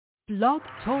Blog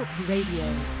Talk Radio.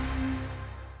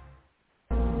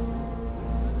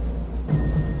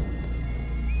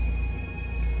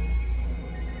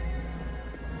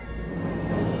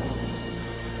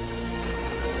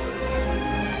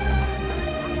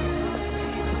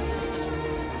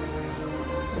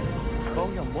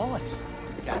 William Wallace?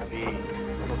 Can't be.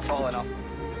 Not tall enough.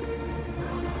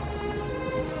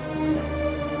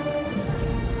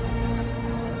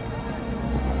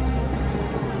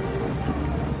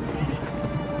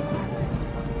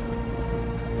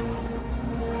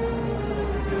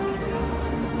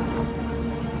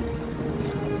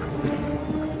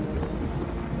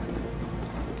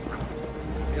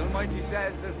 The Almighty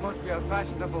says this must be a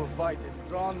fashionable fight. It's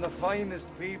drawn the finest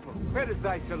people. Where is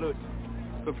thy salute?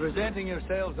 For presenting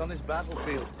yourselves on this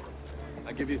battlefield.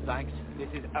 I give you thanks. This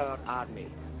is our army.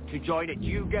 To join it,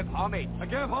 you give homage. I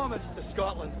give homage to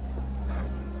Scotland.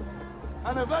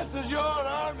 And if this is your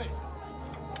army,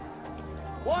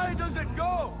 why does it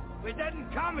go? We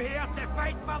didn't come here to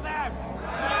fight for them.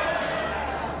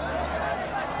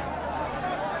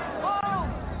 Oh!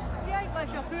 The English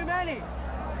are too many.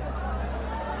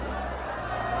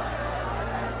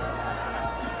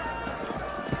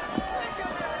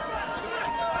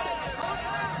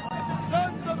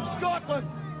 Sons of Scotland!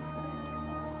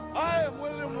 I am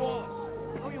William Wallace.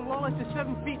 William Wallace is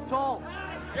 7 feet tall.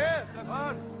 Yes, I've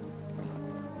heard.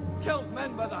 Killed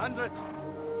men by the hundreds.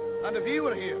 And if he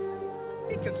were here,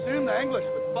 he'd consume the English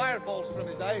with fireballs from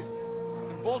his eyes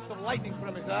and bolts of lightning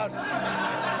from his arse.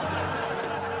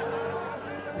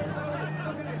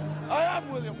 I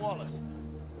am William Wallace.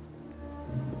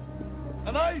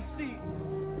 And I see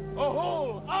a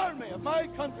whole army of my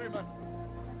countrymen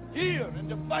here in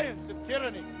defiance of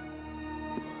tyranny.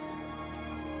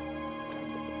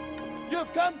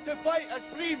 You've come to fight as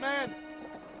free men.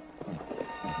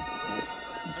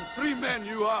 And free men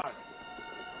you are.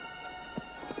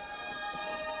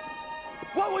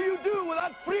 What will you do with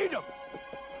that freedom?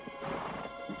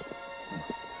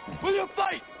 Will you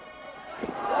fight?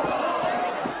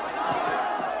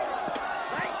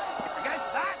 Right?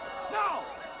 Against that? No!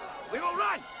 We will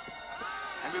run!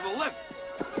 And we will live.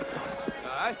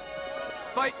 Aye.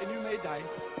 Fight and you may die.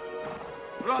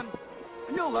 Run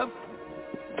and you'll live.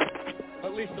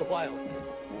 At least a while.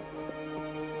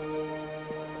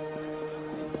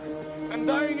 And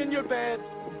dying in your bed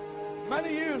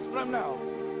many years from now,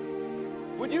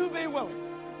 would you be willing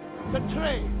to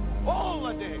trade all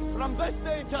the days from this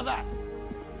day to that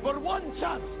for one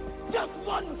chance, just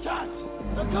one chance,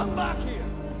 to come back here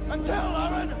and tell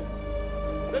our enemies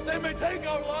that they may take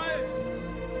our lives,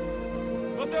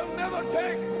 but they'll never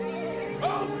take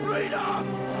our freedom!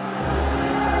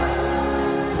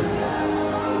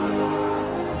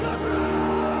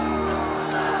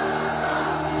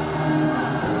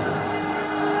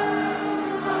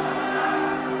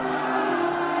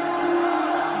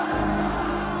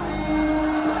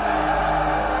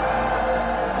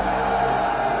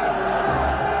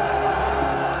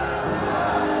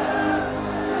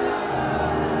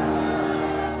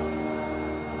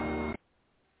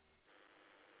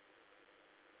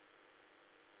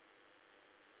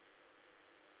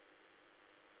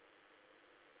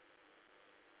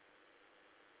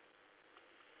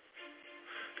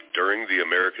 'During the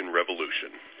American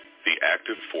Revolution, the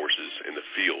active forces in the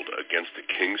field against the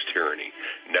king's tyranny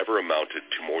never amounted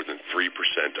to more than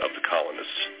 3% of the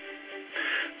colonists.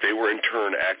 They were in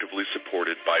turn actively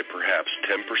supported by perhaps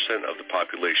 10% of the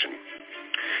population.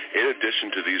 In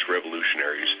addition to these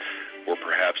revolutionaries were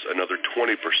perhaps another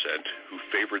 20% who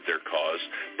favored their cause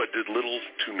but did little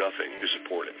to nothing to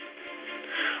support it.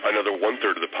 Another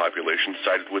one-third of the population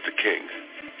sided with the king.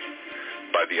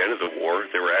 By the end of the war,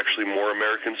 there were actually more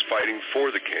Americans fighting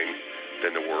for the king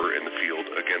than there were in the field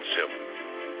against him.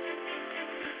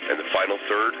 And the final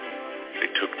third, they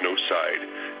took no side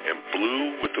and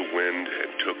blew with the wind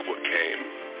and took what came.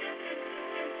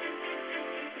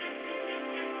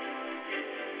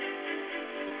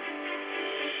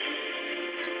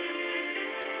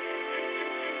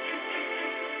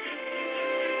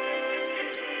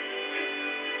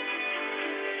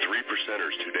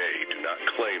 Percenters today do not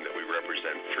claim that we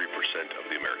represent 3% of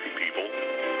the American people,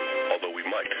 although we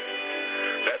might.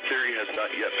 That theory has not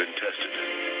yet been tested.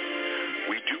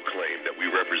 We do claim that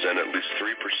we represent at least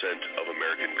 3% of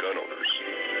American gun owners,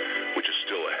 which is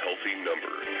still a healthy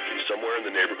number, somewhere in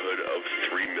the neighborhood of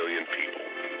 3 million people.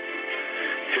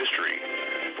 History,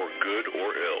 for good or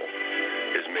ill,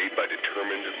 is made by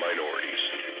determined minorities.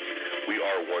 We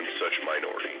are one such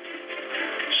minority.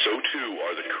 So too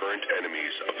are the current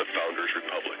enemies of the Founders'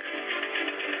 Republic.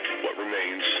 What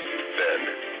remains, then,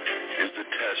 is the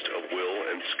test of will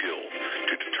and skill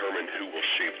to determine who will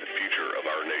shape the future of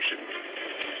our nation.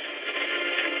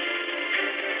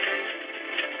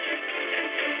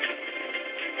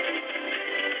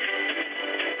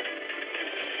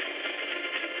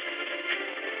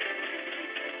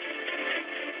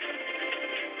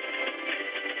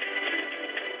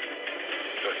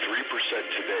 The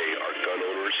 3% today are gun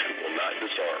owners who will not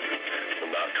disarm,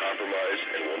 will not compromise,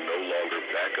 and will no longer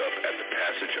back up at the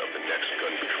passage of the next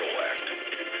Gun Control Act.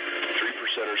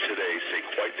 3%ers today say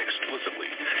quite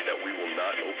explicitly that we will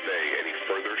not obey any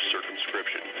further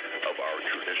circumscription of our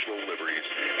traditional liberties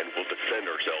and will defend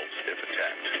ourselves if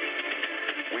attacked.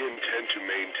 We intend to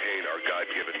maintain our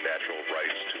God-given natural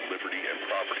rights to liberty and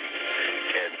property,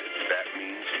 and that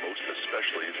means most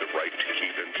especially the right to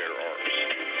keep and bear arms.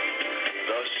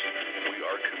 Thus, we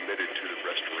are committed to the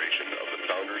restoration of the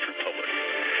Founders' Republic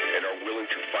and are willing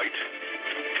to fight,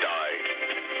 die,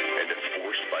 and if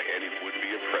forced by any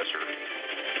would-be oppressor,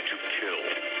 to kill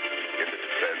in the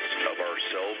defense of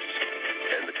ourselves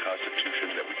and the Constitution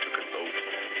that we took an oath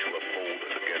to uphold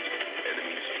against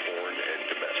enemies foreign and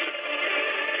domestic.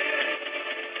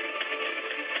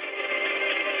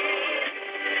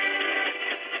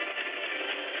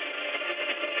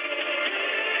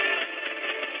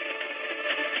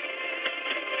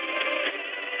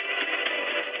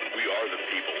 We are the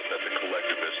people that the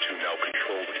collectivists who now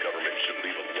control the government should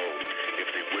leave alone if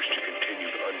they wish to continue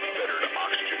unfettered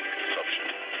oxygen consumption.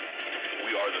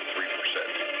 We are the 3%.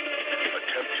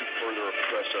 Attempt to further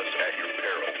oppress us at your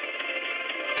peril.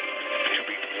 To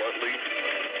be bluntly,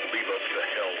 leave us the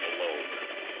hell alone.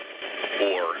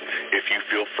 Or, if you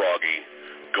feel froggy,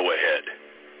 go ahead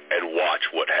and watch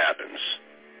what happens.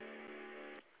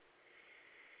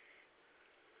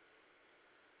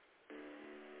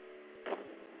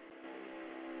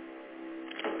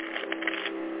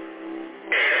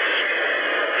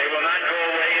 They will not go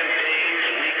away in days,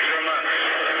 weeks, or months,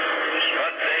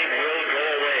 but they will go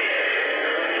away.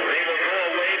 They will go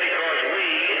away because we,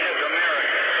 as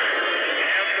Americans,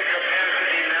 have the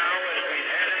capacity now, as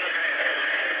we've had in the past,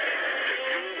 to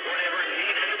do whatever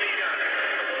needs to be done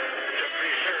to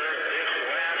preserve this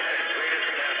last and greatest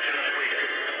bastion of freedom.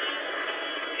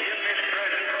 In this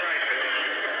present crisis,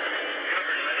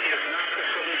 government is not the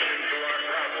solution to our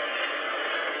problems.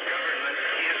 Government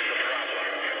is the problem.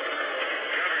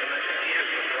 Government is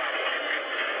the problem.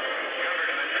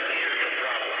 Government is the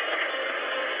problem.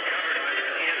 Government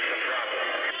is the problem.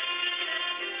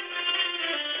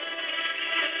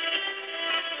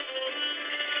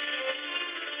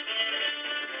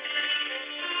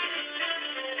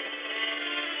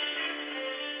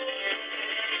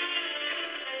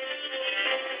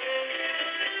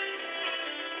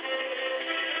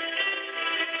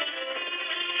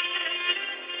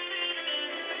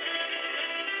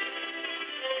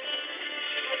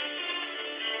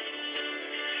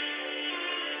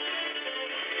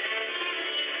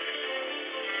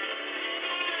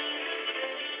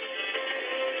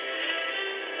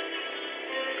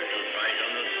 We shall fight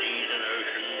on the seas and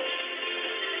oceans.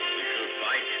 We shall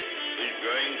fight with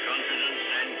growing confidence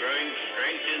and growing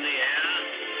strength in the air.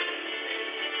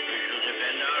 We shall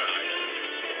defend our islands,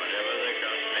 whatever the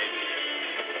cost may be.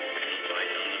 We shall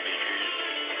fight on the beaches.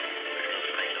 We shall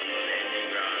fight on the landing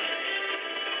ground.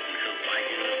 We shall fight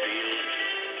in the fields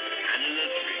and in the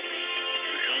streets.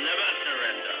 We shall never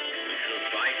surrender. We shall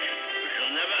fight. We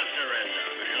shall never surrender.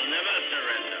 We shall never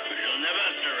surrender. We shall never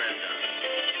surrender.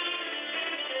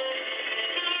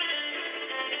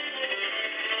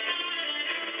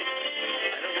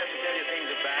 I don't have to tell you things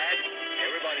are bad.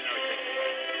 Everybody knows things are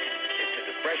bad. It's a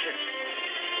depression.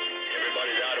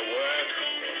 Everybody's out of work.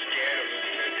 They're scared of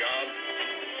losing their job.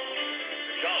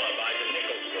 The dollar buys a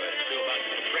nickel's worth. Too about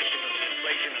the depression and the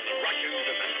inflation and the Russians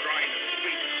and the crying in the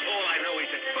streets. All I know is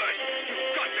that first,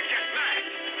 you've got to get mad.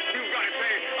 You've got to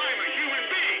say, I'm a human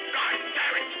being. God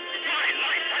damn it. My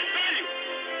life has value.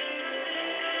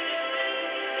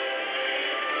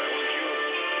 I want you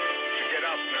to get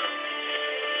up now.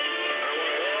 I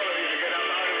want all of you to get up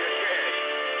out of your chairs.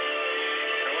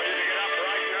 I want you to get up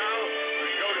right now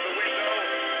and go to the window,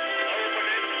 open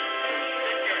it,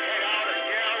 stick your head out and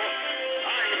yell,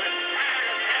 I'm as tired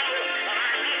as hell, and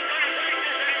I'm not going to take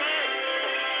this anymore.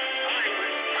 I'm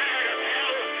as tired as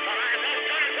hell, and I'm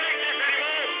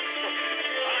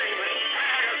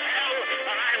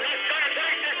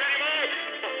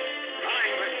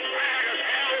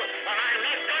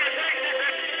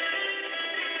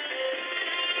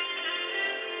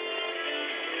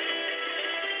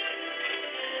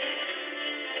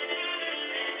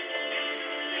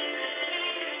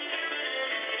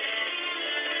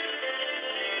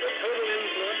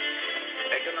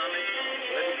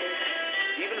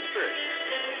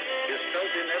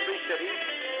city,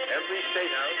 every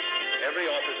state house, every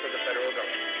office of the federal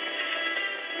government.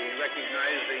 We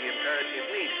recognize the imperative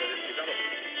need for this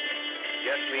development.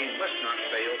 Yet we must not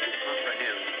fail to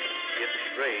comprehend its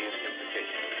grave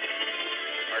implications.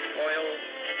 Our toil,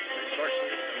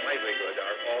 resources, and livelihood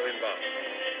are all involved.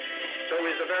 So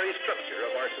is the very structure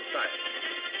of our society.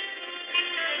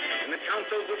 In the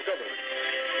councils of government,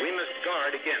 we must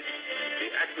guard against the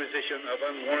acquisition of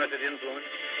unwarranted influence,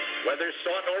 whether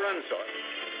sought or unsought,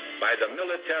 by the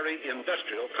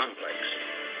military-industrial complex.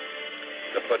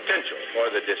 The potential for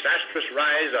the disastrous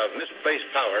rise of misplaced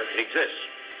power exists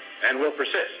and will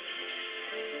persist.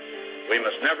 We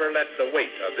must never let the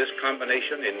weight of this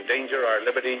combination endanger our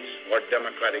liberties or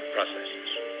democratic processes.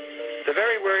 The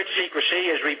very word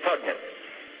secrecy is repugnant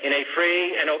in a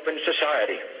free and open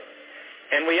society.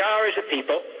 And we are, as a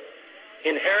people,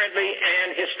 inherently and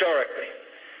historically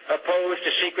opposed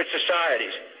to secret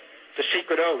societies, to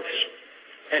secret oaths,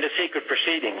 and to secret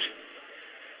proceedings.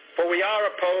 For we are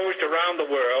opposed around the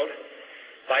world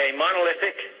by a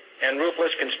monolithic and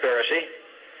ruthless conspiracy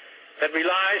that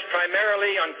relies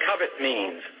primarily on covert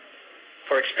means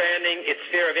for expanding its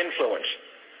sphere of influence,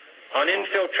 on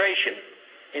infiltration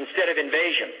instead of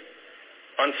invasion,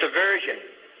 on subversion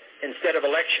instead of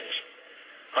elections,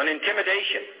 on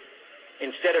intimidation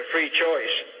instead of free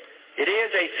choice. It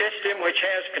is a system which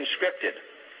has conscripted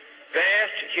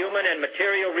vast human and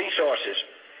material resources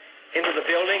into the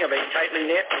building of a tightly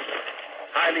knit,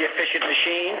 highly efficient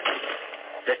machine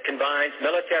that combines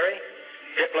military,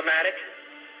 diplomatic,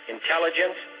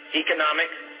 intelligence, economic,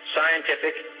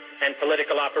 scientific, and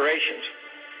political operations.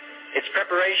 Its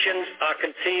preparations are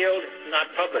concealed, not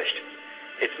published.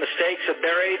 Its mistakes are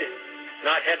buried,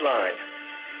 not headlined.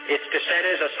 Its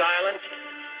dissenters are silenced,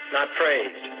 not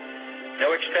praised.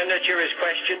 No expenditure is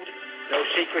questioned, no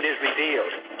secret is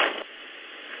revealed.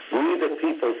 We, the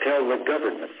people, tell the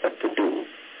government what to do.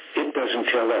 It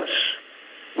doesn't tell us.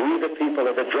 We, the people,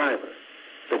 are the driver.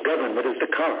 The government is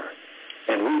the car.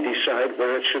 And we decide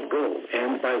where it should go,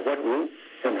 and by what route,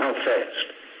 and how fast.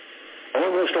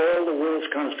 Almost all the world's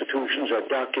constitutions are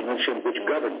documents in which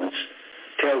governments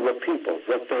tell the people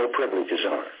what their privileges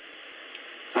are.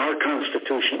 Our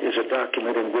Constitution is a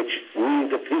document in which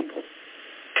we, the people,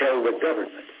 tell the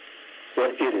government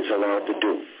what it is allowed to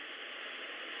do.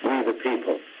 We, the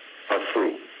people, are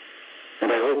free.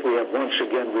 And I hope we have once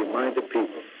again reminded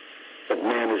people that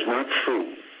man is not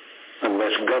free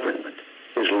unless government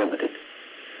is limited.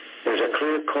 There's a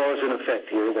clear cause and effect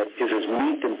here that is as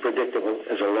neat and predictable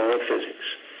as a law of physics.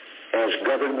 As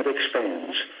government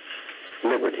expands,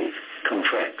 liberty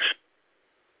contracts.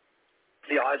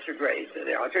 The odds are great.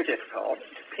 The odds are difficult.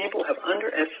 People have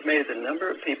underestimated the number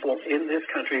of people in this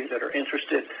country that are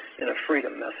interested in a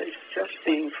freedom message. Just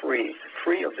being free,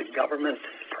 free of the government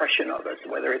oppression of us,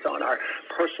 whether it's on our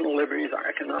personal liberties, our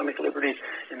economic liberties,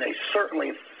 and they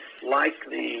certainly like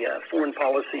the foreign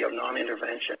policy of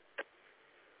non-intervention.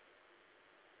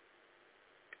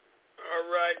 All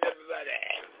right, everybody.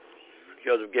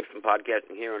 Joseph Gibson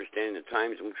podcasting here, understanding the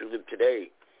times in which we live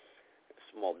today.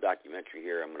 A small documentary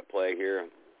here I'm going to play here.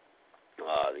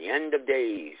 The End of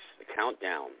Days, the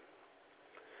countdown.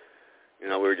 You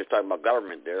know, we were just talking about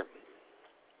government there,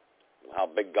 how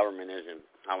big government is and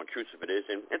how intrusive it is.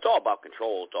 And it's all about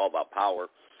control. It's all about power.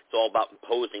 It's all about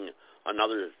imposing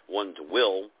another one's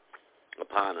will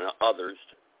upon others.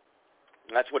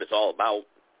 And that's what it's all about.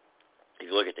 If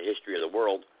you look at the history of the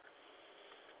world,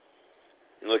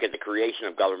 and look at the creation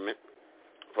of government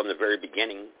from the very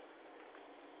beginning,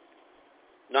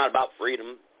 not about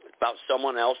freedom. It's about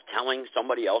someone else telling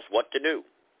somebody else what to do,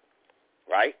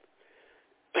 right?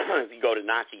 If you go to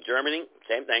Nazi Germany,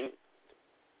 same thing.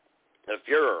 The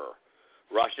Fuhrer,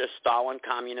 Russia, Stalin,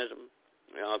 communism,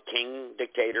 king,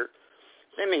 dictator.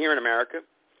 Same thing here in America.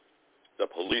 The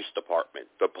police department,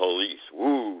 the police,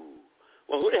 woo.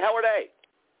 Well, who the hell are they?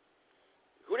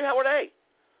 Who the hell are they?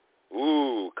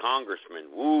 Ooh, congressman,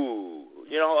 woo.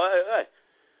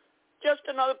 Just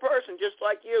another person, just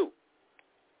like you.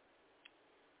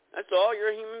 That's all.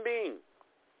 You're a human being.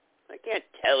 I can't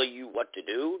tell you what to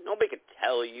do. Nobody can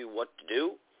tell you what to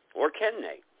do, or can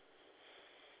they?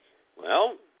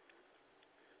 Well,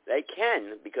 they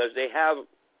can, because they have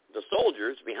the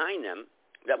soldiers behind them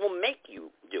that will make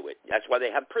you do it. That's why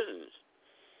they have prisons.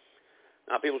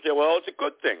 Now people say, well, it's a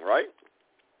good thing, right?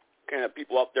 Can't have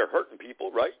people out there hurting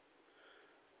people, right?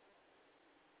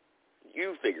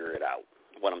 You figure it out,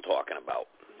 what I'm talking about.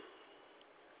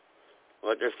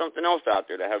 But there's something else out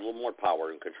there that has a little more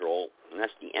power and control, and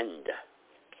that's the end.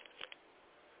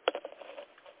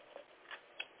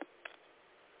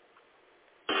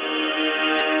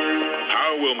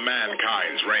 How will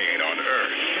mankind's reign on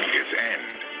earth its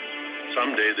end?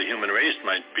 Someday the human race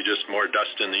might be just more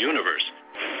dust in the universe.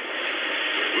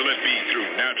 Will it be through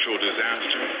natural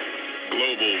disaster,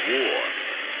 global war,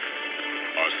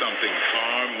 or something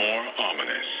far more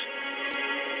ominous?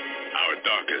 Our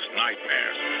darkest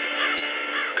nightmares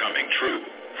coming true.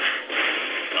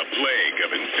 A plague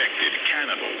of infected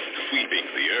cannibals sweeping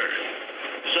the earth.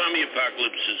 Zombie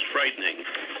apocalypse is frightening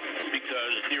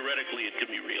because theoretically it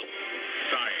can be real.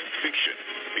 Science fiction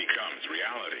becomes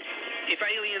reality. If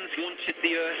aliens wanted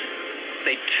the Earth,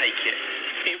 they'd take it.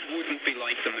 It wouldn't be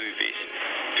like the movies.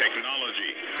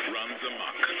 Technology runs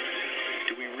amok.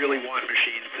 Do we really want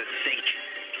machines that think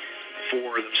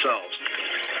for themselves?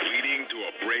 Leading to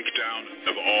a breakdown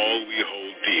of all we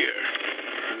hold dear.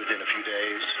 Within a few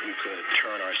days, we could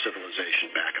turn our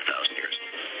civilization back 1,000 years.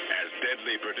 As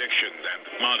deadly predictions and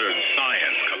modern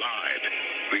science collide,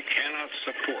 we cannot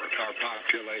support our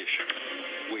population.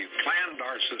 We've planned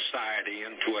our society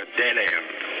into a dead end.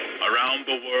 Around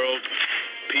the world,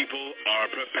 people are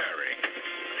preparing.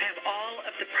 I have all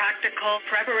of the practical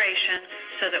preparation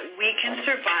so that we can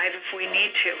survive if we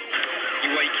need to.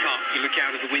 You wake up, you look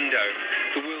out of the window,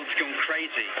 the world's gone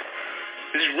crazy.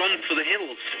 This is run for the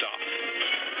hills stuff.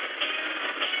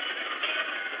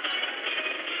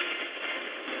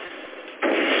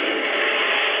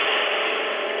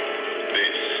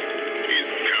 This is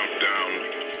Countdown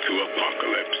to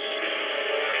Apocalypse.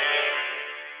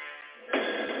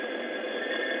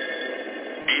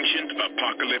 Ancient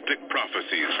apocalyptic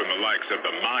prophecies from the likes of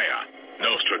the Maya,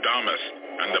 Nostradamus,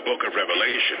 and the Book of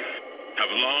Revelation have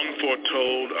long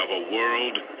foretold of a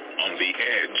world on the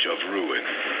edge of ruin.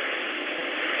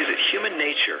 Is it human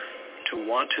nature to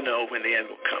want to know when the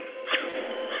end will come?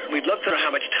 We'd love to know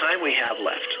how much time we have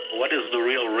left. What is the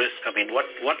real risk? I mean, what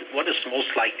is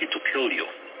most likely to kill you?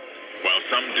 While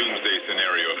some doomsday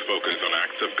scenarios focus on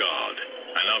acts of God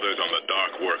and others on the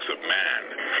dark works of man,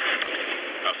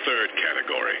 a third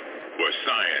category, where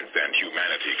science and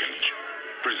humanity can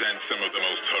present some of the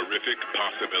most horrific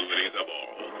possibilities of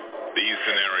all. These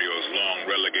scenarios, long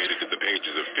relegated to the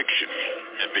pages of fiction,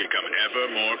 have become ever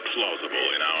more plausible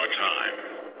in our time.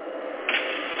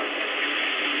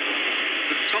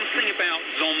 There's something about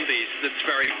zombies that's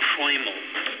very primal.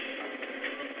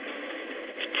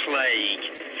 It's plague,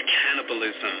 it's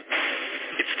cannibalism,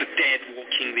 it's the dead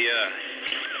walking the earth.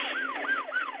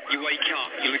 You wake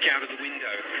up, you look out of the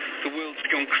window, the world's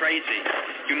gone crazy.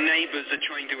 Your neighbors are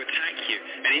trying to attack you,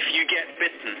 and if you get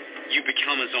bitten, you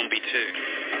become a zombie too.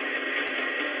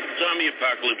 Zombie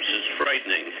apocalypse is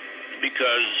frightening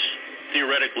because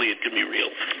theoretically it can be real.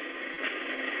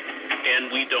 And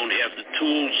we don't have the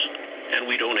tools and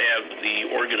we don't have the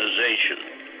organization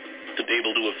to be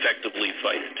able to effectively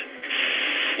fight it.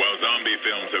 While zombie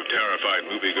films have terrified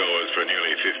moviegoers for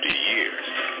nearly 50 years,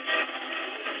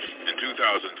 in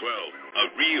 2012, a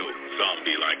real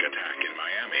zombie-like attack in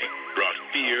Miami brought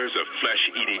fears of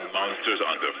flesh-eating monsters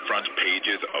onto front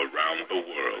pages around the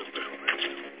world.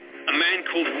 A man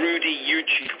called Rudy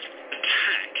Yuchi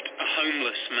attacked a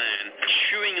homeless man,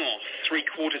 chewing off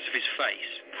 3/4 of his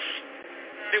face.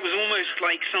 It was almost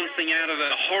like something out of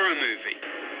a horror movie.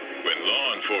 When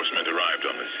law enforcement arrived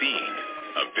on the scene,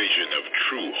 a vision of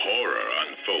true horror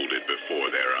unfolded before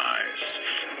their eyes.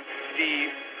 The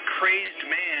crazed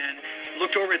man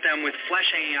looked over at them with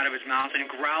flesh hanging out of his mouth and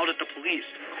growled at the police.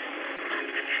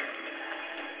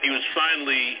 He was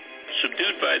finally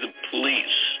subdued by the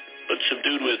police, but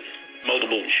subdued with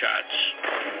multiple shots.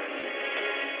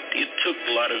 It took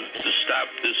a lot to stop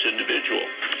this individual.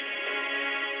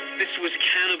 This was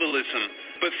cannibalism,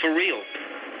 but for real.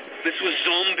 This was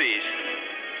zombies,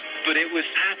 but it was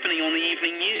happening on the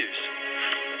evening news.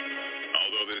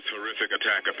 Although this horrific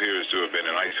attack appears to have been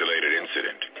an isolated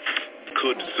incident,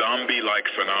 could zombie-like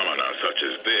phenomena such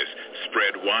as this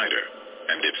spread wider?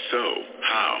 And if so,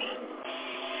 how?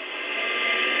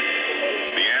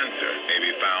 The answer may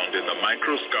be found in the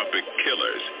microscopic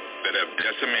killers that have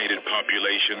decimated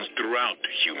populations throughout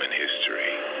human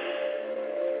history.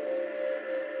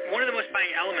 One of the most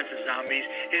frightening elements of zombies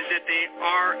is that they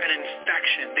are an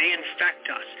infection. They infect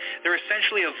us. They're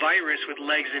essentially a virus with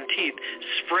legs and teeth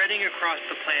spreading across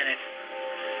the planet.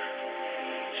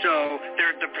 So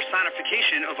they're the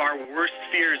personification of our worst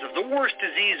fears, of the worst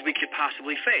disease we could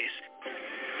possibly face.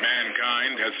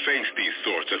 Mankind has faced these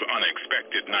sorts of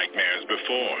unexpected nightmares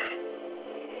before.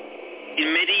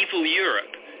 In medieval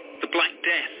Europe, the Black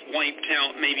Death wiped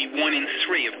out maybe 1 in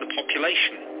 3 of the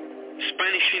population.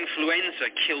 Spanish influenza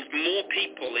killed more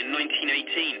people in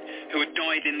 1918 who had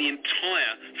died in the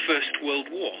entire First World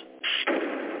War.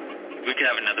 We could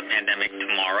have another pandemic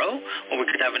tomorrow, or we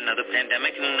could have another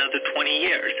pandemic in another 20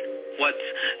 years. What's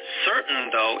certain,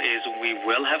 though, is we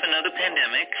will have another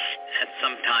pandemic at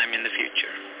some time in the future.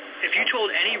 If you told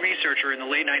any researcher in the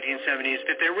late 1970s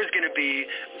that there was going to be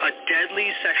a deadly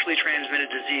sexually transmitted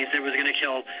disease that was going to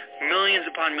kill millions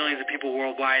upon millions of people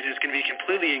worldwide and is going to be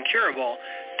completely incurable,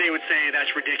 they would say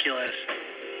that's ridiculous.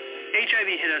 HIV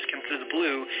hit us out of the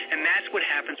blue, and that's what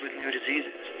happens with new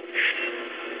diseases.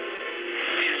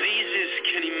 Diseases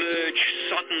can emerge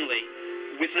suddenly,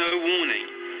 with no warning,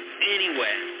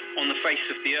 anywhere on the face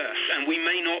of the earth, and we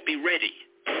may not be ready.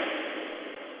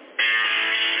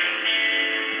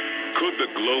 Could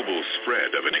the global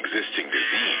spread of an existing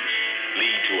disease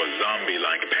lead to a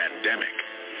zombie-like pandemic?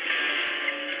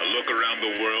 A look around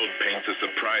the world paints a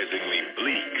surprisingly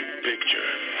bleak picture.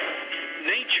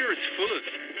 Nature is full of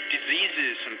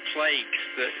diseases and plagues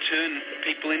that turn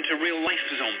people into real-life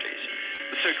zombies.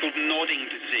 The so-called nodding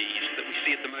disease that we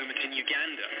see at the moment in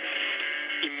Uganda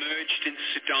emerged in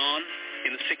Sudan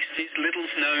in the 60s.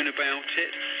 Little's known about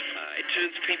it. It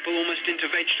turns people almost into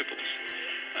vegetables.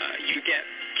 You get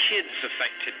kids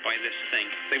affected by this thing.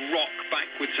 They rock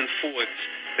backwards and forwards.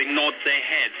 They nod their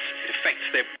heads. It affects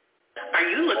their... Are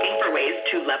you looking for ways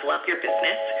to level up your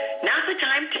business? Now's the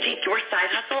time to take your side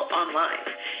hustle online.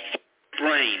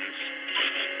 brains.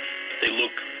 They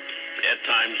look at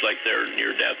times like they're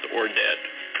near death or dead.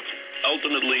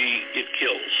 Ultimately, it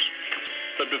kills.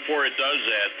 But before it does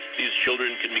that, these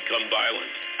children can become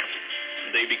violent.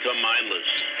 They become mindless.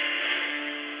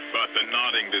 But the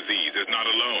nodding disease is not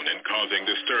alone in causing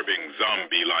disturbing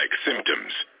zombie-like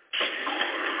symptoms.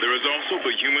 There is also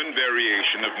the human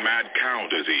variation of mad cow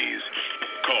disease,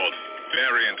 called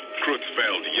variant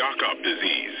Creutzfeldt-Jakob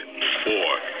disease, or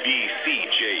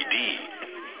VCJD.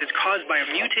 It's caused by a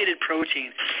mutated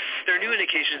protein. There are new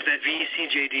indications that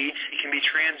VCJD can be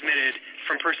transmitted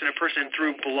from person to person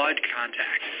through blood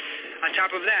contact. On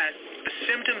top of that, the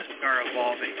symptoms are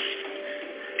evolving.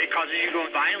 It causes you to go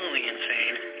violently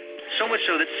insane, so much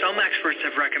so that some experts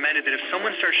have recommended that if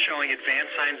someone starts showing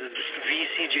advanced signs of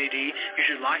VCJD, you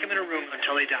should lock them in a room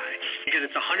until they die, because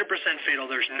it's 100% fatal.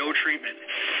 There's no treatment.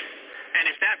 And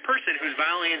if that person who's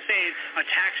violently insane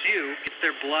attacks you, gets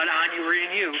their blood on you or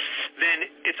in you, then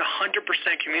it's 100%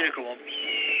 communicable.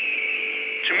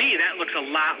 To me, that looks a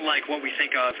lot like what we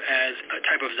think of as a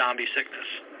type of zombie sickness.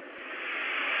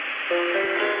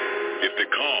 If the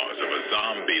cause of a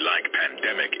zombie-like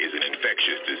pandemic is an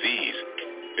infectious disease,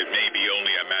 it may be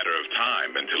only a matter of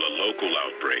time until a local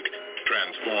outbreak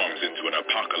transforms into an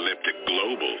apocalyptic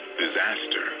global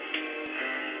disaster.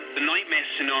 The nightmare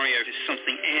scenario is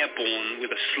something airborne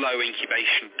with a slow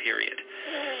incubation period.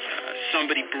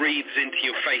 Somebody breathes into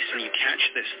your face and you catch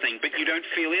this thing, but you don't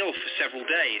feel ill for several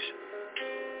days.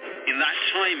 In that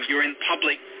time, you're in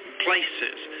public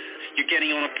places. You're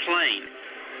getting on a plane.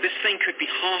 This thing could be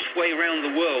halfway around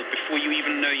the world before you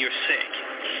even know you're sick.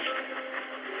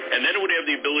 And then it would have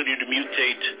the ability to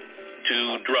mutate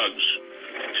to drugs,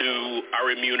 to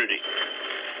our immunity.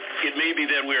 It may be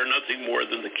that we are nothing more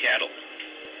than the cattle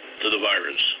to the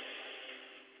virus,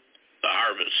 the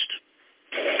harvest.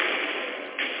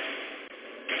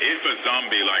 If a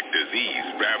zombie-like disease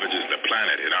ravages the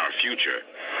planet in our future,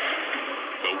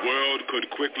 the world could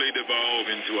quickly devolve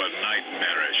into a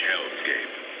nightmarish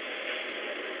hellscape.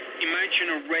 Imagine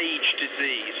a rage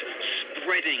disease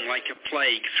spreading like a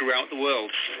plague throughout the world.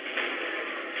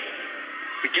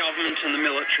 The government and the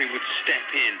military would step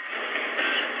in,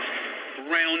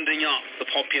 rounding up the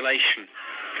population.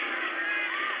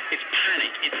 It's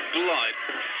panic, it's blood,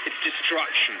 it's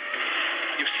destruction.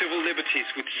 Your civil liberties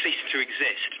would cease to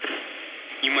exist.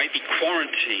 You might be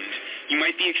quarantined. You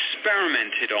might be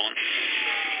experimented on.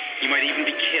 You might even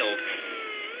be killed.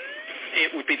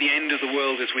 It would be the end of the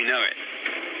world as we know it.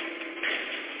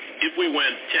 If we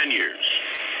went 10 years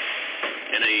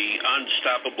in an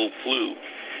unstoppable flu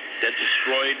that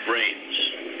destroyed brains,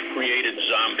 created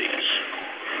zombies,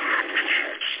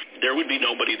 there would be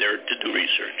nobody there to do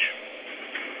research.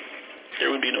 There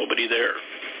would be nobody there.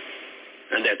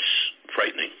 And that's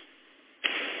frightening.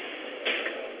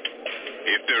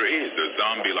 If there is a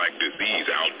zombie-like disease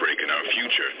outbreak in our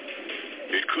future,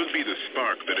 it could be the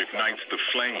spark that ignites the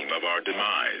flame of our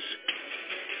demise.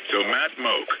 So Matt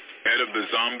Moak, head of the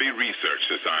Zombie Research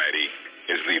Society,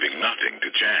 is leaving nothing to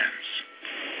chance.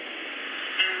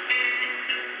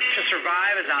 To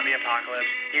survive a zombie apocalypse,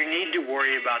 you need to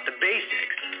worry about the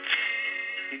basics.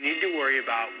 You need to worry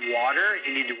about water,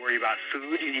 you need to worry about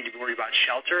food, you need to worry about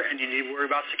shelter, and you need to worry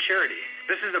about security.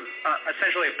 This is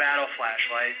essentially a battle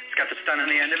flashlight. It's got the stun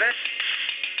on the end of it.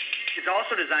 It's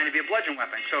also designed to be a bludgeon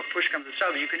weapon, so if push comes to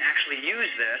shove, you can actually use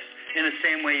this in the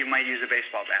same way you might use a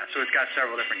baseball bat. So it's got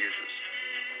several different uses.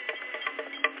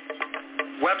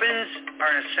 Weapons are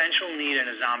an essential need in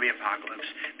a zombie apocalypse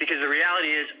because the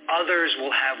reality is others will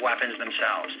have weapons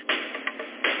themselves.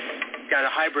 You've got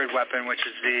a hybrid weapon, which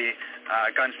is the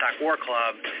Gun Stock War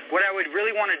Club. What I would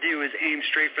really want to do is aim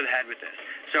straight for the head with this.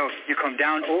 So you come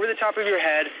down over the top of your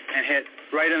head and hit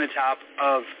right on the top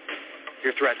of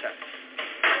your threat's head.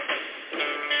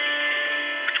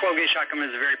 12-gauge shotgun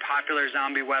is a very popular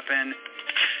zombie weapon.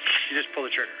 You just pull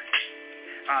the trigger.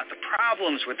 The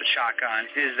problems with the shotgun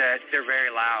is that they're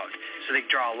very loud, so they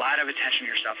draw a lot of attention to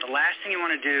yourself. The last thing you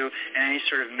want to do in any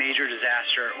sort of major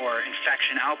disaster or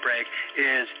infection outbreak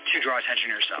is to draw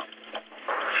attention to yourself.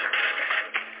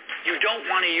 You don't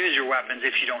want to use your weapons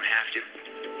if you don't have to.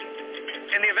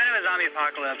 In the event of a zombie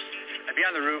apocalypse, I'd be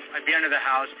on the roof, I'd be under the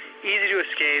house, easy to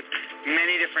escape,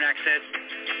 many different exits.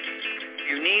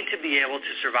 You need to be able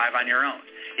to survive on your own.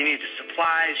 You need the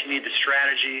supplies, you need the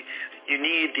strategy, you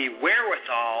need the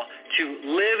wherewithal to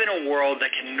live in a world that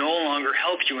can no longer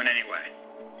help you in any way.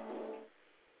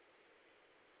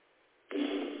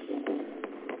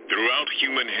 Throughout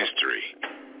human history,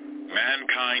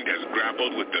 mankind has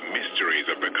grappled with the mysteries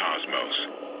of the cosmos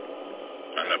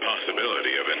and the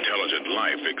possibility of intelligent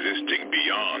life existing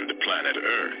beyond planet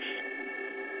Earth.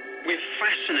 We're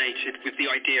fascinated with the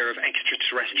idea of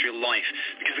extraterrestrial life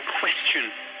because the question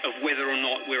of whether or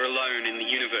not we're alone in the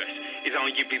universe is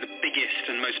arguably the biggest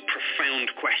and most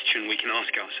profound question we can ask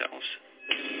ourselves.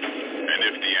 And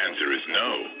if the answer is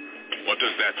no, what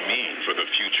does that mean for the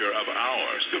future of our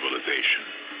civilization?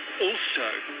 Also,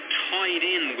 tied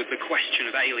in with the question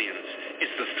of aliens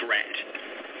is the threat.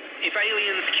 If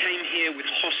aliens came here with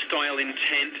hostile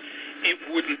intent, it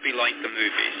wouldn't be like the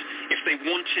movies. If they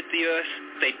wanted the Earth,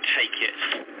 they'd take it.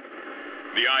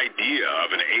 The idea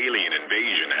of an alien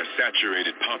invasion has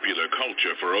saturated popular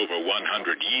culture for over 100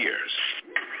 years.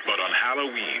 But on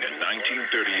Halloween in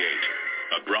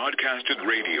 1938, a broadcasted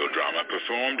radio drama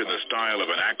performed in the style of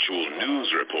an actual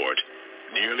news report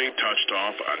nearly touched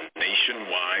off a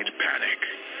nationwide panic.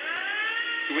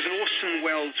 It was an Orson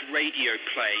Welles radio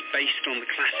play based on the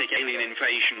classic alien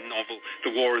invasion novel,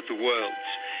 The War of the Worlds.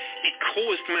 It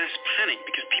caused mass panic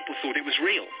because people thought it was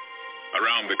real.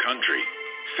 Around the country,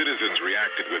 citizens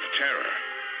reacted with terror.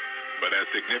 But as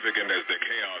significant as the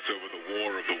chaos over the War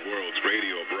of the Worlds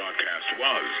radio broadcast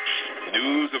was,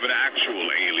 news of an actual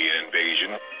alien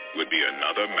invasion would be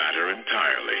another matter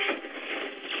entirely.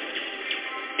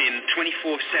 In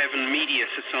 24/7 media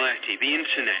society, the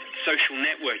internet, social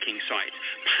networking sites,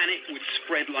 panic would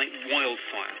spread like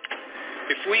wildfire.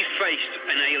 If we faced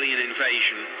an alien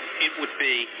invasion, it would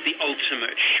be the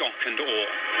ultimate shock and awe.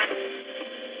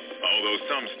 Although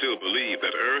some still believe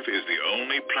that Earth is the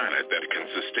only planet that can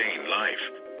sustain life,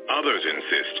 others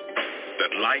insist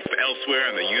that life elsewhere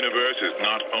in the universe is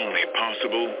not only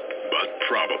possible, but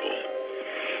probable.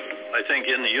 I think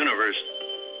in the universe,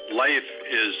 life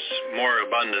is more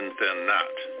abundant than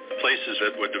not. Places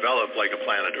that would develop like a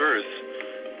planet Earth,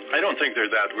 I don't think they're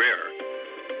that rare.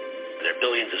 There are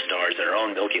billions of stars in our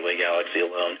own Milky Way galaxy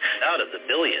alone. Out of the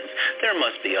billions, there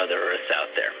must be other Earths out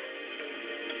there.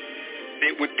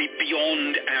 It would be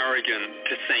beyond arrogant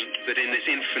to think that in this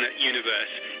infinite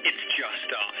universe, it's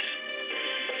just us.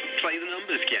 Play the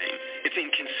numbers game. It's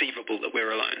inconceivable that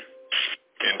we're alone.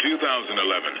 In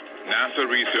 2011, NASA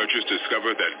researchers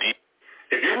discovered that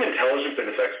if you're an intelligence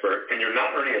fitness expert and you're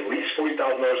not earning at least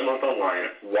 $40,000 a month online,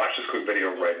 watch this quick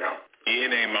video right now.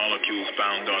 DNA molecules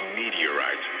found on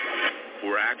meteorites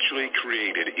were actually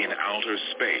created in outer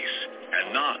space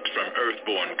and not from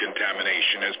Earthborne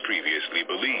contamination as previously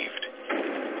believed.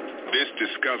 This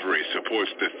discovery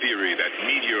supports the theory that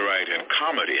meteorite and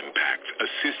comet impacts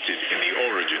assisted in the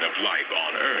origin of life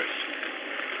on Earth.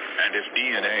 And if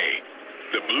DNA,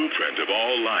 the blueprint of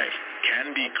all life,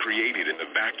 can be created in the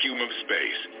vacuum of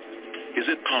space, is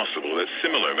it possible that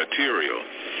similar material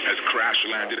has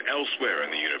crash-landed elsewhere in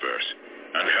the universe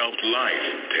and helped life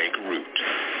take root?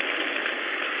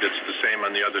 It's the same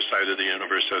on the other side of the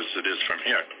universe as it is from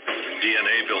here.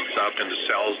 DNA builds up into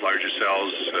cells, larger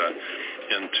cells,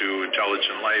 into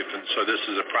intelligent life, and so this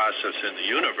is a process in the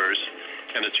universe,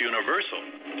 and it's universal.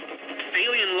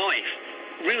 Alien life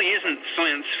really isn't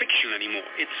science fiction anymore.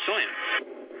 It's science.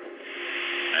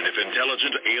 And if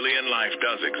intelligent alien life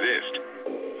does exist,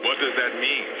 what does that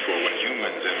mean for when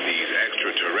humans and these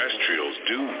extraterrestrials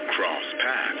do cross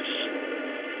paths?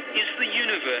 Is the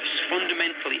universe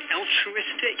fundamentally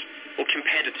altruistic or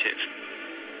competitive?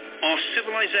 Are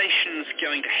civilizations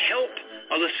going to help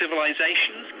other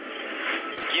civilizations?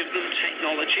 Give them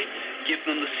technology? Give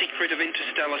them the secret of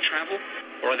interstellar travel?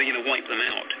 Or are they going to wipe them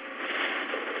out?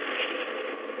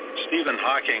 Stephen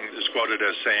Hawking is quoted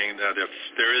as saying that if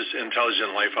there is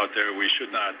intelligent life out there, we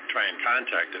should not try and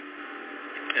contact it.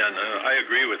 And I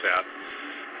agree with that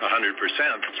 100%.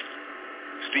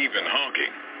 Stephen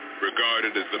Hawking,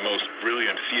 regarded as the most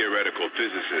brilliant theoretical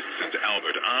physicist since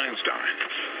Albert Einstein,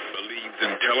 believes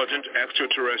intelligent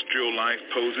extraterrestrial life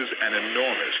poses an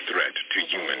enormous threat to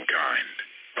humankind.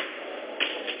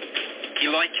 He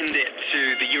likened it to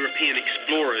the European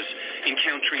explorers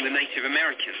encountering the Native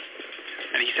Americans.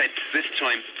 And he said, this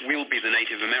time we'll be the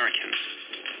Native Americans.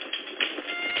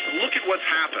 Look at what's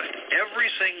happened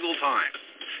every single time.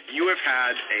 You have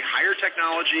had a higher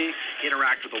technology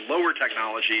interact with a lower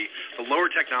technology. The lower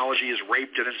technology is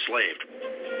raped and enslaved.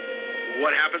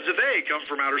 What happens if they come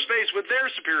from outer space with their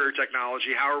superior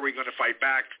technology? How are we going to fight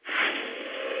back?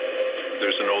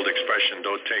 There's an old expression,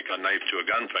 don't take a knife to a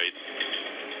gunfight.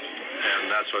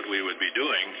 And that's what we would be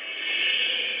doing.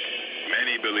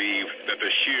 Many believe that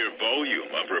the sheer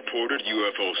volume of reported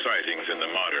UFO sightings in the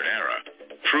modern era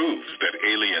proves that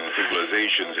alien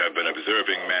civilizations have been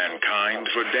observing mankind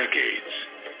for decades.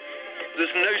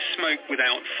 There's no smoke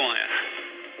without fire.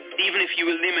 Even if you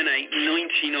eliminate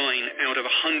 99 out of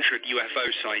 100 UFO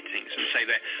sightings and say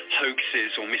they're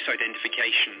hoaxes or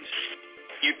misidentifications,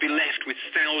 you'd be left with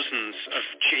thousands of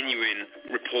genuine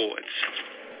reports.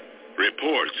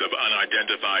 Reports of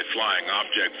unidentified flying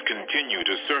objects continue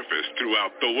to surface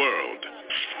throughout the world.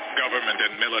 Government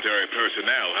and military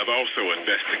personnel have also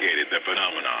investigated the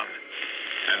phenomenon,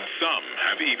 and some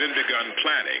have even begun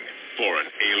planning for an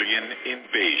alien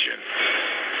invasion.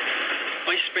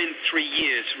 I spent 3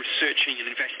 years researching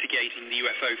and investigating the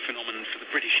UFO phenomenon for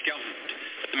the British government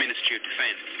at the Ministry of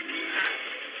Defence.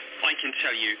 I can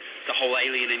tell you the whole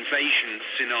alien invasion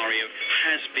scenario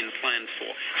has been planned for,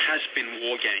 has been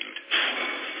wargamed.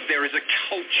 There is a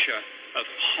culture of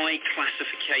high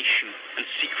classification and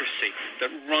secrecy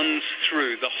that runs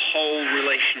through the whole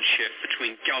relationship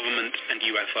between government and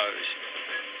UFOs.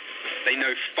 They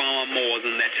know far more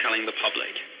than they're telling the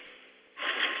public.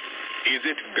 Is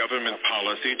it government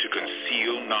policy to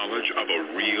conceal knowledge of a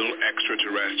real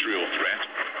extraterrestrial threat?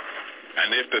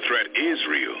 And if the threat is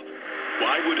real,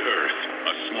 why would Earth,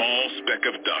 a small speck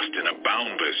of dust in a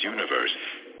boundless universe,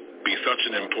 be such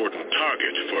an important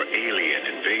target for alien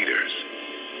invaders?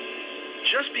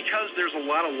 Just because there's a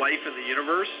lot of life in the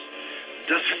universe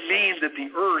doesn't mean that the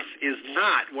Earth is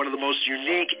not one of the most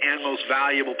unique and most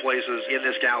valuable places in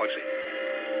this galaxy.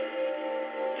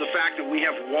 The fact that we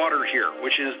have water here,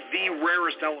 which is the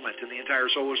rarest element in the entire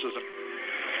solar system.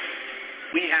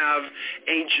 We have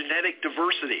a genetic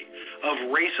diversity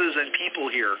of races and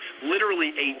people here,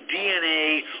 literally a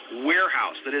DNA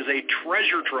warehouse that is a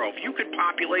treasure trove. You could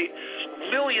populate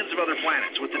millions of other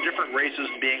planets with the different races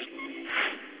and beings.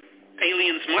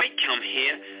 Aliens might come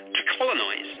here to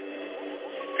colonize.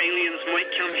 Aliens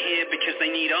might come here because they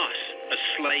need us as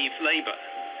slave labor.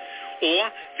 Or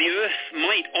the Earth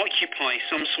might occupy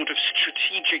some sort of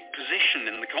strategic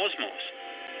position in the cosmos.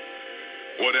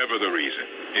 Whatever the reason,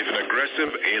 if an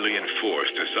aggressive alien force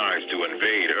decides to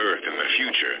invade Earth in the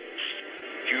future,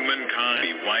 humankind will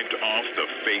be wiped off the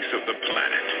face of the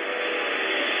planet.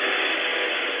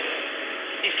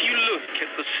 If you look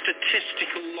at the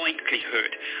statistical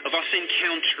likelihood of us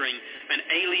encountering an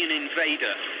alien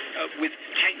invader with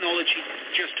technology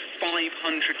just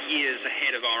 500 years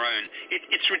ahead of our own,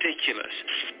 it's ridiculous.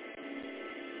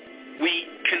 We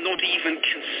cannot even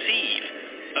conceive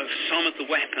of some of the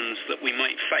weapons that we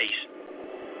might face.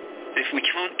 If we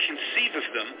can't conceive of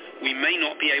them, we may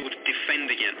not be able to defend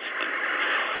against them.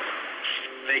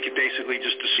 They could basically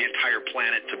just the entire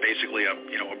planet to basically a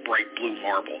bright blue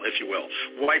marble, if you will,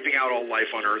 wiping out all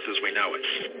life on Earth as we know it.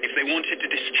 If they wanted to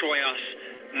destroy us,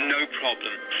 no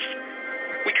problem.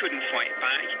 We couldn't fight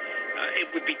back. It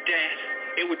would be death.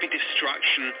 It would be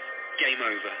destruction. Game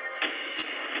over.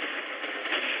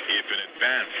 If an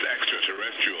advanced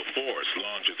extraterrestrial force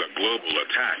launches a global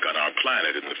attack on our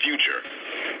planet in the future,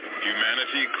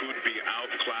 humanity could be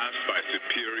outclassed by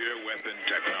superior weapon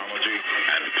technology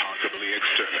and possibly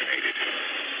exterminated.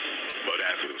 But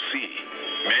as we'll see,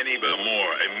 the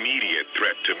more immediate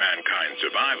threat to mankind's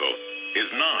survival is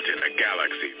not in a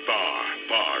galaxy far,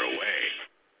 far away.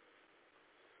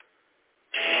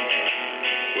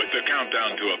 With the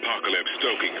countdown to apocalypse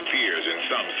stoking fears in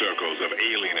some circles of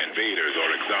alien invaders or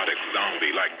exotic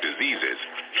zombie-like diseases,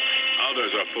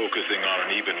 others are focusing on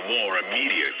an even more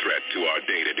immediate threat to our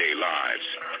day-to-day lives.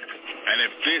 And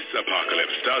if this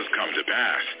apocalypse does come to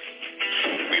pass,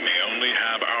 we may only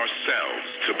have ourselves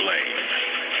to blame.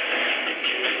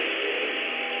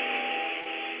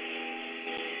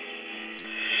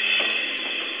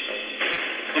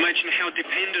 Imagine how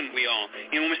dependent we are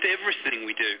in almost everything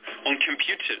we do on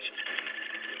computers.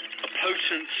 A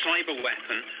potent cyber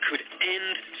weapon could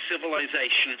end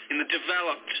civilization in the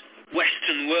developed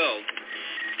Western world,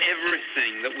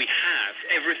 everything that we have,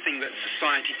 everything that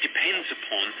society depends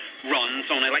upon runs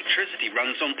on electricity,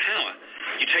 runs on power.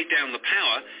 You take down the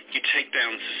power, you take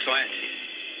down society.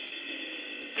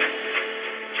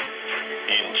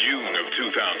 In June of 2010,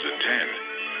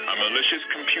 a malicious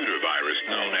computer virus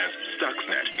known as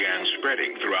Stuxnet began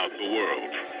spreading throughout the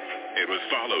world. It was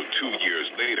followed 2 years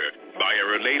later by a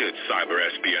related cyber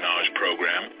espionage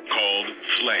program called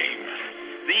Flame.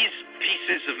 These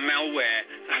pieces of malware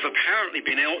have apparently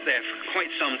been out there for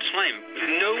quite some time.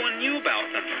 No one knew about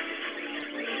them.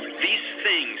 These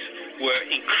things were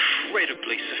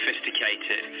incredibly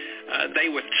sophisticated. They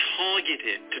were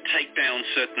targeted to take down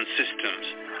certain systems.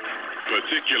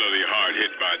 Particularly hard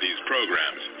hit by these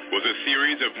programs was a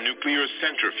series of nuclear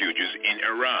centrifuges in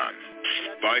Iran,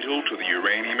 vital to the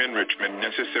uranium enrichment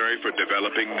necessary for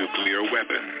developing nuclear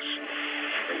weapons.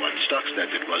 What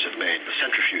Stuxnet did was it made the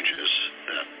centrifuges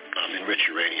that enrich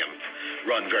uranium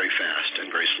run very fast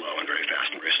and very slow and very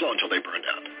fast and very slow until they burned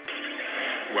out.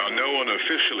 While no one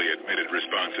officially admitted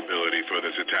responsibility for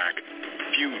this attack,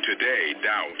 few today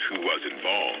doubt who was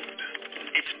involved.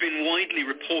 It's been widely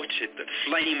reported that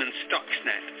Flame and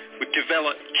Stuxnet were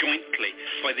developed jointly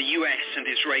by the U.S. and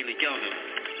Israeli government.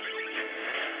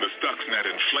 The Stuxnet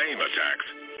and Flame attacks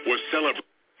were celebrated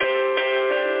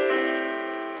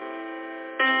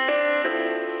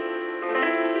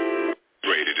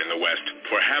in the West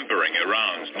for hampering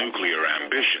Iran's nuclear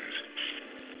ambitions.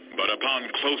 But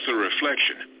upon closer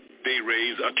reflection, they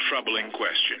raise a troubling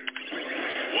question.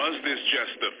 Was this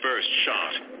just the first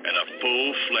shot in a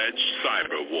full-fledged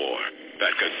cyber war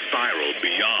that could spiral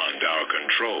beyond our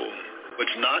control?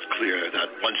 It's not clear that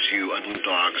once you unleash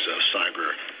dogs of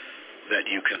cyber, that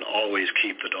you can always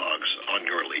keep the dogs on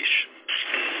your leash.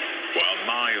 While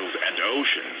miles and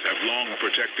oceans have long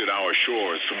protected our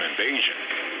shores from invasion,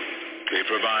 they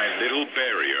provide little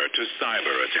barrier to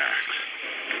cyber attacks.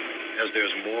 As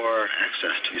there's more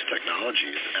access to these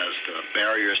technologies, as the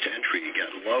barriers to entry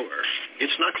get lower,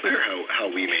 it's not clear how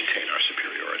we maintain our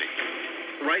superiority.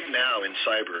 Right now in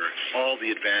cyber, all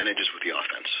the advantages with the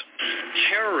offense.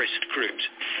 Terrorist groups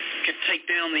could take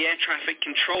down the air traffic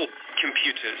control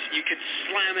computers. You could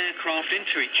slam aircraft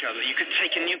into each other. You could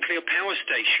take a nuclear power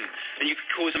station and you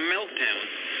could cause a meltdown.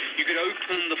 You could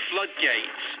open the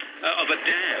floodgates of a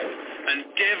dam and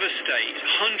devastate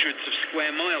hundreds of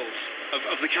square miles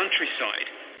of the countryside.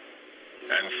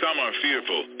 And some are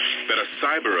fearful that a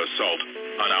cyber assault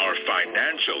on our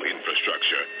financial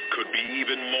infrastructure could be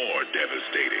even more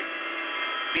devastating.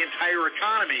 The entire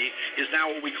economy is now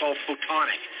what we call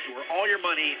photonic, where all your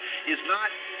money is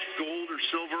not gold or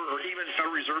silver or even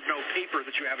Federal Reserve note paper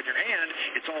that you have in your hand.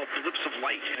 It's all blips of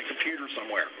light in a computer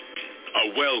somewhere.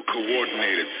 A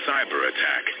well-coordinated cyber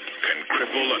attack can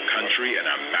cripple a country in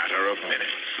a matter of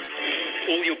minutes.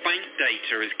 All your bank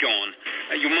data is gone.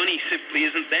 Your money simply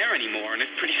isn't there anymore, and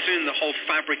pretty soon the whole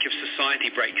fabric of society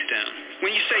breaks down.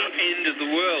 When you say end of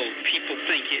the world, people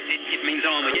think it means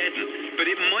Armageddon,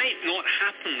 but it might not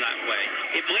happen that way.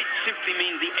 It might simply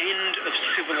mean the end of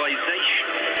civilization.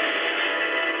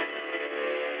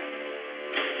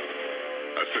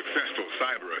 A successful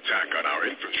cyber attack on our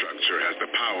infrastructure has the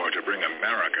power to bring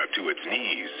America to its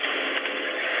knees.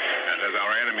 And as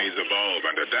our enemies evolve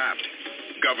and adapt,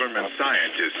 government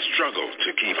scientists struggle to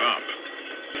keep up.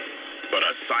 But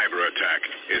a cyber attack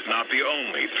is not the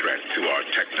only threat to our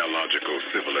technological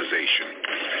civilization.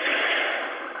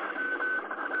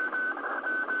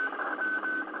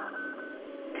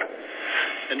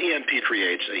 An EMP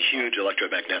creates a huge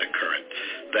electromagnetic current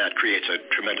that creates a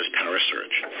tremendous power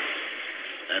surge.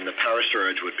 And the power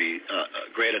surge would be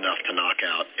great enough to knock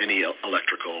out any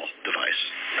electrical device.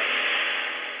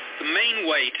 The main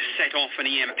way to set off an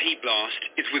EMP blast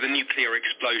is with a nuclear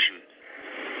explosion.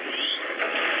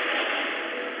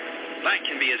 That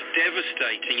can be as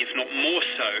devastating, if not more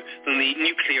so, than the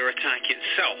nuclear attack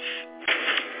itself.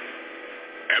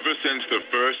 Ever since the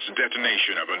first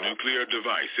detonation of a nuclear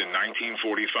device in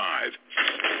 1945,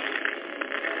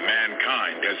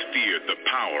 mankind has feared the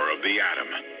power of the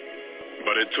atom.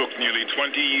 But it took nearly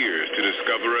 20 years to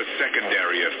discover a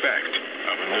secondary effect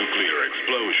of a nuclear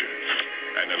explosion,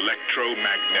 an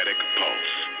electromagnetic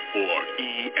pulse, or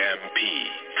EMP.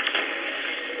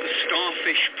 The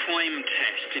Starfish Prime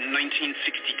test in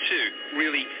 1962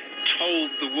 really told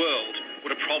the world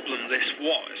what a problem this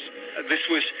was. This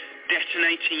was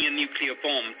detonating a nuclear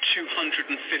bomb 250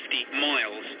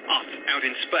 miles up out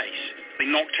in space. They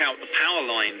knocked out the power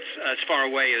lines as far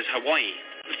away as Hawaii.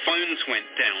 The phones went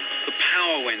down, the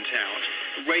power went out,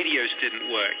 the radios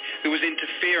didn't work, there was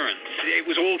interference, it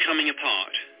was all coming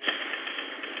apart.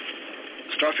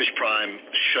 Starfish Prime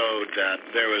showed that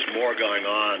there was more going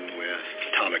on with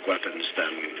atomic weapons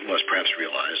than was perhaps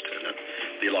realized, and that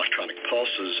the electronic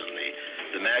pulses and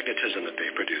the magnetism that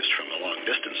they produced from a long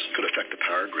distance could affect the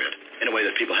power grid in a way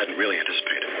that people hadn't really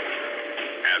anticipated.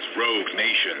 As rogue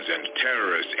nations and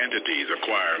terrorist entities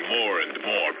acquire more and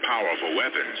more powerful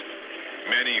weapons,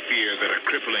 many fear that a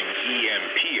crippling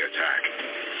EMP attack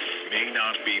may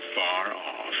not be far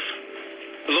off.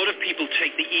 A lot of people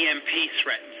take the EMP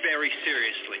threat very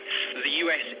seriously. The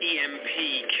U.S. EMP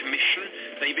Commission,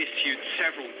 they've issued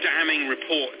several damning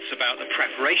reports about the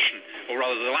preparation, or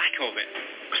rather the lack of it.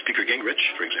 Speaker Gingrich,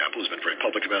 for example, has been very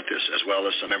public about this, as well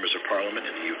as some members of Parliament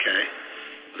in the UK,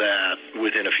 that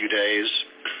within a few days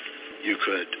you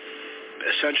could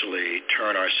essentially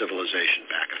turn our civilization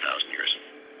back 1,000 years.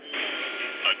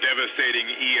 A devastating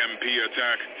EMP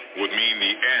attack would mean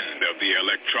the end of the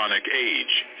electronic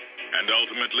age, and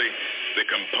ultimately, the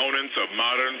components of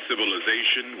modern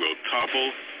civilization will topple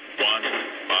one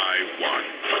by one.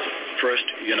 First,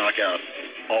 you knock out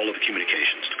all of the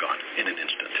communications gone in an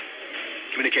instant.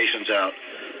 Communications out,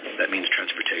 that means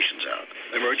transportation's out.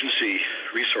 Emergency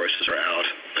resources are out.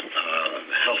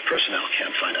 Health personnel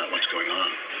can't find out what's going on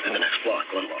in the next block,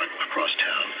 let alone across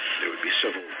town. There would be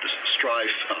civil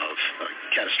strife of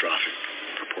catastrophic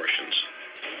proportions.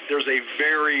 There's a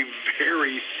very,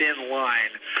 very thin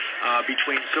line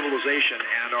between civilization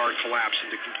and our collapse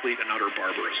into complete and utter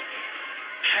barbarism.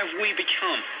 Have we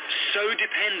become so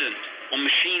dependent on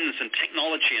machines and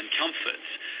technology and comforts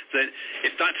that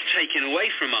if that's taken away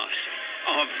from us,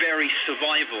 our very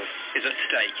survival is at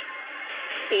stake?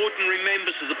 Ordinary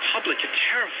members of the public are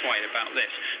terrified about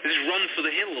this. This is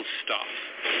run-for-the-hills stuff.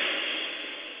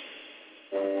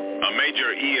 A major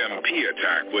EMP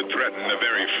attack would threaten the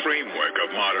very framework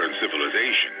of modern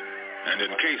civilization. And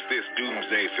in case this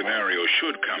doomsday scenario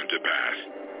should come to pass,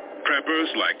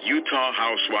 preppers like Utah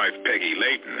housewife Peggy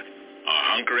Layton are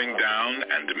hunkering down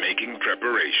and making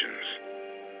preparations.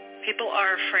 People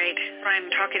are afraid.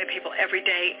 I'm talking to people every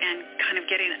day and kind of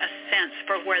getting a sense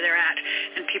for where they're at,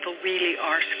 and people really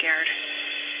are scared.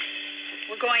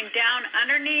 We're going down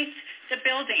underneath the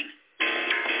building.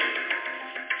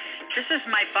 This is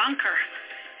my bunker.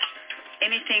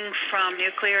 Anything from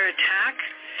nuclear attack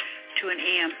to an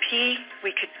EMP,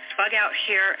 we could bug out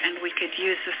here and we could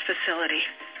use this facility.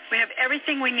 We have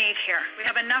everything we need here. We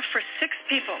have enough for 6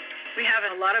 people. We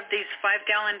have a lot of these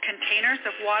 5-gallon containers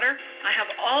of water. I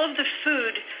have all of the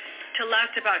food to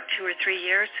last about 2 or 3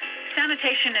 years.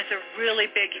 Sanitation is a really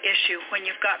big issue when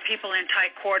you've got people in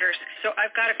tight quarters. So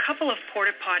I've got a couple of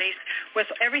porta potties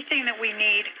with everything that we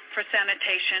need for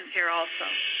sanitation here also.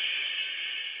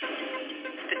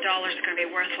 The dollar's going to be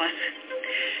worthless.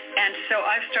 And so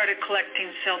I've started collecting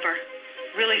silver.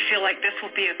 Really feel like this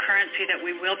will be a currency that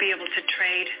we will be able to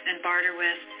trade and barter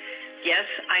with. Yes,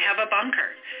 I have a bunker.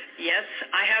 Yes,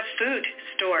 I have food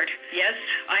stored. Yes,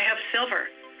 I have silver.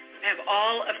 I have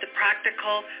all of the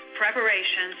practical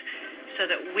preparations so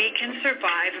that we can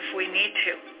survive if we need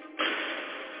to.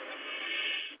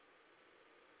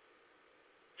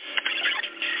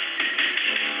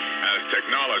 As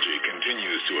technology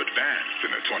continues to advance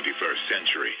in the 21st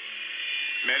century,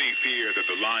 many fear that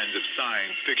the lines of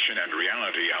science fiction and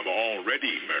reality have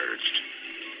already merged.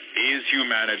 Is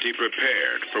humanity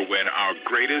prepared for when our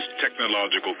greatest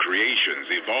technological creations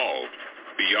evolve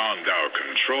beyond our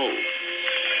control?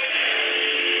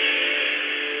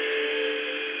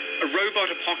 A robot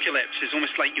apocalypse is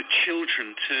almost like your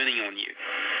children turning on you.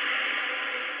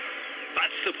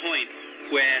 That's the point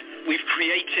where we've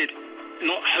created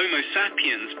not Homo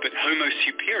sapiens, but Homo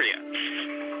superior.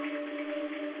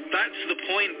 That's the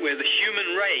point where the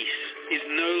human race is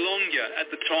no longer at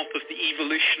the top of the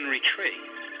evolutionary tree.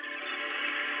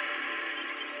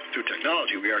 Through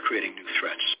technology, we are creating new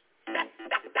threats.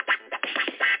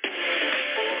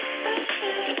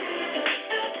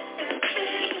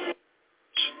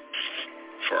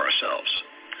 For ourselves.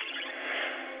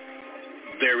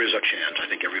 There is a chance, I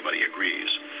think everybody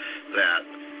agrees, that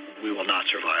we will not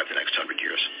survive the next 100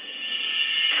 years.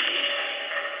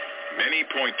 Many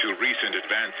point to recent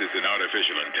advances in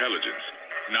artificial intelligence,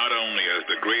 not only as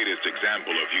the greatest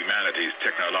example of humanity's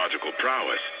technological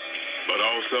prowess, but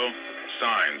also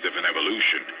signs of an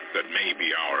evolution that may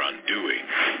be our undoing.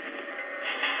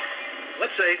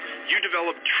 Let's say you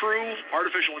develop true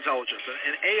artificial intelligence,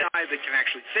 an AI that can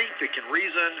actually think, that can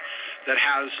reason, that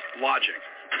has logic.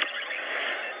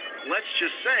 Let's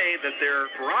just say that their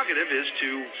prerogative is to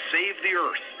save the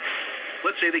Earth.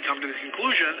 Let's say they come to the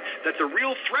conclusion that the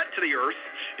real threat to the Earth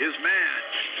is man.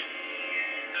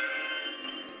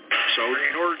 So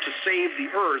in order to save the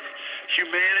Earth,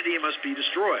 humanity must be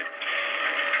destroyed.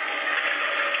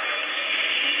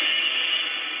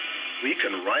 We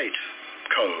can write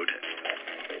code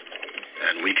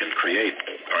and we can create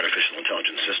artificial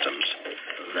intelligence systems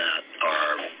that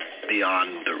are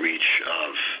beyond the reach of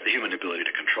the human ability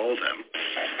to control them.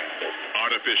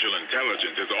 Artificial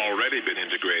intelligence has already been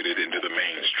integrated into the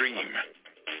mainstream.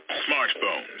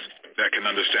 Smartphones that can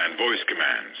understand voice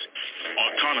commands,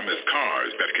 autonomous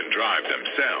cars that can drive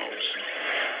themselves.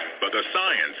 But the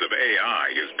science of AI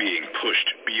is being pushed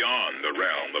beyond the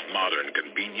realm of modern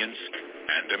convenience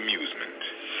and amusement.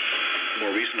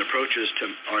 More recent approaches to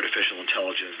artificial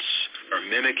intelligence are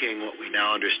mimicking what we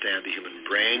now understand the human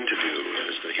brain to do,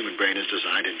 as the human brain is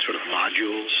designed in sort of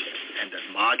modules, and that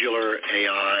modular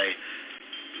AI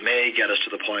may get us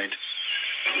to the point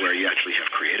where you actually have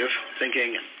creative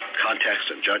thinking, context,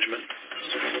 and judgment.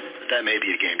 That may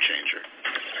be a game changer.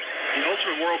 The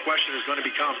ultimate moral question is going to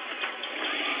become,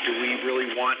 do we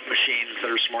really want machines that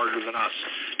are smarter than us?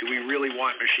 Do we really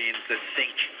want machines that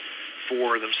think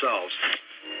for themselves?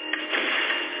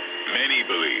 Many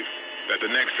believe that the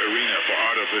next arena for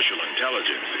artificial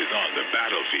intelligence is on the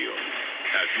battlefield,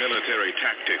 as military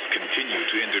tactics continue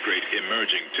to integrate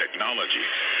emerging technology.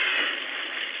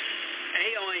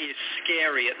 AI is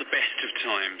scary at the best of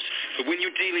times, but when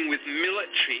you're dealing with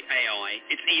military AI,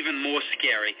 it's even more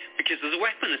scary because there's a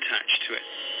weapon attached to it.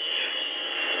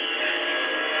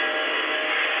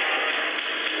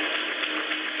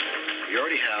 We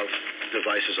already have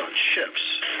devices on ships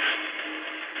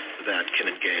that can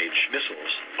engage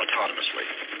missiles autonomously.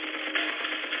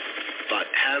 But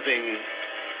having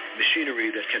machinery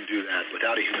that can do that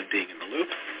without a human being in the loop,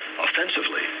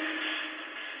 offensively,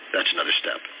 that's another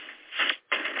step.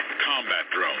 Combat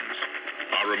drones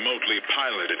are remotely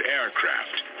piloted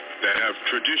aircraft that have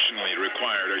traditionally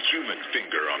required a human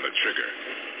finger on the trigger.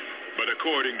 But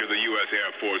according to the U.S.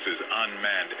 Air Force's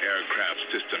Unmanned Aircraft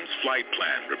Systems Flight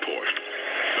Plan report,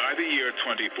 by the year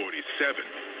 2047,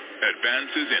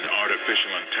 advances in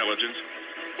artificial intelligence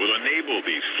will enable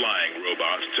these flying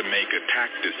robots to make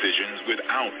attack decisions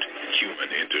without human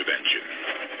intervention.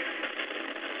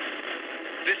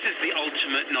 This is the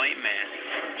ultimate nightmare.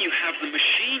 You have the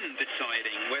machine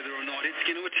deciding whether or not it's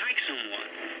going to attack someone.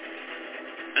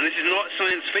 And this is not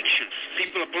science fiction.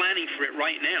 People are planning for it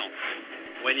right now.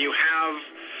 When you have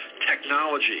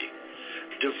technology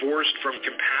divorced from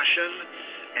compassion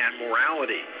and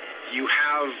morality, you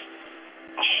have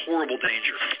a horrible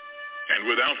danger. And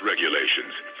without regulations,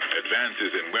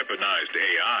 advances in weaponized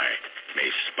AI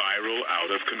may spiral out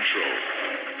of control.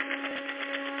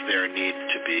 There need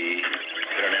to be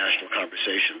international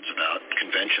conversations about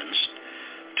conventions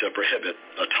to prohibit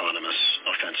autonomous,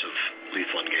 offensive,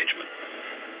 lethal engagement.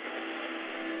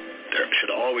 There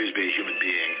should always be a human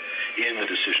being in the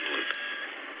decision loop.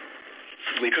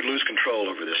 We could lose control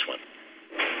over this one.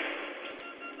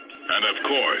 And of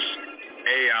course,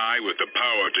 AI with the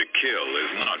power to kill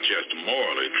is not just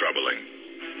morally troubling,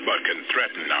 but can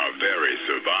threaten our very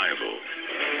survival.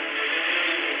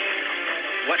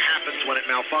 What happens when it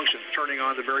malfunctions, turning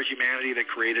on the very humanity that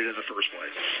created it in the first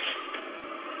place?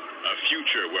 A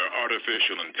future where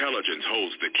artificial intelligence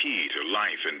holds the key to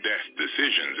life and death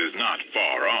decisions is not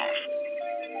far off.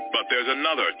 But there's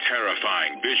another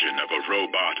terrifying vision of a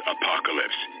robot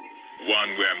apocalypse,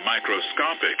 one where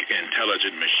microscopic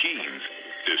intelligent machines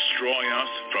destroy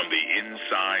us from the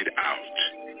inside out.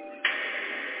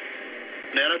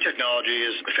 Nanotechnology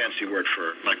is a fancy word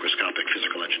for microscopic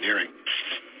physical engineering.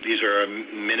 These are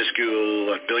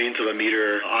minuscule, billionth of a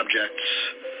meter objects.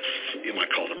 You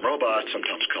might call them robots,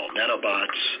 sometimes called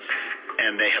nanobots,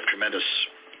 and they have tremendous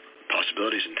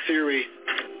possibilities in theory.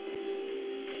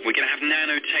 We're going to have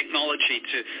nanotechnology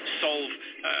to solve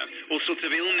all sorts of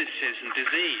illnesses and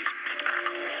disease.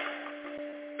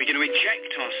 We're going to inject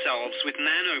ourselves with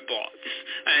nanobots,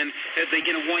 and they're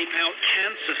going to wipe out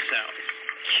cancer cells,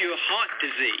 cure heart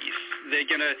disease. They're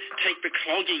going to take the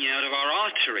clogging out of our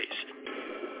arteries.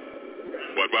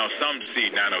 But while some see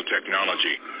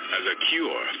nanotechnology as a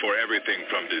cure for everything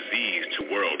from disease to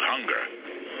world hunger,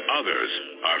 others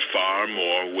are far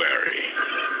more wary.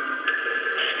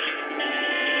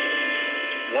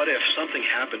 What if something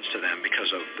happens to them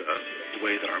because of the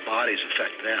way that our bodies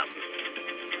affect them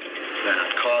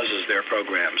that causes their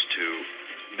programs to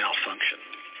malfunction?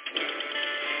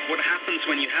 What happens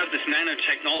when you have this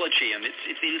nanotechnology and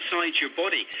it's inside your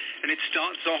body and it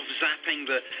starts off zapping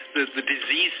the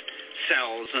disease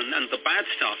cells and the bad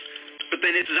stuff, but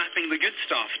then it's zapping the good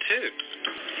stuff too?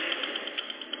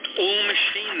 All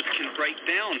machines can break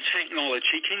down.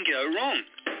 Technology can go wrong.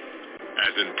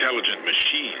 As intelligent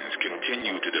machines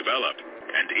continue to develop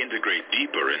and integrate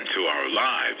deeper into our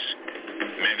lives,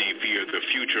 many fear the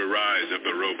future rise of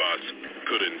the robots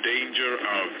could endanger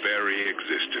our very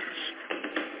existence.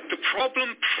 The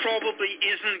problem probably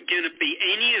isn't going to be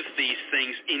any of these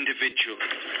things individually.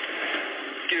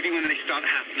 It's going to be when they start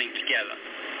happening together.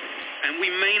 And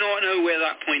we may not know where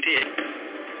that point is,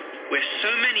 where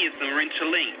so many of them are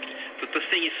interlinked that the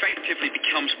thing effectively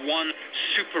becomes one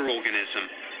superorganism.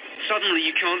 Suddenly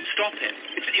you can't stop it.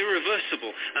 It's irreversible.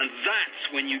 And that's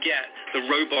when you get the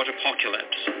robot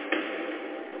apocalypse.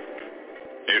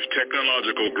 If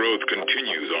technological growth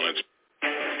continues on its...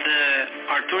 The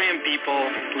Arthurian people,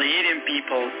 Pleiadian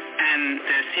people, and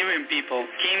the Assyrian people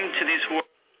came to this world.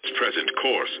 present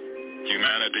course,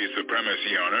 humanity's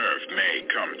supremacy on Earth may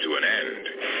come to an end.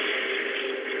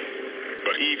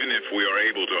 But even if we are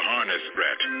able to harness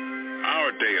threat,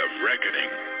 our day of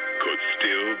reckoning could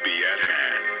still be at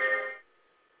hand.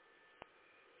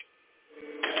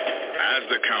 As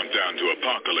the countdown to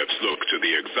apocalypse looks to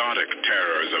the exotic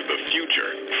terrors of the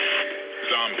future,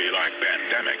 zombie-like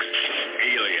pandemics,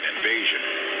 alien invasion,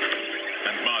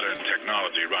 and modern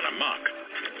technology run amok,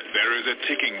 there is a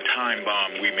ticking time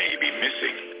bomb we may be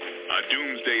missing, a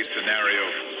doomsday scenario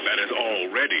that is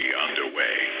already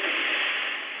underway.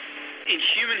 In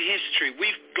human history,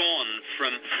 we've gone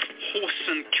from horse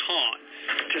and cart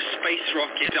to space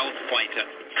rocket stealth fighter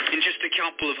in just a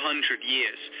couple of 100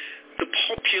 years. The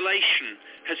population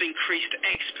has increased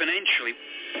exponentially.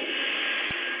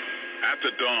 At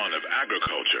the dawn of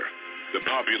agriculture, the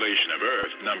population of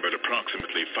Earth numbered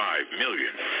approximately 5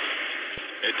 million.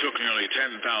 It took nearly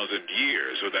 10,000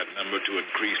 years for that number to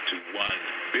increase to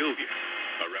 1 billion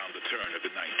around the turn of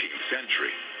the 19th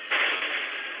century.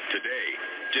 Today,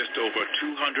 just over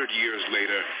 200 years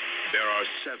later, there are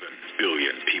 7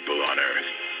 billion people on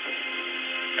Earth.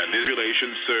 And this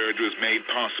population surge was made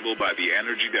possible by the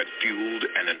energy that fueled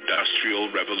an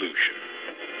industrial revolution.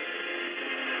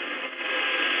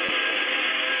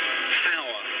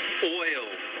 Power, oil,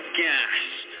 gas,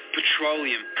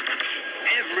 petroleum,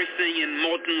 everything in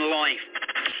modern life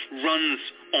runs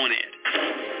on it.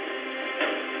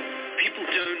 People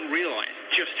don't realize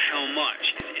just how much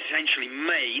is essentially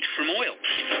made from oil.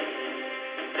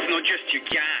 It's not just your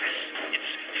gas,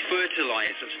 it's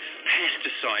fertilizers,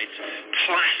 pesticides,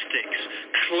 plastics,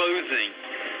 clothing.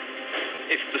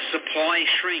 If the supply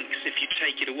shrinks, if you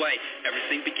take it away,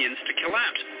 everything begins to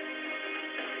collapse.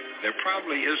 There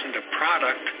probably isn't a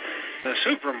product in the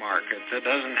supermarket that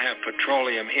doesn't have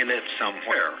petroleum in it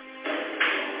somewhere.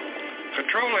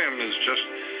 Petroleum is just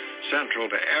central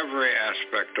to every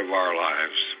aspect of our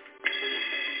lives.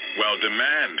 While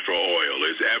demand for oil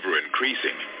is ever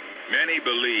increasing, many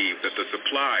believe that the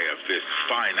supply of this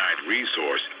finite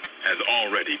resource has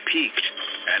already peaked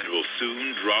and will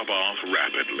soon drop off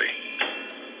rapidly.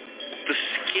 The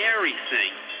scary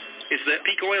thing is that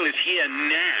peak oil is here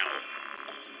now.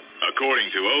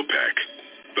 According to OPEC,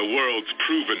 the world's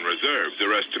proven reserves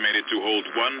are estimated to hold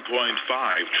 1.5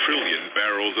 trillion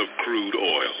barrels of crude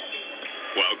oil,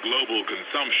 while global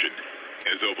consumption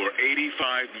is over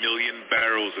 85 million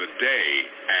barrels a day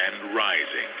and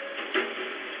rising.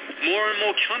 More and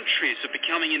more countries are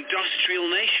becoming industrial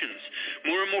nations.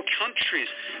 More and more countries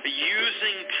are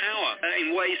using power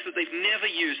in ways that they've never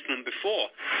used them before.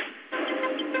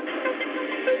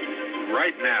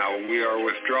 Right now, we are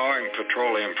withdrawing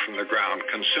petroleum from the ground,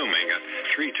 consuming it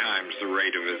 3 times the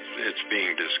rate of it's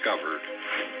being discovered.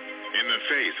 In the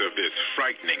face of this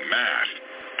frightening math,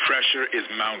 pressure is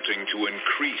mounting to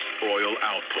increase oil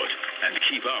output and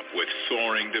keep up with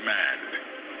soaring demand,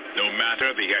 no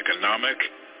matter the economic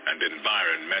and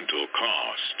environmental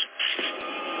cost.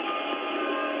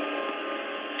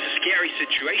 It's a scary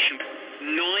situation.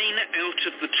 9 out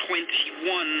of the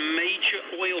 21 major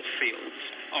oil fields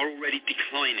are already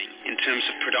declining in terms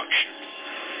of production.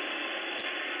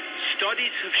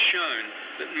 Studies have shown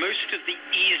that most of the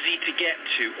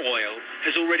easy-to-get-to oil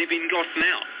has already been gotten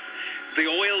out. The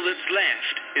oil that's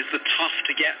left is the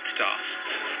tough-to-get stuff.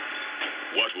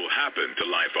 What will happen to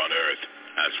life on Earth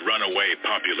as runaway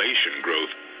population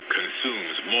growth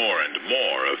consumes more and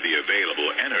more of the available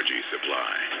energy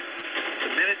supply?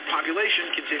 The minute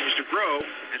population continues to grow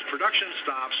and production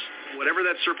stops, whatever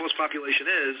that surplus population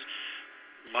is,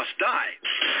 must die.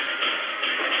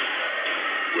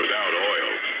 Without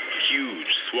oil,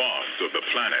 huge swaths of the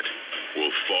planet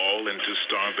will fall into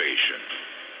starvation.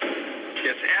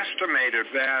 It's estimated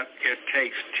that it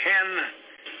takes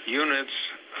 10 units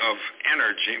of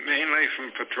energy, mainly from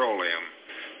petroleum,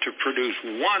 to produce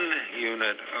 1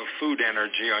 unit of food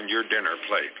energy on your dinner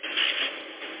plate.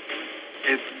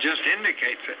 It just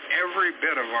indicates that every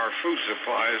bit of our food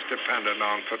supply is dependent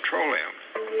on petroleum.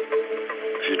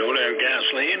 If you don't have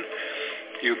gasoline,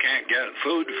 you can't get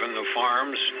food from the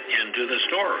farms into the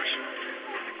stores.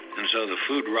 And so the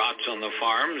food rots on the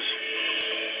farms,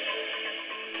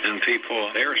 and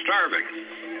people, they're starving.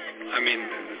 I mean,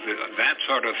 that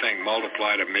sort of thing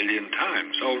multiplied 1 million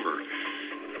times over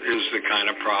is the kind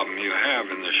of problem you have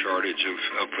in the shortage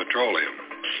of petroleum.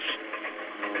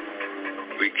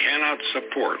 We cannot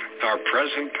support our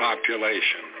present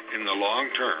population in the long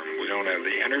term. We don't have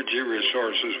the energy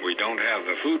resources. We don't have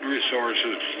the food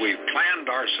resources. We've planned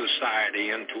our society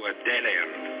into a dead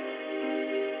end.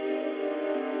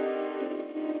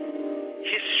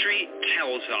 History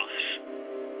tells us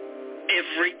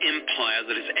every empire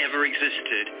that has ever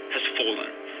existed has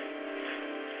fallen.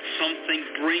 Something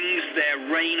brings their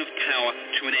reign of power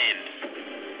to an end.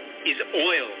 Is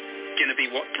oil going to be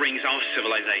what brings our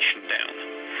civilization down?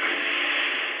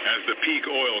 As the peak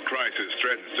oil crisis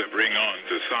threatens to bring on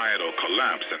societal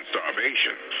collapse and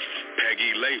starvation,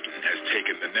 Peggy Layton has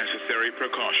taken the necessary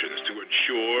precautions to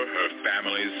ensure her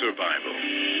family's survival.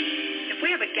 If we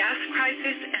have a gas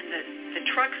crisis and the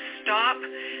trucks stop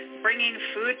bringing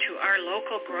food to our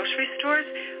local grocery stores,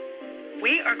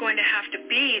 we are going to have to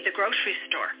be the grocery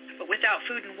store. But without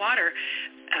food and water,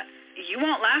 you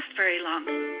won't last very long.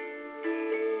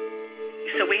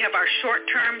 So we have our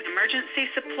short-term emergency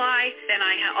supply. Then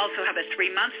I also have a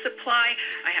 3-month supply.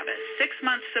 I have a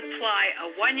 6-month supply,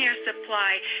 a 1-year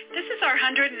supply. This is our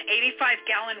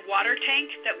 185-gallon water tank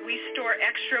that we store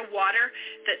extra water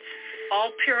that's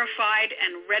all purified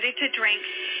and ready to drink.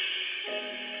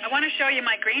 I want to show you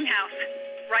my greenhouse.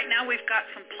 Right now we've got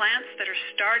some plants that are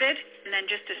started, and then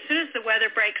just as soon as the weather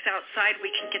breaks outside,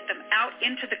 we can get them out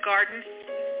into the garden.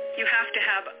 You have to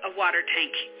have a water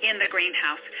tank in the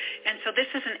greenhouse. And so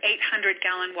this is an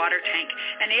 800-gallon water tank,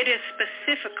 and it is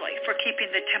specifically for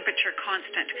keeping the temperature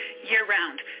constant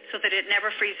year-round so that it never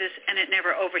freezes and it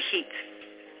never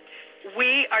overheats.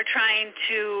 We are trying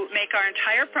to make our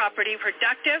entire property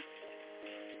productive.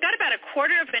 We've got about 1/4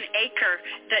 of an acre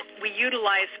that we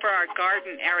utilize for our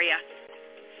garden area.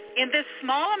 In this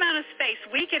small amount of space,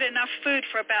 we get enough food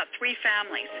for about 3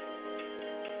 families.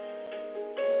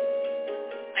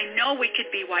 I know we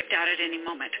could be wiped out at any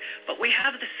moment, but we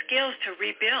have the skills to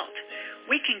rebuild.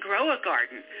 We can grow a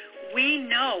garden. We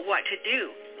know what to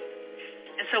do.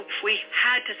 And so if we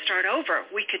had to start over,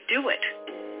 we could do it.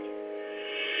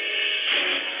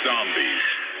 Zombies,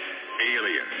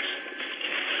 aliens,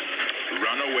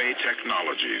 runaway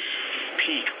technologies,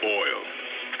 peak oil.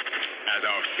 As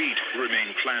our feet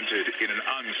remain planted in an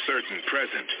uncertain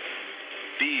present,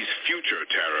 these future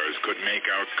terrors could make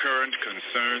our current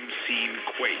concerns seem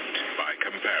quaint by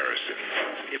comparison.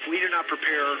 If we do not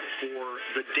prepare for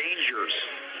the dangers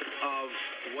of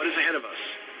what is ahead of us,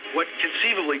 what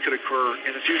conceivably could occur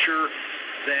in the future,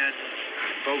 then,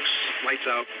 folks, lights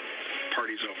out,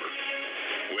 party's over.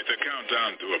 With the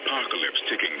countdown to apocalypse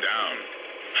ticking down,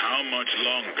 how much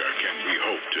longer can we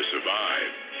hope to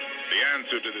survive? The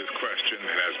answer to this question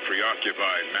that has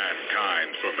preoccupied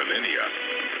mankind for millennia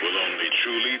will only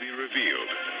truly be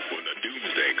revealed when the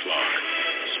doomsday clock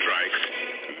strikes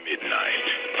midnight.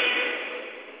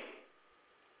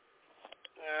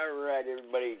 All right,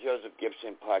 everybody. Joseph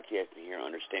Gibson podcasting here,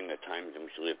 Understanding the Times in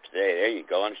which we live today. There you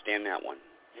go. Understand that one.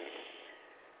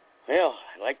 Well,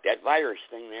 I like that virus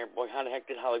thing there. Boy, how the heck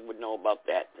did Hollywood know about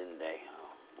that, didn't they?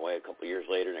 Boy, a couple of years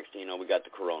later, next thing you know, we got the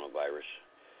coronavirus.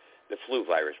 The flu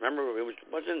virus. Remember, it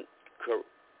wasn't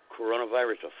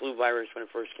coronavirus, a flu virus when it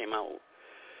first came out.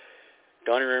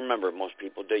 Don't even remember most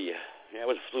people, do you? Yeah, it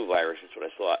was a flu virus. That's what I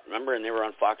thought. Remember, and they were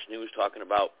on Fox News talking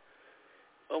about,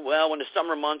 oh, well, when the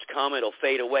summer months come, it'll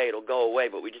fade away, it'll go away,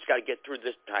 but we just got to get through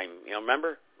this time. You know,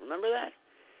 remember? Remember that?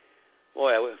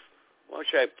 Boy, I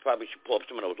probably should pull up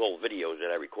some of those old videos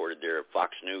that I recorded there at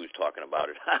Fox News talking about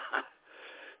it.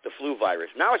 The flu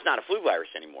virus. Now it's not a flu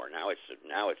virus anymore. Now it's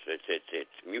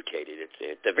mutated.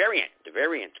 It's the variant. The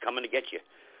variant's coming to get you.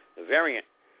 The variant.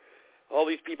 All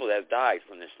these people that have died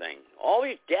from this thing. All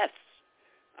these deaths.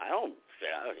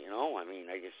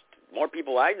 More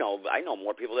people I know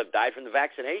more people that have died from the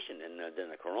vaccination than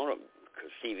the corona,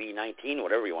 CV-19,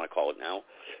 whatever you want to call it now.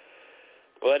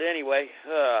 But anyway,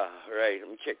 all right, let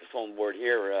me check the phone board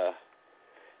here.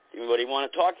 Anybody want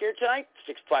to talk here tonight?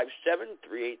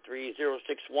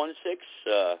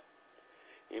 657-383-0616.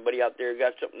 Anybody out there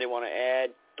got something they want to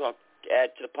add to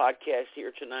the podcast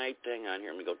here tonight? Hang on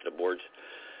here. Let me go to the boards.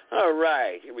 All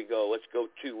right, here we go. Let's go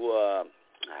to,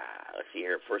 let's see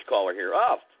here. First caller here.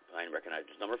 Oh, I recognize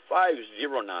this number,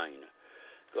 509.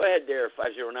 Go ahead there,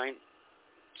 509.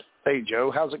 Hey, Joe.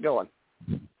 How's it going?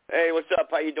 Hey, what's up?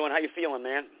 How you doing? How you feeling,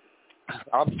 man?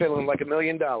 I'm feeling like $1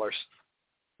 million.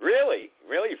 Really?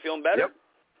 Really? You feeling better? Yep.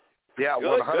 Yeah,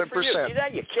 good, 100%. Good for you. See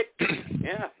that? You kicked.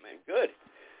 Yeah, man. Good.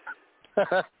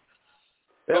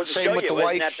 Same with the wife.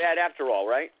 Wasn't that bad after all,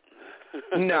 right?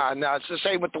 No, it's the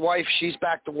same with the wife. She's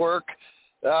back to work.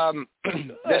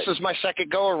 This is my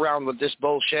second go-around with this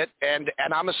bullshit, and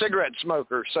I'm a cigarette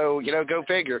smoker, so, go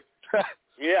figure.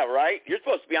 Yeah, right? You're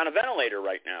supposed to be on a ventilator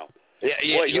right now.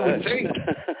 Yeah, Boy, you would think.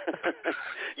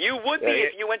 You would be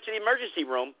if you went to the emergency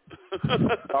room.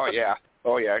 Oh, yeah.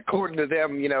 According to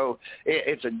them,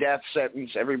 it's a death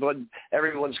sentence.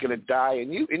 Everyone's going to die.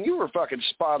 And you were fucking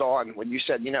spot on when you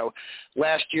said,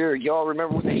 last year, y'all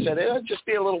remember when they said, just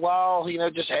be a little while,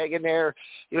 just hang in there,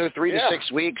 3 to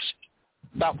 6 weeks.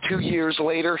 About 2 years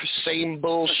later, same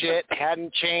bullshit,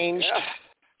 hadn't changed.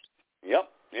 Yeah.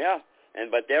 Yep.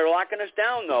 But they're locking us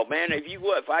down, though, man.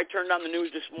 If I turned on the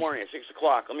news this morning at 6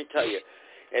 o'clock, let me tell you,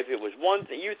 if it was one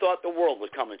thing, you thought the world was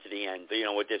coming to the end,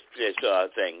 with this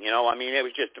thing. I mean, it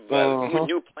was just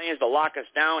new plans to lock us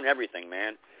down, everything,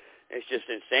 man. It's just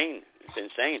insane. It's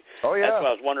insane. Oh, yeah. That's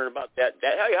what I was wondering about that.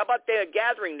 Hey, how about the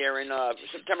gathering there in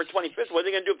September 25th? What are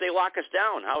they going to do if they lock us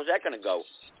down? How's that going to go?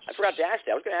 I forgot to ask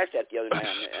that. I was going to ask that the other night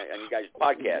on you guys'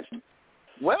 podcast.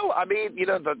 Well, I mean,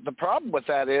 the problem with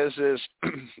that is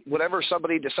whatever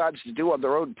somebody decides to do on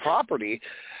their own property,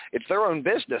 it's their own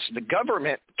business. The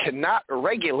government cannot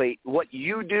regulate what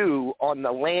you do on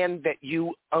the land that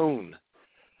you own.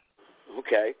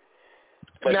 Okay.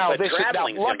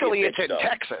 Luckily, it's in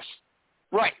Texas.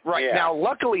 Right. Yeah. Now,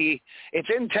 luckily, it's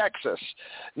in Texas.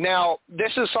 Now,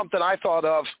 this is something I thought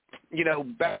of,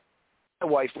 back my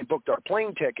wife, we booked our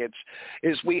plane tickets,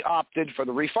 is we opted for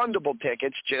the refundable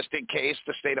tickets just in case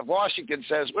the state of Washington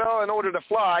says, well, in order to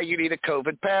fly, you need a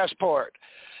COVID passport.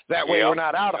 That way we're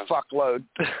not out a fuckload.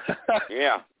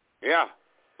 Yeah.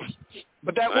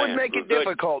 But that would make it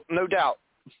difficult, no doubt.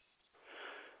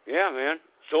 Yeah, man.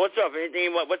 So what's up?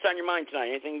 What's on your mind tonight?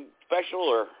 Anything special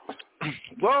or?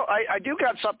 Well, I do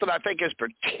got something I think is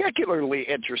particularly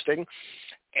interesting.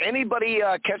 Anybody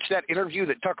catch that interview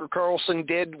that Tucker Carlson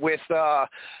did with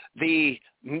the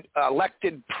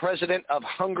elected president of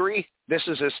Hungary? This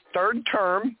is his third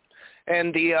term,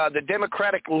 and the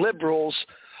Democratic liberals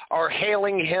are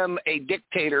hailing him a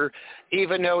dictator,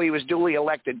 even though he was duly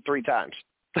elected 3 times.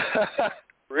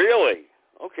 Really?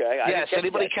 Okay. Yes.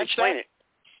 Anybody catch that?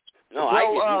 No,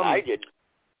 I did.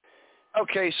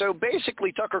 Okay, so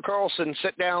basically Tucker Carlson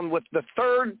sat down with the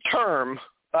third term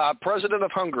president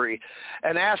of Hungary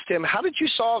and asked him, how did you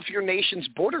solve your nation's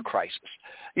border crisis?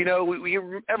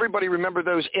 Everybody remember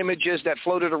those images that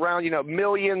floated around,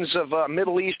 millions of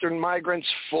Middle Eastern migrants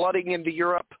flooding into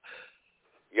Europe?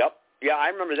 Yep. Yeah, I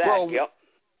remember that. Well, yep.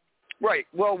 Right.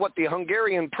 Well, what the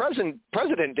Hungarian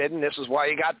president did, and this is why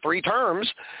he got 3 terms,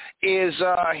 is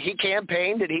he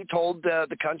campaigned and he told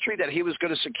the country that he was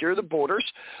going to secure the borders.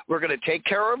 We're going to take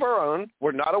care of our own.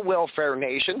 We're not a welfare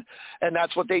nation. And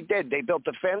that's what they did. They built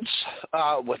a fence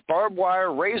with barbed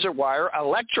wire, razor wire,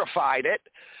 electrified it,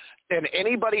 and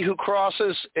anybody who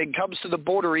crosses and comes to the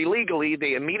border illegally,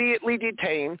 they immediately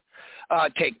detain,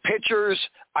 take pictures,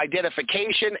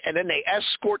 identification, and then they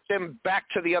escort them back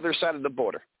to the other side of the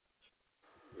border.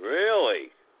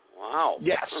 Really? Wow.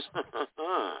 Yes.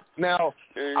 Now,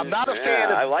 I'm not a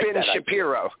fan of Ben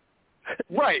Shapiro.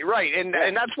 Right. And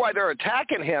that's why they're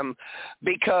attacking him,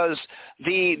 because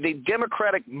the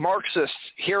Democratic Marxists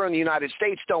here in the United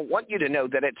States don't want you to know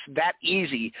that it's that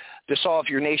easy to solve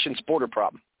your nation's border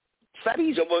problem. It's that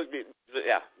easy.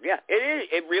 Yeah, it is.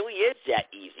 It really is that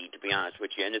easy, to be honest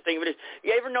with you. And the thing of it is,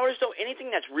 you ever notice, though,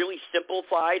 anything that's really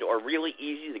simplified or really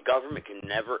easy, the government can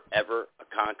never, ever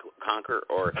conquer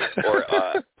or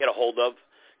get a hold of,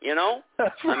 Right.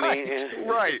 I mean,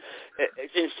 right.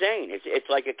 It's insane. It's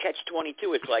like a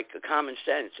catch-22. It's like a common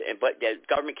sense. But the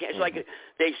government can't. It's like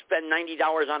they spend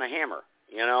 $90 on a hammer,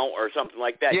 or something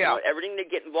like that. Yeah. Everything they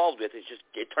get involved with,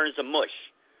 it turns to mush.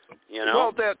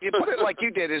 Well, you put it like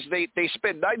you did, is they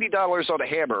spend $90 on a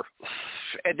hammer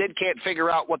and then can't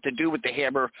figure out what to do with the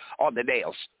hammer on the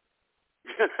nails.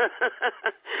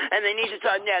 And they need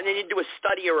to do a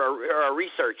study or a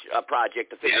research project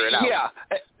to figure it out. Yeah,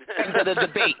 and then a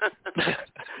debate.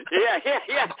 Yeah.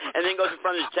 And then goes in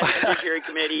front of the Senate Judiciary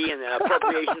Committee and the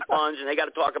Appropriations Funds, and they got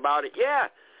to talk about it. Yeah.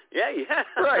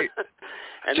 Right.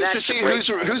 And just to see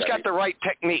who's got the right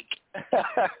technique.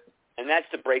 And that's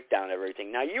the breakdown of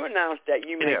everything. Now, you announced that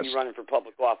you may be running for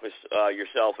public office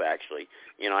yourself, actually.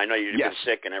 I know you've been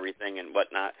sick and everything and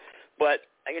whatnot. But,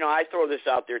 I throw this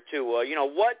out there, too. Have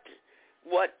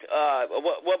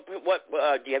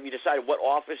you decided what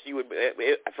office you would –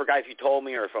 I forgot if you told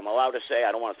me or if I'm allowed to say.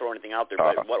 I don't want to throw anything out there,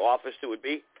 but what office it would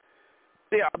be?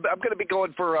 Yeah, I'm going to be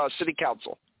going for city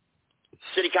council.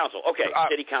 City council. Okay,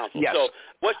 city council. Yes. So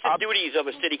what's the duties of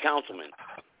a city councilman?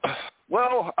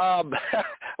 Well,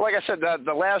 like I said,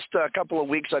 the last couple of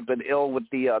weeks I've been ill with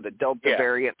the Delta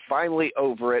variant. Finally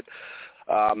over it.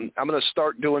 I'm going to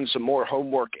start doing some more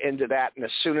homework into that, and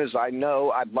as soon as I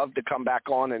know, I'd love to come back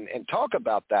on and talk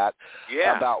about that,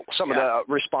 about some of the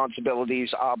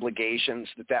responsibilities, obligations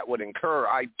that would incur.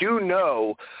 I do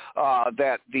know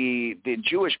that the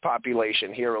Jewish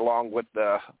population here, along with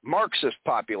the Marxist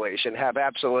population, have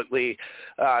absolutely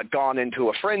gone into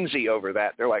a frenzy over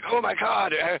that. They're like, oh, my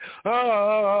God.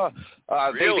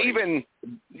 Really?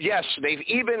 They've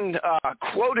even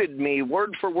quoted me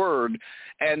word for word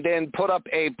and then put up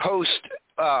a post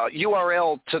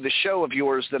URL to the show of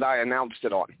yours that I announced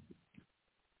it on.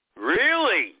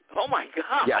 Really? Oh, my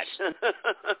God. Yes.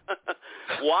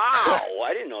 Wow.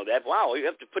 I didn't know that. Wow. You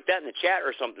have to put that in the chat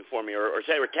or something for me or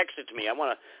text it to me. I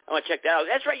want to check that out.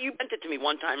 That's right. You sent it to me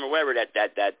one time or whatever. That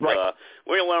right.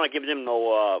 We don't want to give them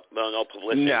no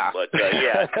publicity. Nah. But,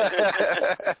 yeah.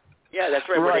 Yeah, that's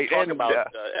right. Where they talk about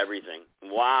everything.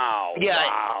 Wow. Yeah,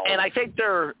 wow. And I think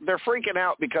they're freaking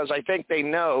out because I think they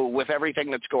know with everything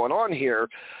that's going on here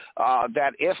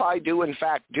that if I do in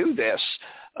fact do this,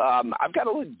 I've got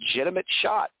a legitimate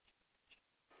shot.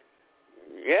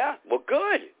 Yeah. Well,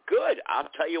 good. I'll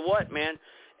tell you what, man.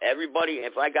 Everybody,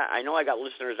 I know I got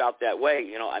listeners out that way.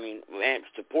 You know, I mean, man,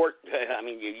 support. I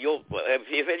mean, if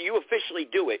you officially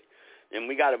do it, then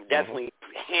we got to definitely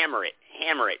hammer it.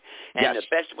 And the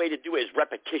best way to do it is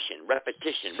repetition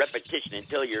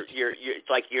until it's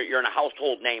like you're in a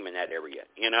household name in that area,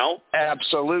 you know?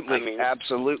 Absolutely. I mean,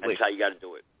 absolutely. That's how you got to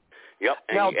do it. Yep.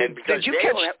 Now, and because did you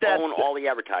they own all the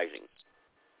advertising.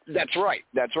 That's right.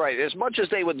 As much as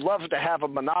they would love to have a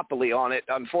monopoly on it,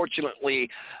 unfortunately,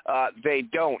 they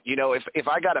don't. You know, if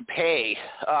I got to pay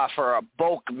for a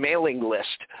bulk mailing list,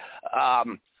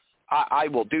 I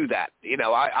will do that. You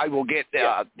know, I will get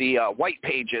the white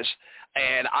pages,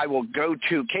 and I will go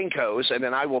to Kinko's, and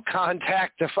then I will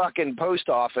contact the fucking post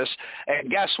office, and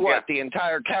guess what? The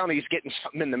entire county's getting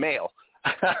something in the mail.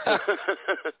 And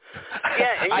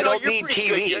I don't need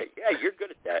TV. You're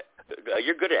good at that.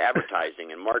 You're good at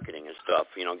advertising and marketing and stuff,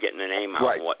 you know, getting the name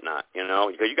out and whatnot, you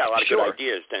know, because you got a lot of good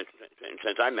ideas since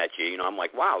I met you. You know, I'm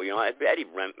like, wow, you know, Eddie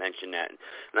mentioned that.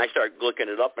 And I started looking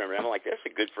it up, and I'm like, that's a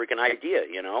good freaking idea,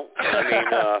 you know. I mean,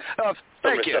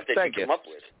 some of the stuff that you come up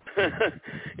with.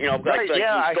 You know, like these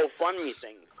GoFundMe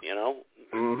things, you know.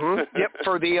 Mm-hmm. Yep,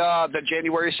 for the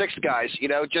January 6th guys, you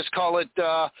know, just call it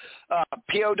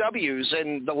POWs,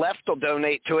 and the left will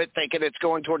donate to it thinking it's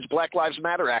going towards Black Lives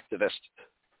Matter activists.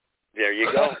 There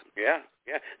you go. Yeah.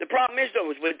 The problem is,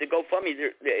 though, is with the GoFundMe,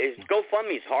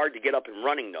 GoFundMe is hard to get up and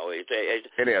running, though. It is.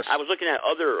 I was looking at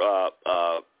other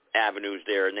avenues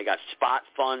there, and they got Spot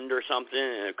Fund or something,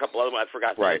 and a couple other ones. I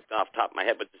forgot off the top of my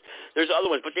head, but there's other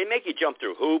ones. But they make you jump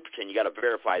through hoops, and you got to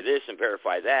verify this and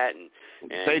verify that, and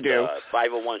they do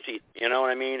 501c. You know what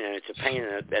I mean? And it's a pain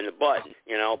in the butt,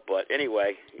 you know. But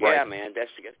anyway, yeah, man,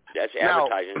 that's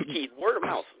advertising. The key, word of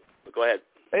mouth. But go ahead.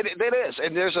 It is.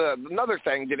 And there's another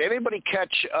thing. Did anybody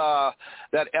catch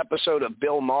that episode of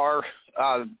Bill Maher?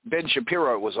 Ben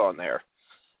Shapiro was on there,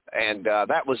 and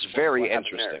that was very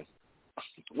interesting.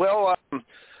 Well,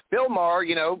 Bill Maher,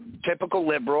 you know, typical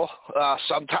liberal.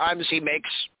 Sometimes he makes,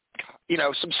 you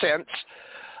know, some sense,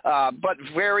 but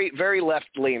very, very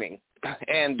left-leaning.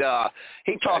 And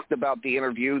he talked about the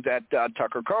interview that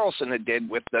Tucker Carlson had did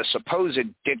with the supposed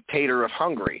dictator of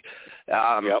Hungary.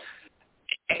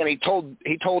 And he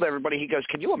told everybody, he goes,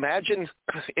 can you imagine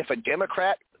if a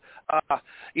Democrat,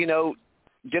 you know,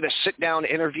 did a sit-down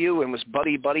interview and was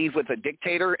buddy-buddy with a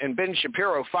dictator, and Ben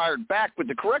Shapiro fired back with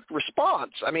the correct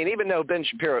response. I mean, even though Ben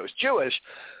Shapiro is Jewish,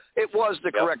 it was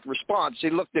the correct response.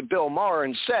 He looked at Bill Maher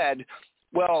and said,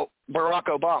 well, Barack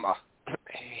Obama,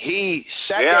 he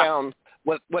sat down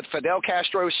with Fidel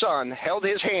Castro's son, held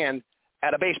his hand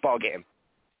at a baseball game.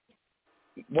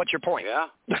 What's your point? Yeah.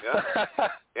 That's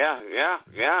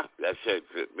it.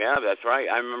 Yeah, that's right.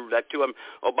 I remember that too.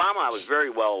 Obama, I was very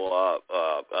well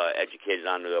educated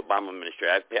on the Obama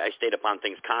administration. I stayed up on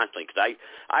things constantly because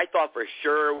I thought for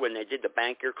sure when they did the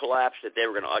banker collapse that they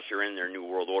were going to usher in their new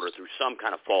world order through some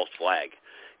kind of false flag.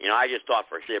 You know, I just thought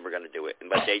for sure they were going to do it,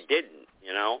 but they didn't.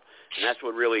 You know, and that's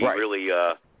what really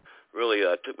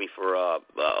took me for a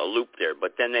loop there.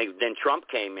 But then Trump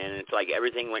came in, and it's like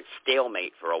everything went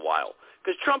stalemate for a while.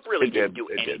 Because Trump really didn't do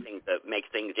anything to make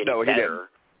things any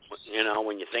better, you know,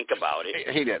 when you think about it.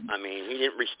 He did. I mean, he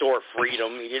didn't restore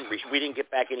freedom. We didn't get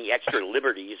back any extra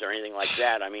liberties or anything like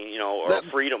that. I mean, you know, or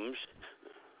freedoms.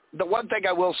 The one thing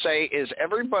I will say is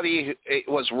everybody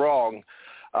was wrong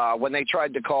when they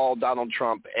tried to call Donald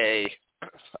Trump a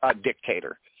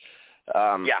dictator.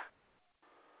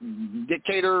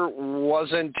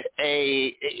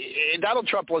 Donald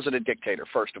Trump wasn't a dictator,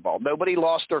 first of all. Nobody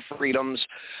lost their freedoms.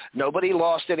 Nobody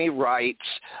lost any rights.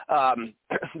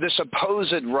 The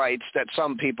supposed rights that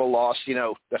some people lost,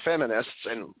 the feminists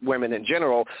and women in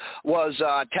general, was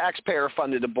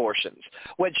taxpayer-funded abortions,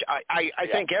 which I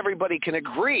think everybody can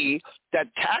agree that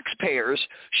taxpayers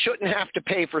shouldn't have to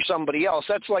pay for somebody else.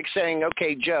 That's like saying,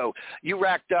 okay, Joe, you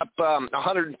racked up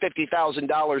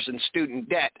 $150,000 in student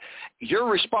debt. You're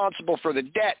responsible for the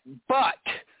debt, but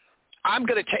I'm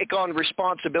going to take on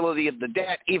responsibility of the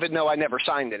debt even though I never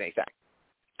signed anything.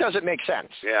 Doesn't make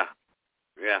sense. Yeah.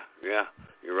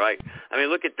 You're right. I mean,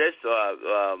 look at this. The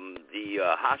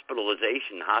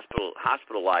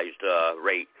hospitalized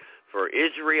rate for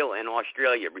Israel and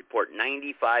Australia report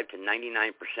 95 to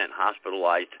 99%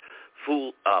 hospitalized,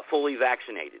 fully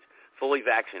vaccinated,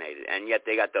 and yet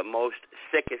they got the most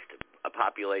sickest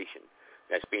population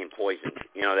that's being poisoned,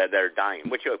 that they're dying,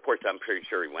 which, of course, I'm pretty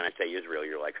sure when I say Israel,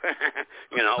 you're like, but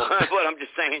I'm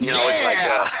just saying, it's like,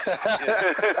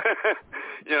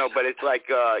 but it's like,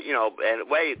 in a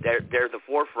way, they're the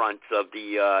forefront of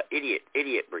the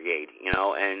idiot brigade,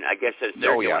 and I guess as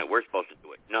they're doing it, we're supposed to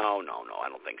do it. No, I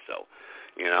don't think so,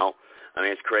 I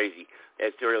mean, it's crazy.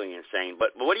 It's really insane. But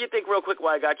what do you think, real quick,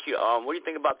 while I got you, what do you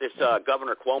think about this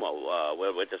Governor Cuomo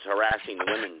with this harassing the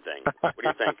women thing? What do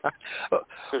you think?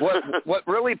 What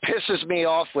really pisses me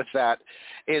off with that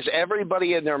is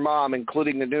everybody and their mom,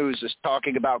 including the news, is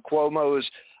talking about Cuomo's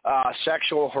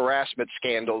sexual harassment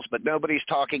scandals, but nobody's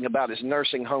talking about his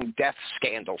nursing home death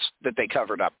scandals that they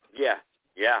covered up. Yeah.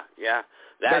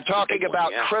 They're talking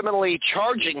about criminally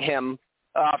charging him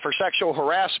for sexual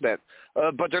harassment,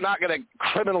 but they're not going to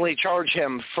criminally charge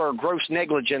him for gross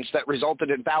negligence that resulted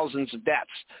in thousands of deaths.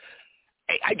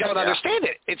 I don't understand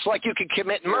it. It's like you could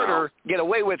commit murder, get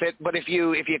away with it, but if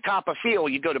you cop a feel,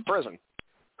 you go to prison.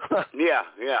 Yeah,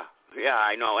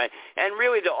 I know. And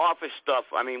really the office stuff,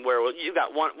 I mean, where you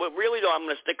got one, well, really though, I'm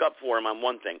going to stick up for him on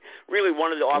one thing. Really,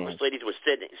 one of the office ladies was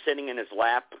sitting in his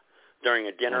lap during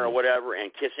a dinner or whatever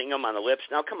and kissing him on the lips.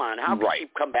 Now, come on, how can she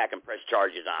come back and press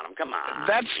charges on him? Come on,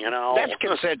 that's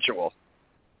consensual.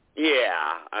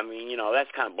 Yeah, I mean, that's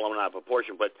kind of blown out of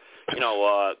proportion, but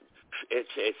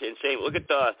it's insane. Look at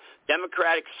the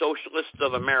Democratic Socialists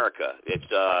of America. It's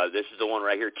this is the one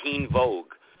right here, Teen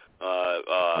Vogue.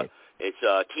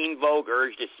 Teen Vogue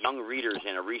urged its young readers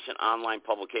in a recent online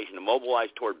publication to mobilize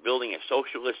toward building a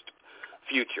socialist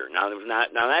future. Now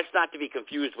that's not to be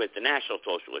confused with the National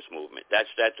Socialist Movement. That's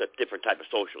a different type of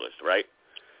socialist, right?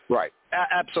 Right.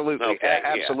 Absolutely. Okay,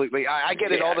 absolutely. Yeah. I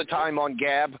get it all the time on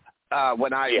Gab.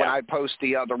 When I post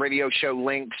the radio show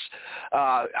links,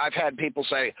 I've had people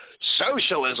say,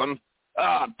 socialism,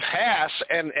 pass,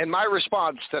 and my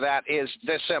response to that is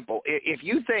this simple. If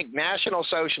you think National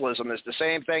Socialism is the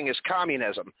same thing as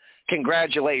communism,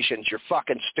 congratulations, you're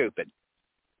fucking stupid.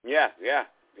 Yeah,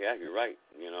 you're right.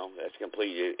 That's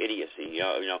complete idiocy.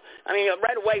 I mean,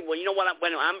 right away. Well, you know what?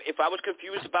 If I was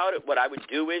confused about it, what I would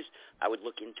do is I would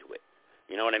look into it.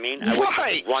 You know what I mean? I would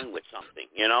run with something.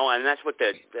 And that's what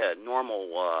the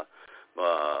normal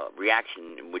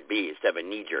reaction would be instead of a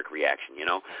knee-jerk reaction.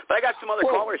 But I got some other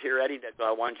callers here, Eddie, that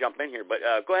want to jump in here. But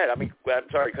go ahead. I'm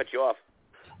sorry to cut you off.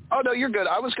 Oh, no, you're good.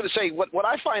 I was going to say what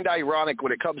I find ironic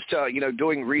when it comes to,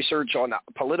 doing research on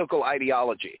political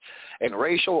ideology and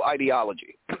racial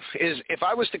ideology is if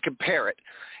I was to compare it,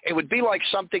 it would be like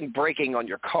something breaking on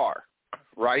your car,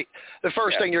 right? The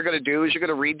first thing you're going to do is you're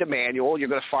going to read the manual. You're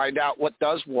going to find out what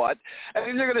does what, and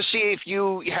then you're going to see if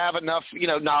you have enough,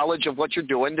 knowledge of what you're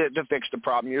doing to fix the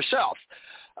problem yourself.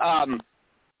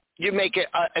 You make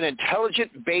an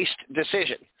intelligent-based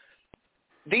decision.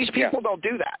 These people don't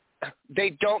do that.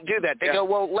 They don't do that. They go,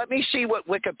 well, let me see what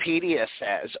Wikipedia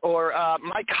says, or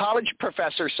my college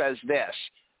professor says this.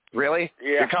 Really?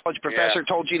 Yeah. Your college professor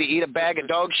told you to eat a bag of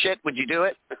dog shit? Would you do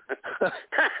it?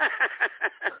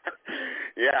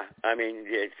 Yeah, I mean,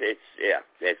 it's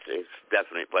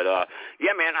definitely. But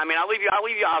yeah, man. I mean, I'll leave you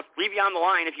on the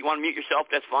line if you want to mute yourself.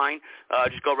 That's fine.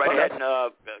 Just go right ahead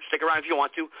and stick around if you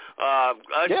want to.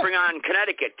 Let's bring on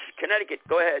Connecticut. Connecticut,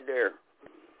 go ahead there.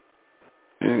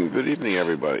 Good evening,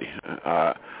 everybody.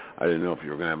 I didn't know if you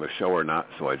were going to have a show or not,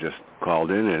 so I just called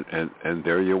in, and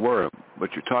there you were.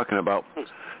 But you're talking about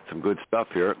some good stuff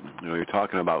here. You're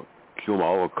talking about Cuomo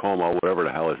or Como, whatever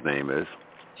the hell his name is.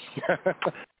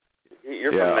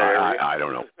 You're familiar. I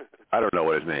don't know. I don't know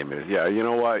what his name is. Yeah, you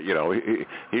know what?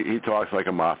 He talks like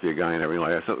a mafia guy and everything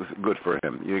like that. So it's good for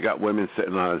him. You got women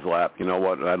sitting on his lap. You know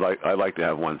what? I'd like to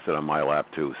have one sit on my lap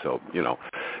too. So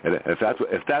and if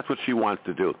that's what she wants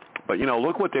to do. But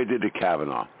look what they did to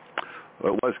Kavanaugh.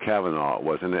 It was Kavanaugh,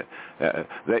 wasn't it?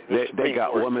 They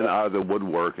got women out of the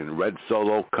woodwork and red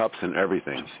Solo cups and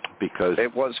everything because they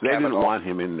didn't want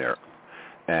him in there.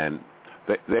 And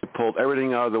they pulled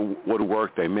everything out of the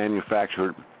woodwork. They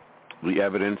manufactured the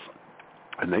evidence,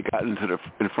 and they got in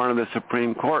front of the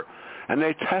Supreme Court, and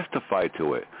they testified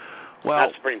to it. Well,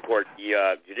 not Supreme Court,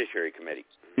 the Judiciary Committee.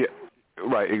 Yeah.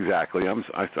 Right, exactly. I'm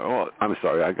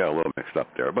sorry, I got a little mixed up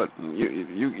there, but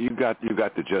you got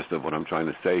the gist of what I'm trying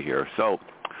to say here. So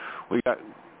we got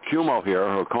Cuomo here,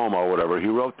 or Como, whatever. He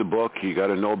wrote the book. He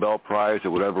got a Nobel Prize or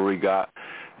whatever he got,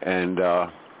 and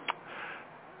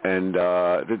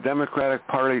the Democratic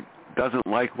Party doesn't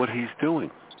like what he's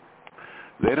doing.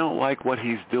 They don't like what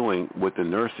he's doing with the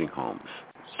nursing homes,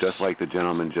 just like the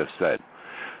gentleman just said.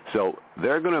 So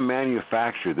they're going to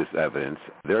manufacture this evidence.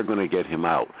 They're going to get him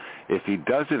out. If he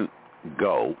doesn't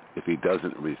go, if he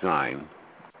doesn't resign,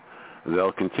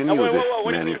 they'll continue What this.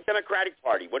 What do you mean Democratic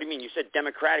Party? What do you mean? You said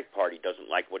Democratic Party doesn't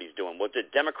like what he's doing. Was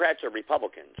it Democrats or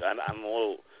Republicans? I'm a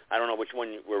little. I don't know which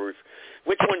one.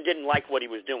 Which one didn't like what he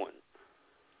was doing?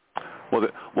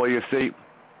 Well, you see,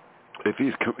 if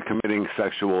he's committing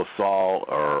sexual assault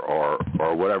or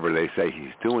whatever they say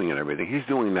he's doing and everything, he's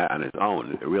doing that on his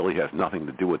own. It really has nothing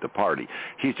to do with the party.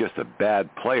 He's just a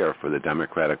bad player for the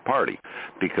Democratic Party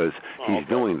because he's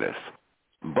doing this.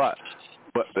 But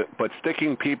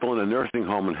sticking people in a nursing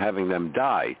home and having them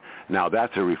die, now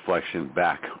that's a reflection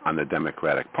back on the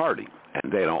Democratic Party,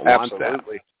 and they don't want that.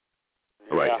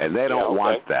 Right, and they don't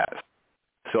want that.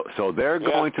 So they're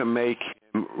going to make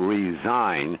him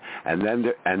resign, and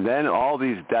then all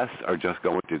these deaths are just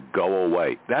going to go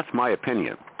away. That's my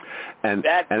opinion. And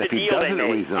if he doesn't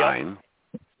resign,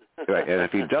 right, and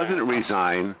if he doesn't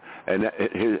resign, and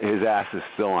his ass is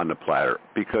still on the platter,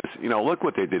 because look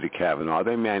what they did to Kavanaugh.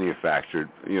 They manufactured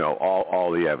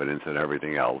all the evidence and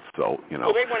everything else. So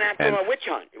Well, they went after him a witch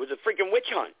hunt. It was a freaking witch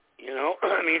hunt.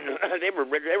 I mean, they were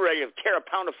ready to tear a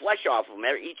pound of flesh off of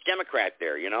them, each Democrat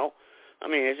there. I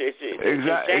mean, it's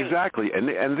exactly,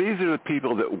 and these are the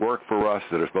people that work for us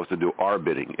that are supposed to do our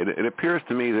bidding. It appears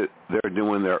to me that they're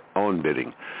doing their own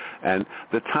bidding, and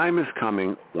the time is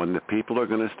coming when the people are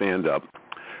going to stand up,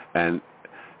 and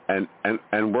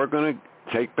we're going to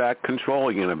take back control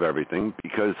again of everything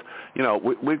because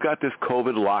we've got this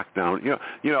COVID lockdown.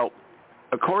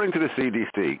 According to the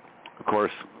CDC.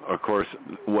 Of course,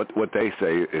 what they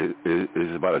say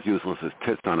is about as useless as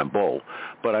tits on a bull.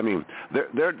 But I mean,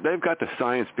 they've got the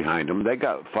science behind them. They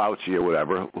got Fauci or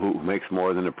whatever, who makes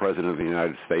more than the president of the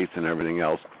United States and everything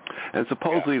else. And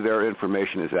supposedly their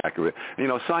information is accurate.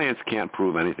 Science can't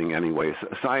prove anything anyway.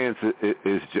 Science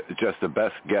is just the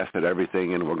best guess at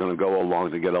everything, and we're going to go along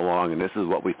to get along. And this is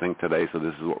what we think today, so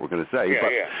this is what we're going to say.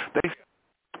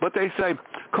 But they say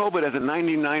COVID has a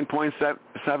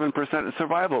 99.7%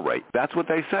 survival rate. That's what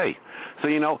they say. So,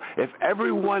 if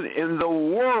everyone in the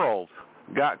world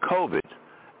got COVID,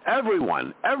 every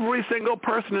single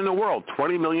person in the world,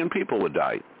 20 million people would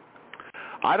die.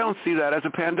 I don't see that as a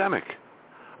pandemic.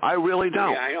 I really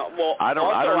don't. Yeah, I know. Well, I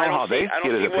don't know how they see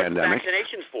it as a pandemic.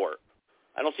 Vaccinations for.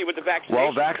 I don't see what the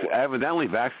vaccinations for. Evidently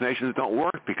vaccinations don't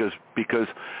work because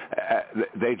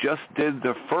they just did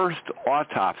the first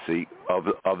autopsy of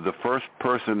the first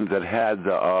person that had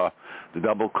the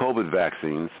double COVID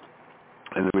vaccines,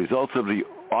 and the results of the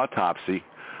autopsy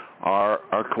are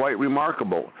quite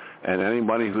remarkable. And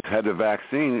anybody who's had the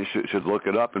vaccine should look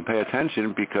it up and pay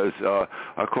attention because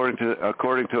according to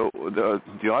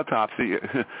the autopsy,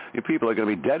 people are going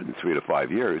to be dead in 3 to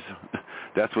 5 years.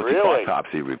 That's what the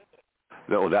autopsy revealed.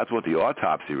 No, that's what the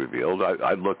autopsy revealed.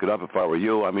 I'd look it up if I were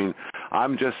you. I mean,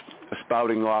 I'm just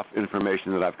spouting off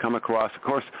information that I've come across. Of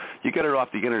course, you get it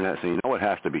off the internet, so you know it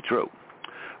has to be true.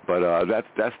 But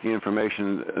that's the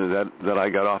information that I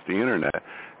got off the internet.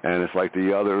 And it's like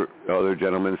the other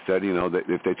gentleman said, that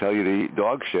if they tell you to eat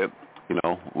dog shit,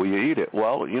 will you eat it?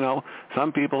 Well,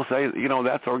 some people say,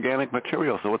 that's organic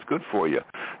material, so it's good for you.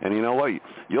 And you know what?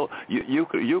 You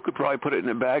could probably put it in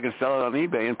a bag and sell it on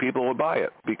eBay, and people will buy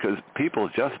it because people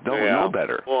just don't know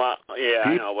better. Well,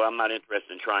 I know. Well, I'm not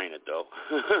interested in trying it though.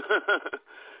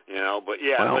 But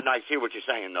but I see what you're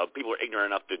saying though. People are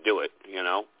ignorant enough to do it.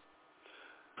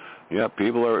 Yeah,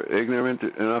 people are ignorant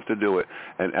enough to do it.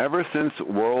 And ever since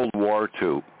World War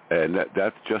II, and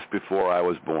that's just before I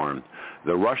was born,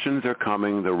 the Russians are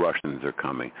coming, They're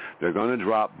going to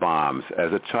drop bombs.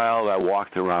 As a child, I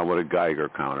walked around with a Geiger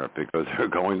counter because they're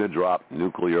going to drop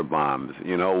nuclear bombs.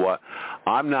 You know what?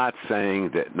 I'm not saying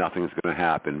that nothing's going to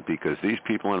happen because these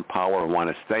people in power want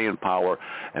to stay in power,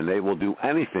 and they will do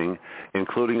anything,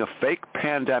 including a fake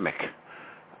pandemic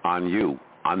on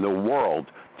the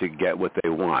world, to get what they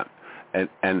want.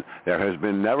 And there has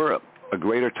been never a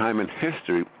greater time in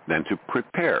history than to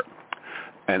prepare.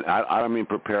 And I don't mean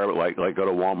prepare like go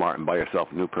to Walmart and buy yourself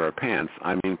a new pair of pants.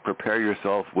 I mean prepare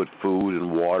yourself with food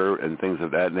and water and things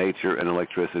of that nature and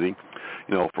electricity,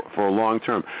 for a long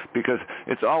term. Because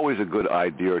it's always a good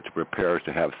idea to prepare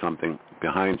to have something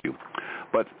behind you.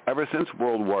 But ever since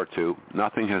World War II,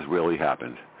 nothing has really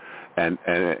happened. And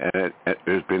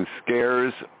there's been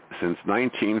scares since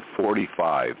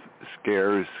 1945.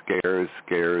 Scares,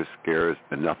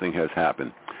 and nothing has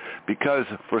happened. Because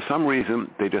for some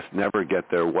reason, they just never get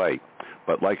their way.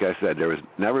 But like I said, there has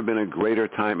never been a greater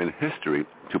time in history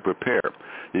to prepare.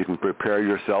 You can prepare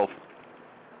yourself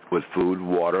with food,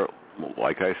 water,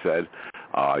 like I said.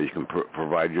 You can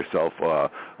provide yourself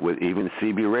with even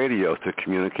CB radio to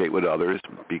communicate with others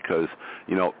because,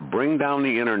 bring down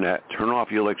the internet, turn off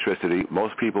your electricity.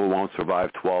 Most people won't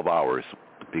survive 12 hours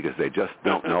because they just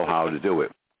don't know how to do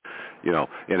it.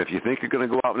 And if you think you're going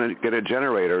to go out and get a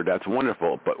generator, that's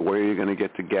wonderful. But where are you going to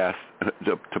get the gas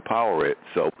to power it?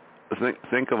 So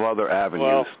think of other avenues.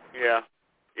 Well, yeah.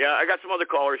 Yeah, I got some other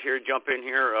callers here. Jump in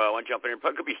here. I want to jump in here.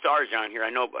 It could be Stars on here. I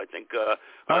know, but I think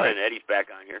and Eddie's back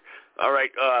on here. All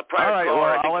right. All right.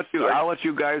 Well, I'll let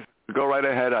you guys go right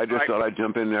ahead. I just thought I'd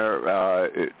jump in there.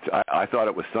 I thought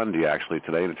it was Sunday actually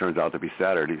today, and it turns out to be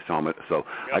Saturday. So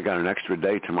I got an extra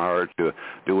day tomorrow to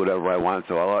do whatever I want.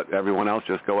 So I'll let everyone else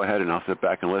just go ahead, and I'll sit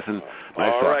back and listen.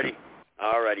 All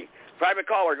righty. Private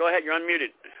caller, go ahead. You're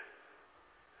unmuted.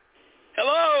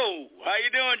 Hello. How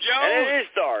you doing, Joe? And it is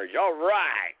Sarge. All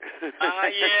right.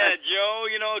 Yeah, Joe,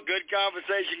 good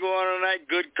conversation going on tonight,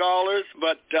 good callers.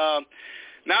 But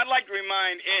now I'd like to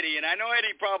remind Eddie, and I know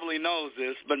Eddie probably knows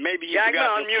this, but maybe I can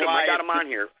unmute him. I got him on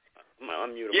here.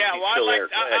 Unmute him. Yeah, well,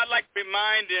 I'd like to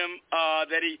remind him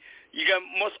that you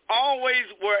must always,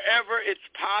 wherever it's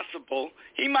possible,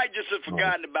 he might just have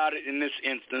forgotten about it in this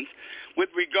instance,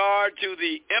 with regard to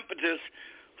the impetus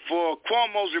for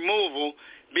Cuomo's removal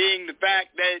being the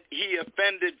fact that he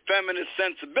offended feminist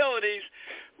sensibilities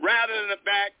rather than the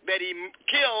fact that he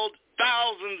killed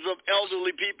thousands of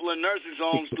elderly people in nursing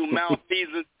homes through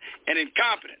malfeasance and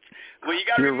incompetence. Well, you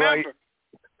got to remember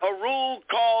a rule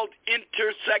called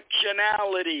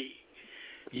intersectionality.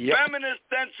 Yep. Feminist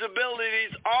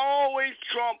sensibilities always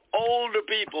trump older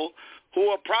people who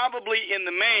are probably in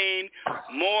the main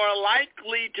more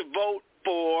likely to vote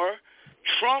for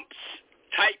Trump's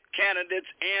type candidates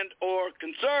and or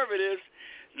conservatives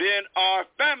than are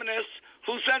feminists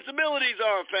whose sensibilities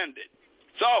are offended.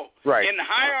 So, in the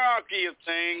hierarchy of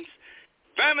things,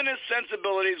 feminist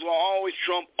sensibilities will always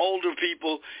trump older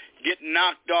people getting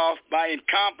knocked off by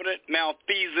incompetent,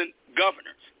 malfeasant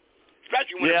governors,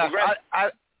 especially when it's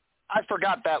progressive. I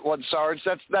forgot that one, Sarge.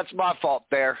 That's my fault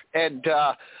there. And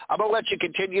I'm going to let you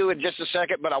continue in just a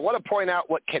second, but I want to point out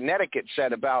what Connecticut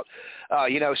said about,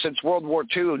 since World War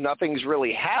II, nothing's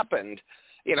really happened.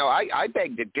 I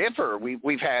beg to differ.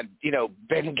 We've had,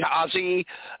 Benghazi.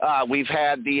 We've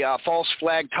had the false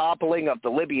flag toppling of the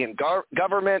Libyan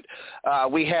government.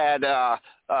 We had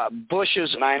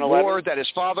Bush's 9/11. War that his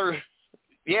father –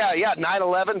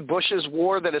 9/11, Bush's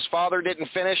war that his father didn't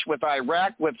finish with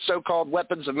Iraq with so-called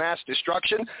weapons of mass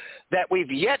destruction that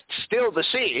we've yet still to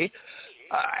see.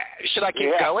 Should I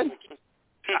keep going?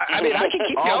 I mean, I can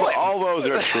keep going. All those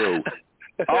are true.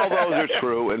 All those are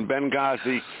true. And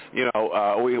Benghazi,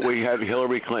 we had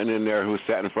Hillary Clinton in there who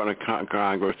sat in front of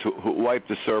Congress, who wiped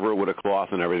the server with a cloth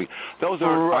and everything. Those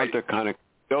aren't the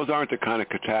kind of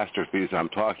catastrophes I'm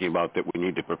talking about that we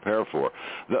need to prepare for.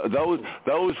 Those,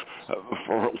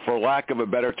 for lack of a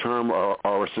better term or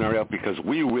a scenario, because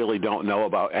we really don't know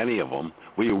about any of them.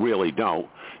 We really don't.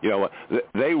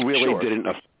 They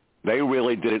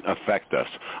really didn't affect us.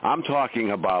 I'm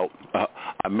talking about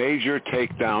a major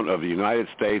takedown of the United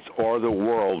States or the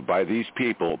world by these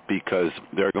people because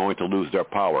they're going to lose their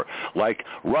power. Like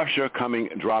Russia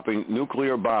dropping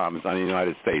nuclear bombs on the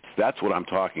United States. That's what I'm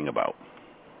talking about.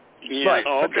 Yeah. Right.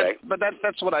 Oh, okay. But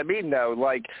that's what I mean, though.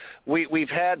 Like,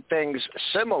 we've had things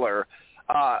similar,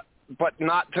 but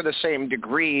not to the same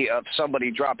degree of somebody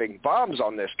dropping bombs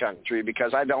on this country,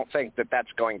 because I don't think that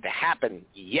that's going to happen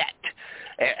yet.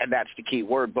 And that's the key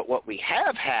word. But what we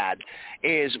have had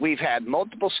is we've had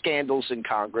multiple scandals in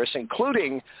Congress,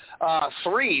 including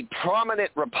 3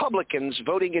 prominent Republicans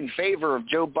voting in favor of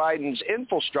Joe Biden's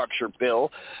infrastructure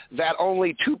bill, that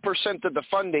only 2% of the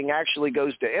funding actually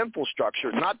goes to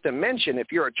infrastructure, not to mention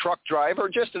if you're a truck driver or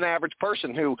just an average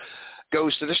person who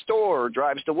goes to the store or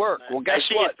drives to work. Well, guess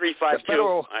what? I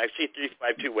see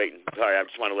 352 waiting. Sorry, I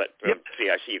just want to let I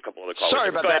see a couple of the callers. Sorry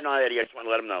about that. Go ahead, no, Eddie. I just want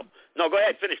to let them know. No, go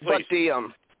ahead. Finish, please.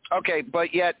 But Okay,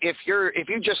 but yet if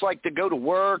you just like to go to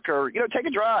work or take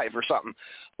a drive or something,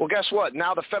 well, guess what?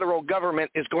 Now the federal government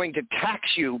is going to tax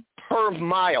you per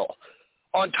mile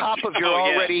on top of your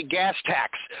already gas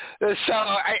tax. So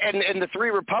and the three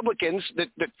Republicans, the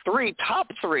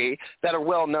top three that are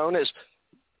well known is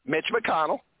Mitch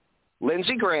McConnell,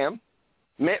 Lindsey Graham,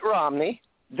 Mitt Romney.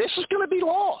 This is going to be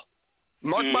law.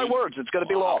 Mark my words, it's going to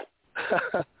be law.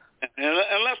 And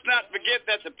let's not forget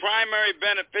that the primary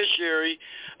beneficiary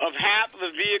of half of the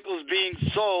vehicles being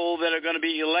sold that are going to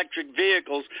be electric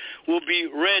vehicles will be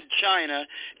Red China,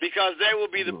 because they will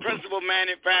be the principal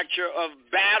manufacturer of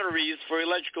batteries for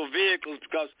electrical vehicles,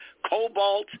 because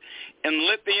cobalt and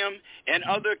lithium and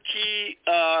other key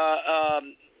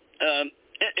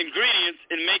ingredients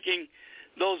in making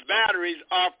those batteries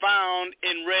are found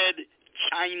in Red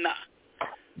China.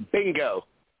 Bingo.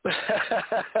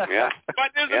 Yeah. But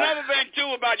there's another thing,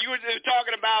 too, about you were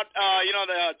talking about,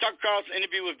 the Tucker Carlson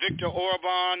interview with Viktor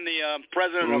Orban, the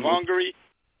president of Hungary,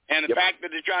 and the fact that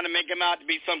they're trying to make him out to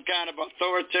be some kind of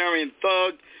authoritarian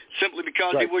thug simply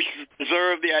because he wishes to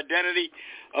preserve the identity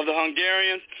of the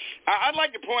Hungarians. I'd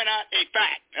like to point out a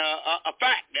fact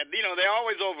that, they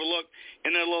always overlook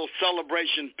in their little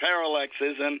celebration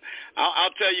parallaxes, and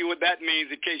I'll tell you what that means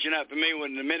in case you're not familiar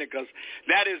with it in a minute, because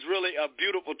that is really a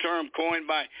beautiful term coined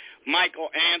by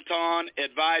Michael Anton,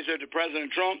 advisor to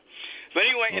President Trump. But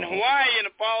anyway, in Hawaii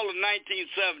in the fall of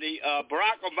 1970,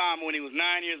 Barack Obama, when he was 9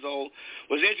 years old,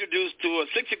 was introduced to a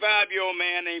 65-year-old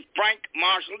man named Frank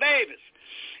Marshall Davis.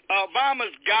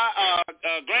 Obama's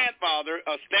grandfather,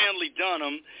 Stanley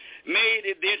Dunham, made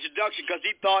the introduction because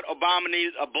he thought Obama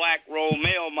needed a black role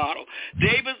male model.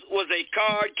 Davis was a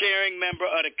card-carrying member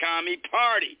of the Commie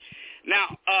Party.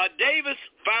 Now, Davis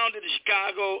founded the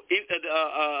Chicago,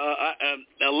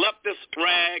 a leftist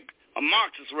rag, a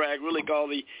Marxist rag, really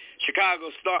called the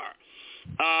Chicago Star.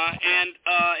 And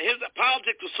his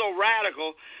politics was so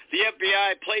radical, the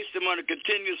FBI placed him under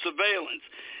continuous surveillance.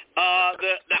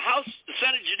 The House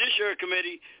Senate Judiciary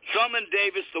Committee summoned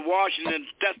Davis to Washington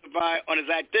to testify on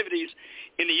his activities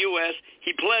in the U.S.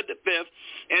 He pled the fifth,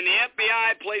 and the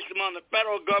FBI placed him on the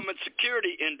Federal Government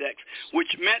Security Index, which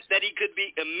meant that he could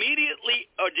be immediately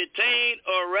detained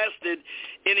or arrested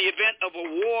in the event of a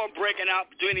war breaking out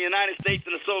between the United States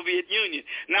and the Soviet Union.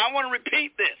 Now, I want to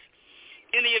repeat this.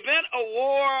 In the event of a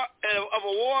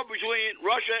war between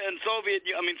Russia and Soviet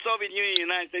Union and the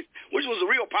United States, which was a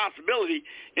real possibility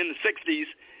in the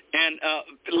 60s and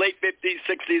late 50s,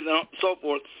 60s, and so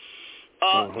forth,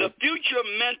 the future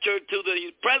mentor to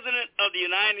the President of the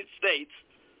United States,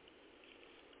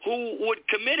 who would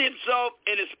commit himself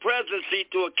in his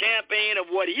presidency to a campaign of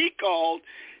what he called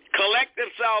collective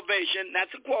salvation,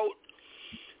 that's a quote,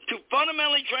 to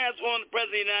fundamentally transform the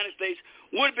President of the United States,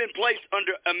 would have been placed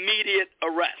under immediate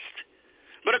arrest.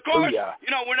 But, of course,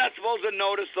 we're not supposed to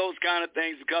notice those kind of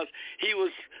things because he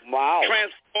was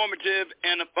transformative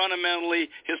and a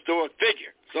fundamentally historic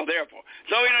figure. So, therefore,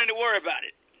 we don't need to worry about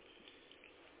it.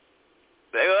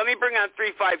 Let me bring on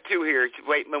 352 here.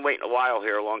 Been waiting a while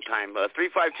here, a long time.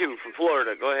 352 from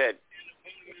Florida. Go ahead.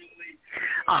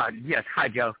 Yes. Hi,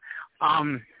 Joe.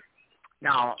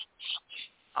 Now,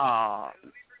 I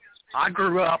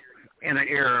grew up in an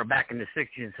era back in the 60s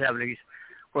and 70s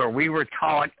where we were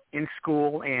taught in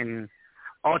school and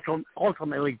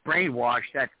ultimately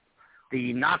brainwashed that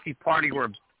the Nazi Party were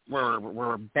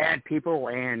bad people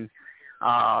and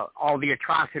all the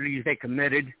atrocities they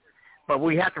committed. But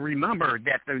we have to remember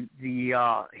that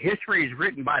the history is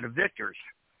written by the victors.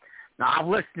 Now, I've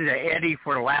listened to Eddie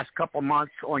for the last couple of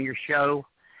months on your show,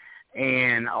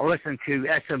 and I listened to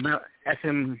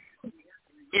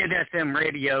NSM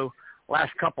radio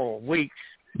last couple of weeks,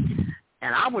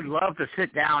 and I would love to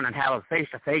sit down and have a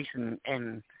face-to-face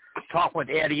and talk with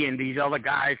Eddie and these other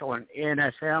guys on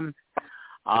NSM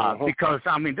because,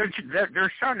 I mean,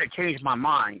 they're starting to change my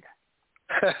mind.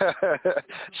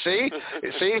 See,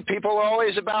 people are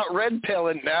always about red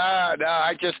pilling. No,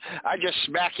 I just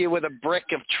smack you with a brick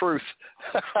of truth.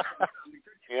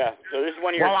 Yeah, so this is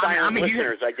one of your silent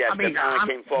listeners, I guess, that finally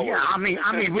came forward.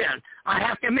 Yeah, I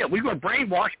have to admit, we were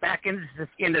brainwashed back in the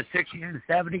 60s and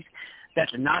 70s that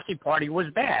the Nazi Party was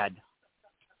bad.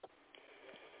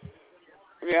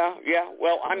 Yeah.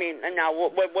 Well, I mean, now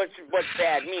what's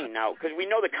bad mean now? Because we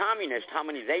know the communists, how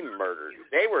many they murdered.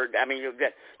 They were, I mean,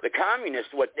 the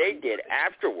communists, what they did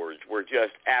afterwards were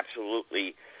just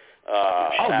absolutely.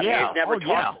 It's never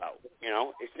talked about.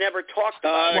 It's never talked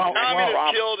about. The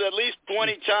communists killed at least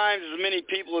 20 times as many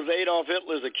people as Adolf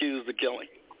Hitler's accused of killing.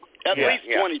 At least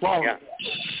 20 times. Yeah.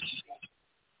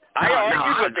 I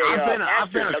argued with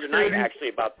the other night actually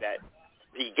about that,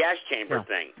 the gas chamber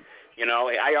thing. You know,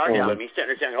 I argued with him. He's sitting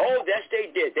there saying, "Oh, yes, they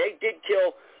did. They did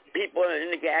kill people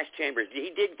in the gas chambers.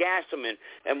 He did gas them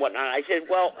and whatnot." I said,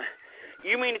 "Well,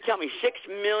 you mean to tell me 6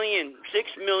 million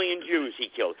Jews he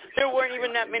killed? There weren't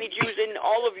even that many Jews in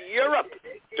all of Europe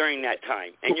during that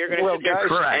time, and you're going to sit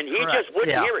there and he just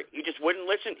wouldn't hear it. He just wouldn't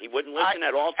listen. He wouldn't listen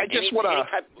at all.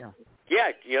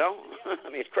 Yeah, you know, I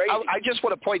mean, it's crazy. I just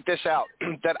want to point this out,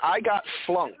 that I got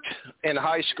flunked in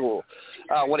high school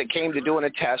when it came to doing a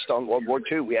test on World War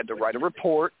II. We had to write a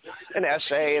report, an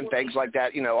essay, and things like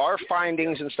that, you know, our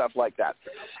findings and stuff like that.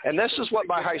 And this is what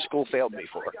my high school failed me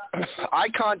for. I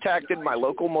contacted my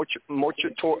local mortuary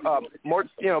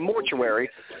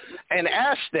and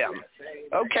asked them,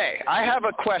 okay, I have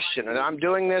a question, and I'm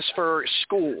doing this for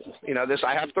school. You know,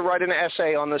 I have to write an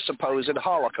essay on the supposed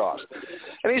Holocaust.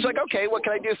 And he's like, okay, what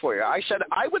can I do for you? I said,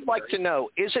 I would like to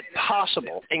know, is it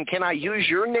possible, and can I use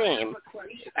your name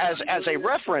as a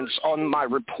reference on my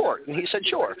report? And he said,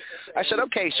 sure. I said,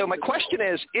 okay, so my question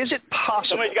is it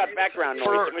possible? Somebody's got background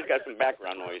noise. Somebody's got some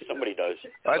background noise. Somebody does.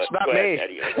 That's not me.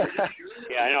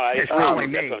 Yeah, I know. It's probably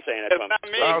me. That's what I'm saying. It's not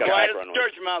me. Quiet as the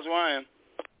church mouse, Ryan.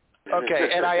 Okay,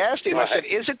 and I asked him, I said,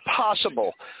 is it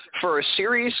possible for a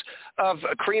series of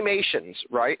cremations,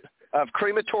 right, of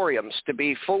crematoriums to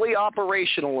be fully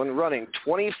operational and running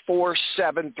 24/7,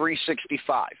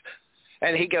 365?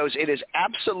 And he goes, it is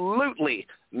absolutely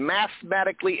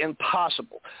mathematically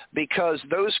impossible because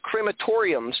those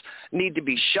crematoriums need to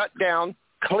be shut down,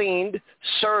 cleaned,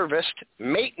 serviced,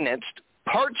 maintenanced,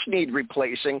 parts need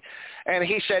replacing. And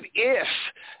he said, if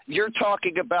you're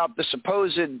talking about the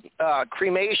supposed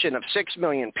cremation of 6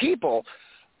 million people,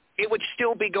 it would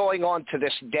still be going on to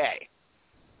this day.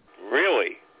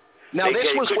 Really? Now, this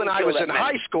was when I was in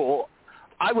high school.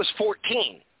 I was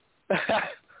 14.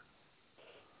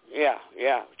 Yeah.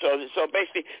 So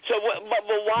basically,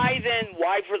 but why then?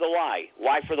 Why for the lie?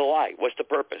 Why for the lie? What's the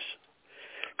purpose?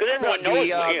 Because everyone knows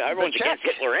everyone's against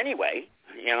Hitler anyway,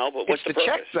 you know. But what's the purpose? It's the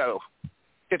check, though.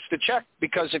 It's the check,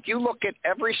 because if you look at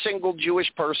every single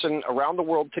Jewish person around the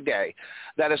world today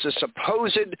that is a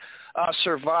supposed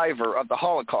survivor of the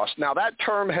Holocaust. Now, that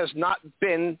term has not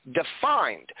been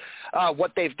defined.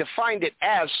 What they've defined it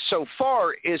as so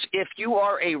far is if you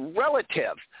are a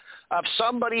relative of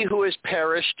somebody who has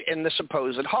perished in the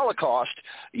supposed Holocaust,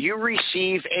 you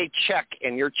receive a check,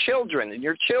 and your children and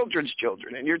your children's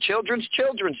children and your children's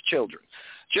children's children.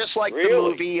 Just like the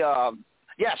movie,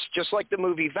 just like the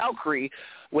movie Valkyrie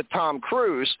with Tom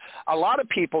Cruise. A lot of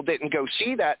people didn't go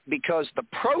see that because the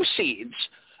proceeds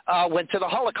went to the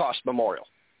Holocaust Memorial.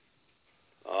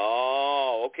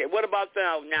 Oh, okay. What about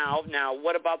now?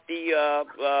 What about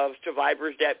the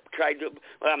survivors that tried to?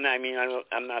 Well, I'm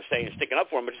not saying sticking up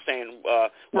for them, but just saying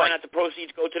why not the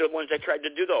proceeds go to the ones that tried to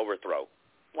do the overthrow?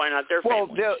 Why not their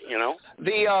families, you know?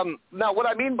 Now, what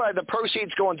I mean by the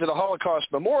proceeds going to the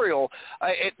Holocaust Memorial,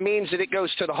 it means that it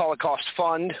goes to the Holocaust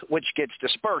Fund, which gets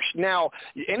dispersed. Now,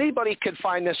 anybody could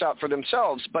find this out for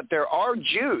themselves, but there are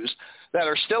Jews that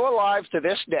are still alive to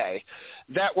this day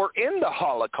that were in the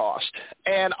Holocaust,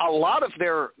 and a lot of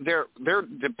their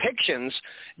depictions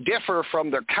differ from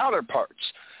their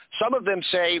counterparts. Some of them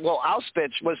say, well,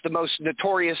 Auschwitz was the most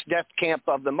notorious death camp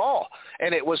of them all,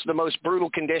 and it was the most brutal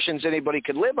conditions anybody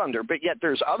could live under. But yet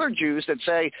there's other Jews that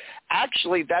say,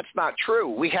 actually, that's not true.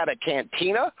 We had a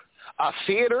cantina, a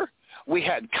theater, we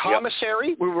had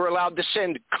commissary, we were allowed to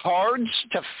send cards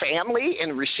to family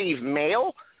and receive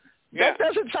mail. That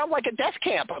doesn't sound like a death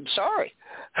camp. I'm sorry.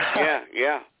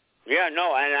 Yeah,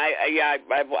 no, and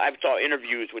I've saw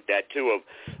interviews with that too of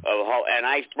how, and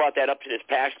I brought that up to this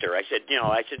pastor. I said,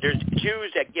 there's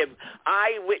Jews that give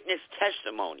eyewitness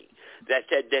testimony that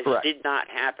said this did not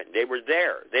happen. They were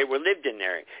there. They were lived in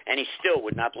there, and he still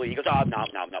would not believe. He goes, oh, no,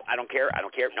 I don't care.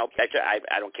 Nope,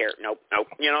 I don't care. Nope.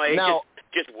 You know, he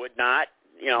just would not.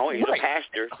 You know, he's a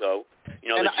pastor, so the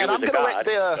Jew is a God.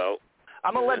 So.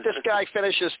 I'm going to let this guy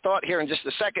finish his thought here in just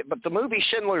a second, but the movie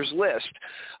Schindler's List,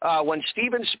 when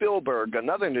Steven Spielberg,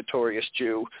 another notorious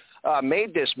Jew,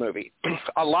 made this movie,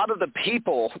 a lot of the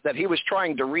people that he was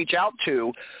trying to reach out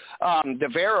to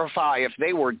verify if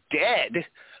they were dead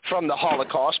from the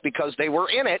Holocaust because they were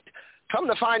in it, come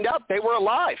to find out they were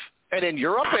alive, and in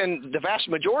Europe and the vast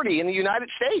majority in the United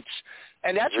States.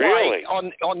 And that's why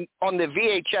on the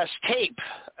VHS tape,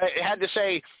 it had to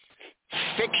say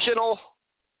fictional,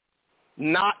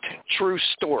 not true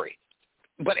story.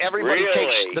 But everybody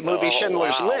takes the movie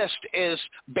Schindler's List is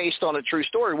based on a true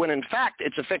story, when in fact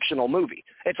it's a fictional movie.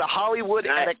 It's a Hollywood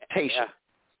adaptation. Yeah.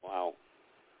 Wow.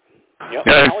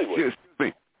 Hollywood. Excuse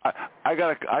me. I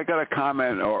got a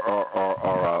comment or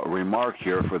a remark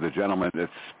here for the gentleman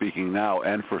that's speaking now,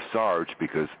 and for Sarge,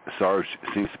 because Sarge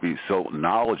seems to be so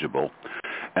knowledgeable.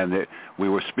 And we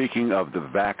were speaking of the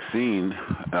vaccine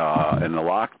and the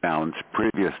lockdowns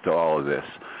previous to all of this.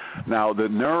 Now, the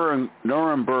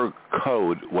Nuremberg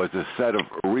Code was a set of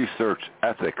research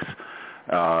ethics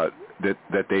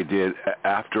that they did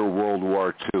after World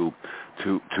War II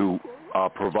to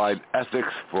provide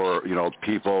ethics for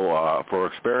people for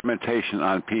experimentation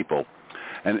on people.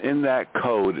 And in that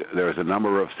code, there's a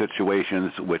number of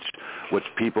situations which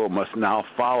people must now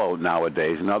follow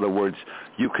nowadays. In other words,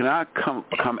 you cannot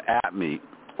come at me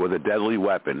with a deadly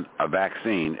weapon, a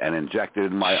vaccine, and inject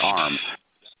it in my arm,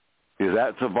 because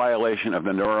that's a violation of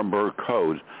the Nuremberg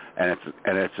Code, and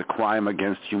it's a crime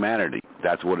against humanity.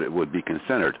 That's what it would be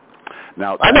considered.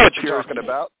 Now, I know what you're talking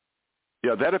about.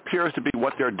 Yeah, that appears to be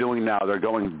what they're doing now. They're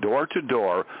going door to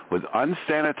door with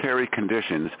unsanitary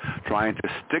conditions, trying to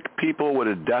stick people with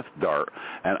a death dart.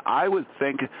 And I would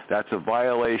think that's a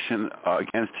violation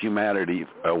against humanity,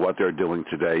 what they're doing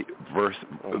today,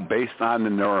 based on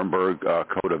the Nuremberg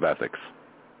Code of Ethics.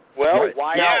 Well,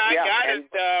 I got it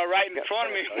right in front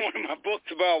of me in one of my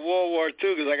books about World War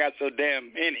II, because I got so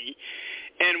damn many.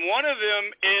 And one of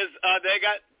them is they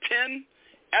got 10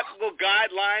 ethical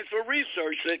guidelines for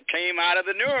research that came out of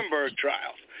the Nuremberg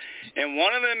trials. And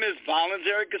one of them is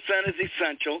voluntary consent is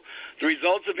essential. The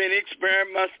results of any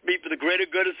experiment must be for the greater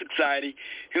good of society.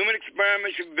 Human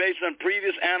experiments should be based on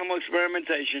previous animal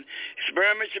experimentation.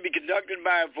 Experiments should be conducted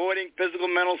by avoiding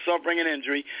physical, mental suffering, and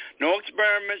injury. No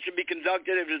experiment should be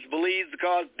conducted if it is believed to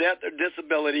cause death or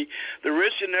disability. The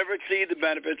risk should never exceed the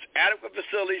benefits. Adequate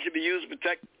facilities should be used to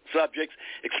protect subjects.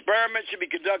 Experiments should be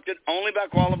conducted only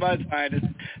by qualified scientists.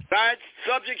 Science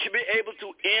subjects should be able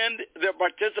to end their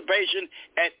participation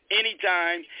at any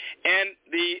time, and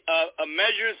the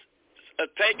measures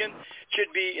taken should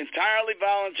be entirely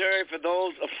voluntary for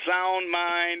those of sound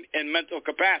mind and mental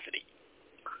capacity.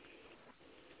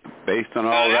 Based on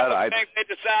all that, I think they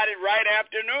decided right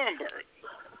after Nuremberg.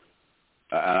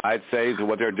 I'd say that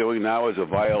what they're doing now is a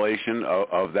violation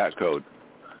of that code.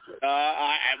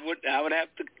 I would have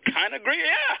to kind of agree.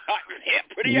 Yeah,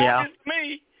 pretty obvious to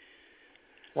me.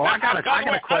 Well, I got a question.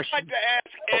 I'd like to ask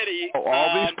Eddie.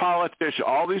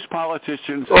 All these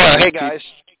politicians. Hey guys.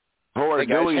 Who are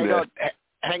doing this?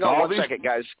 Hang on one second,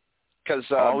 guys. Because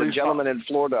the gentleman in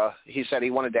Florida, he said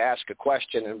he wanted to ask a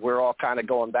question, and we're all kind of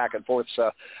going back and forth. So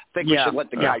I think we should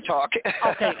let the guy talk.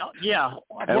 Okay. Yeah.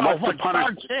 And well, what's the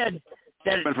Sarge said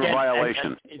that for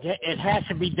violation? It has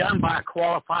to be done by a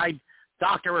qualified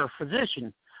doctor or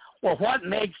physician. Well, what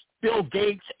makes Bill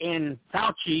Gates and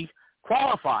Fauci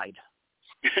qualified?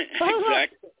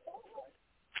 Exactly.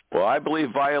 Well, I believe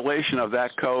violation of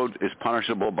that code is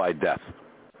punishable by death.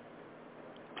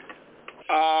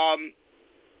 Well,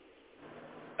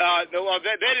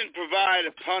 they didn't provide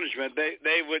a punishment.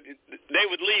 They would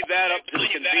leave that up to the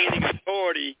convening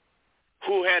authority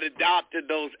who had adopted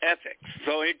those ethics.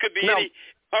 So it could be any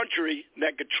country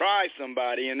that could try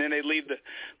somebody, and then they leave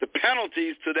the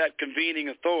penalties to that convening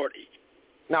authority.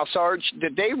 Now, Sarge,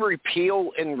 did they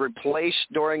repeal and replace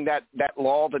during that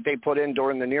law that they put in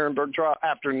during the Nuremberg trial,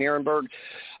 after Nuremberg,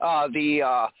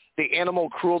 the animal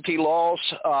cruelty laws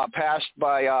passed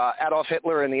by Adolf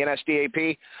Hitler and the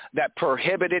NSDAP that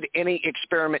prohibited any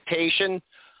experimentation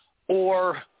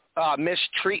or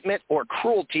mistreatment or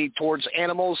cruelty towards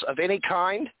animals of any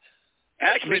kind?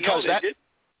 Actually, no, they did.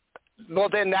 Well,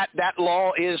 then that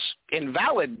law is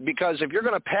invalid, because if you're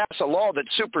going to pass a law that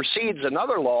supersedes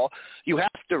another law, you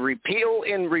have to repeal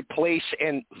and replace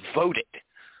and vote it.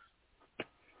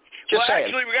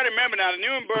 Actually, we got to remember now, the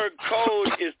Nuremberg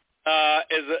Code is a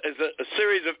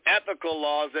series of ethical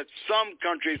laws that some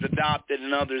countries adopted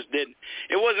and others didn't.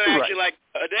 It wasn't actually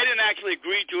they didn't actually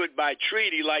agree to it by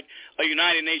treaty like a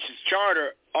United Nations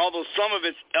Charter, although some of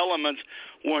its elements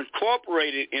were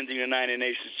incorporated into the United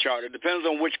Nations Charter. It depends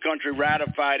on which country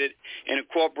ratified it and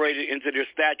incorporated it into their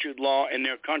statute law in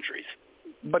their countries.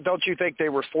 But don't you think they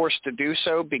were forced to do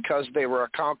so because they were a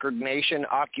conquered nation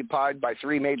occupied by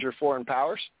three major foreign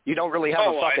powers? You don't really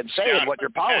have a fucking say in what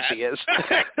your policy is.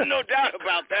 No doubt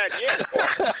about that, yeah.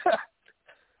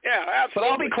 Yeah, absolutely. But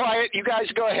I'll be quiet. You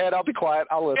guys go ahead. I'll be quiet.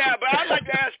 I'll listen. Yeah, but I'd like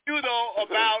to ask you, though,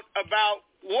 about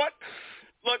what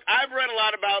 – look, I've read a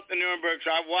lot about the Nuremberg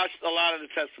trial. I've watched a lot of the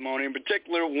testimony, in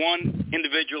particular one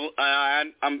individual.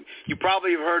 You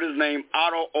probably have heard his name,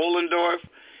 Otto Ohlendorf,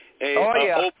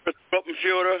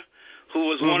 Obergruppenführer, who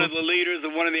was one of the leaders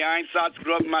of one of the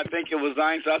Einsatzgruppen. I think it was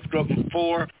Einsatzgruppen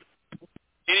 4.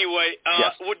 Anyway,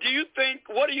 what do you think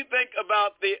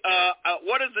about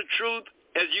what is the truth,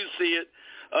 as you see it,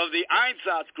 of the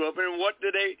Einsatzgruppen,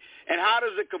 and how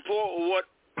does it compare with what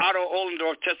Otto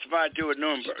Ohlendorf testified to at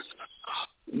Nuremberg?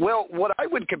 Well, what I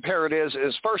would compare it is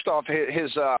first off,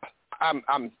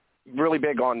 I'm really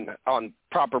big on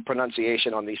proper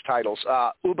pronunciation on these titles.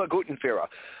 Obergutenführer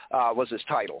was his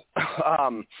title.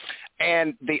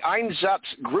 And the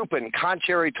Einsatzgruppen,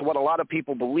 contrary to what a lot of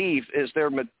people believe, is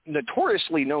they're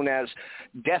notoriously known as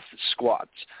death squads.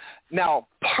 Now,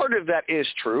 part of that is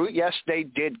true. Yes, they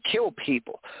did kill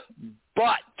people,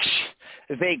 but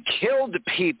they killed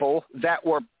people that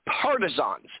were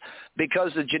partisans,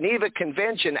 because the Geneva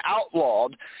Convention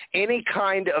outlawed any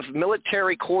kind of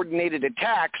military coordinated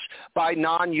attacks by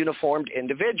non-uniformed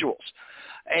individuals.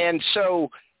 And so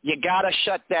you got to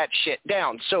shut that shit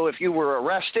down. So if you were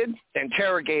arrested,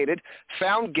 interrogated,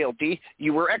 found guilty,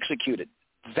 you were executed.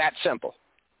 That simple.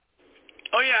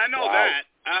 Oh, yeah, I know that.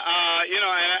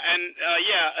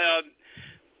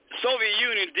 Soviet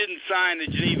Union didn't sign the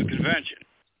Geneva Convention.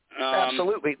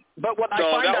 Absolutely. But what I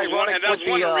find ironic that's with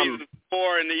one the of the reasons the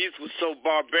war in the East was so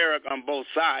barbaric on both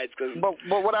sides. But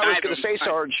what I was going to say,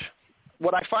 Sarge,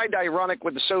 what I find ironic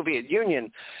with the Soviet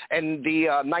Union and the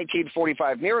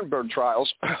 1945 Nuremberg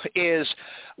trials is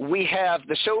we have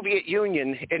the Soviet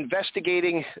Union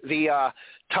investigating the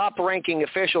top-ranking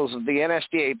officials of the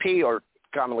NSDAP, or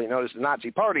commonly known as the Nazi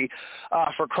Party,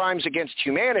 for crimes against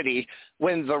humanity,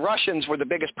 when the Russians were the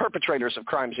biggest perpetrators of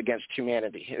crimes against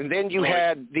humanity. And then you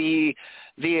had the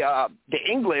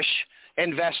English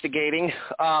investigating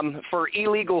for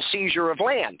illegal seizure of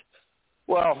land.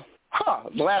 Well,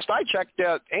 the last I checked,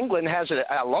 England has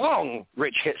a long,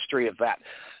 rich history of that.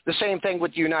 The same thing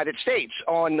with the United States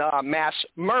on mass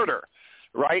murder,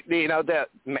 right? The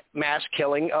mass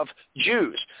killing of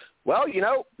Jews. Well,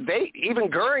 even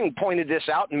Goering pointed this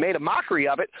out and made a mockery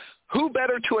of it. Who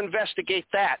better to investigate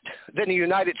that than the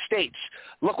United States?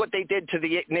 Look what they did to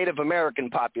the Native American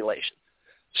population.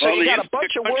 So you got a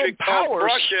bunch of world powers.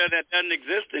 Russia that doesn't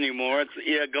exist anymore.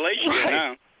 It's Galatia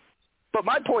now. But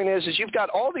my point is you've got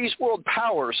all these world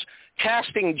powers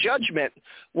casting judgment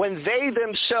when they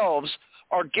themselves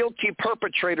are guilty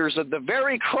perpetrators of the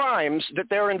very crimes that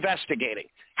they're investigating.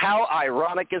 How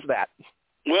ironic is that?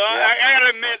 Well, I gotta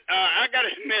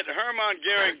admit, Hermann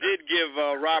Goering did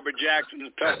give Robert Jackson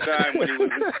a tough time when he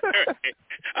was in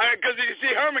because you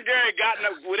see, Hermann Goering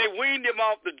they weaned him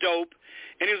off the dope,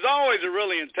 and he was always a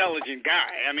really intelligent guy.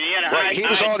 I mean, he had a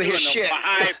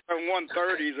high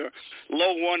 130s or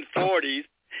low 140s,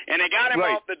 and they got him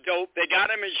off the dope. They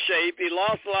got him in shape. He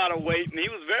lost a lot of weight, and he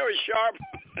was very sharp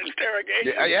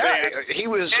interrogation. He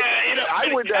was.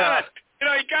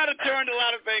 He kind of turned a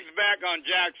lot of things back on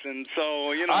Jackson,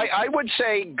 so, I would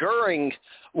say Goering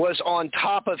was on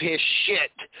top of his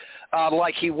shit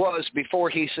like he was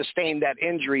before he sustained that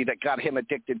injury that got him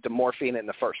addicted to morphine in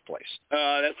the first place.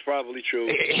 That's probably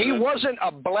true. He wasn't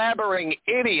a blabbering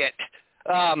idiot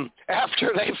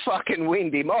after they fucking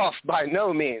weaned him off, by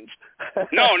no means.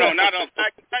 No, not in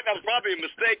fact. That was probably a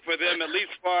mistake for them, at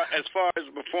least as far as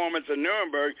performance in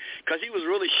Nuremberg, because he was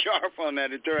really sharp on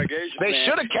that interrogation. They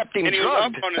should have kept him drugged. He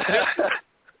was up on his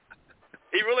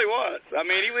He really was. I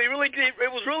mean, it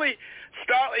was really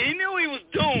he knew he was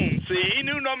doomed. See, he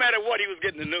knew no matter what, he was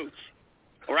getting the noose.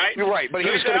 Right? You're right, but he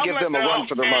was going to give them a run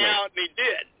for their money. And he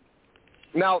did.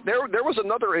 Now, there was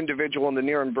another individual in the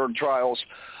Nuremberg trials,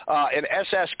 an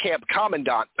SS camp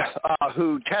commandant,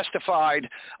 who testified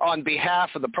on behalf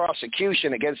of the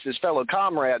prosecution against his fellow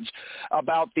comrades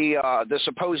about the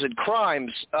supposed crimes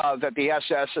that the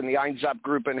SS and the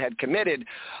Einsatzgruppen had committed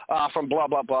from blah,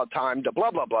 blah, blah time to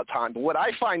blah, blah, blah time. But what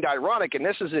I find ironic, and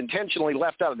this is intentionally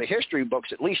left out of the history books,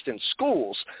 at least in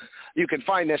schools, you can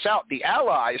find this out, the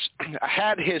Allies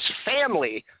had his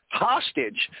family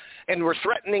hostage and were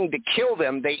threatening to kill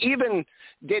them. They even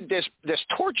did this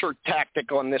torture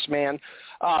tactic on this man.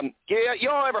 You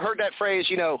all ever heard that phrase,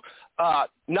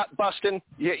 nut busting?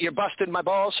 You're busting my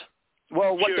balls?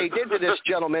 Well, what they did to this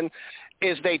gentleman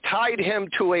is they tied him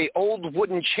to a old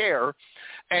wooden chair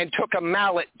and took a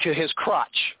mallet to his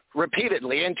crotch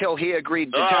repeatedly until he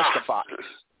agreed to testify.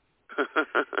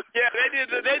 Yeah,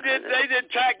 they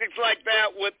did tactics like that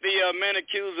with the men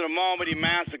accused of the Malmedy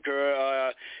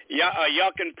massacre,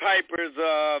 Yuccan Piper's,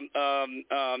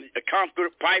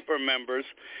 Comfort Piper members,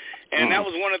 and that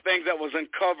was one of the things that was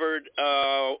uncovered,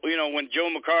 when Joe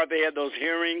McCarthy had those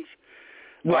hearings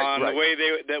on the way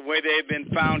they had been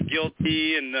found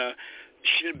guilty and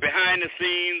behind the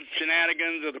scenes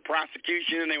shenanigans of the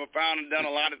prosecution. They were found and done a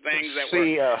lot of things that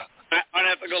were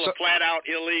unethical or flat out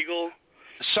illegal.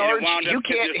 Sarge, you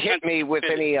can't hit me with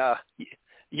any.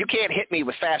 You can't hit me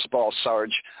with fastballs, Sarge.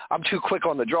 I'm too quick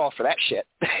on the draw for that shit.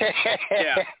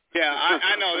 Yeah,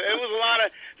 I know.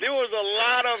 There was a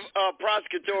lot of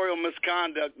prosecutorial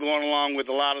misconduct going along with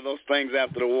a lot of those things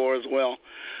after the war as well.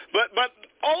 But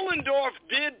Ohlendorf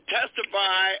did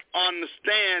testify on the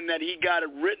stand that he got a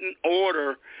written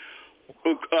order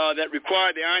that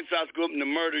required the Einsatzgruppen to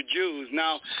murder Jews.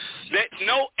 Now,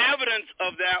 no evidence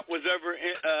of that was ever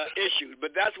issued,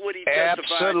 but that's what he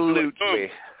testified.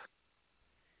 Absolutely.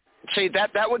 See,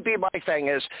 that would be my thing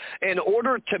is, in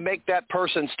order to make that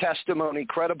person's testimony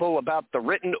credible about the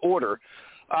written order,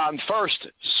 first,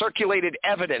 circulated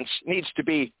evidence needs to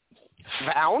be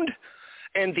found,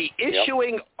 and the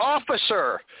issuing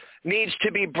officer needs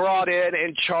to be brought in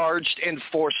and charged and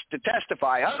forced to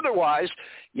testify. Otherwise,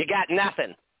 you got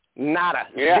nothing. Nada.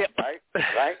 Yeah, Zip.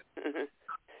 right.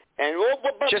 And what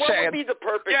would be the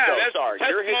purpose, though, that's Sarge?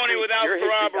 testimony without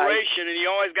corroboration, and you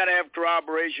always got to have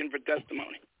corroboration for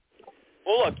testimony.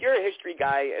 Well, look, you're a history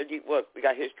guy. Look, we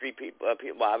got history people,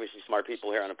 obviously smart people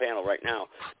here on the panel right now.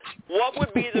 What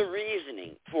would be the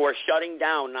reasoning for shutting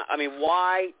down? I mean,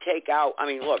 why take out? I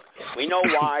mean, look, we know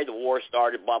why the war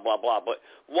started, blah, blah, blah, but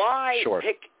why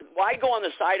why go on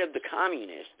the side of the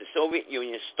communists, the Soviet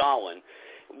Union, Stalin?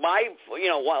 Why,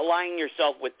 aligning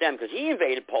yourself with them? Because he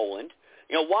invaded Poland.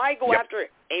 Why go after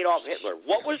Adolf Hitler?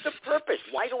 What was the purpose?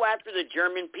 Why go after the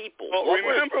German people? Well,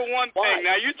 remember one thing.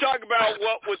 Now, you talk about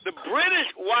why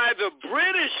the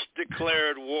British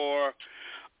declared war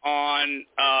on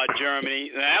Germany.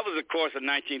 That was, of course, in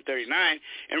 1939.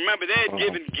 And remember, they had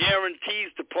given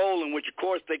guarantees to Poland, which, of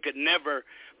course, they could never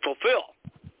fulfill.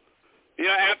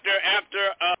 After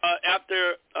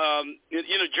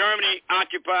Germany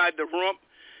occupied the Rump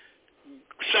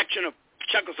section of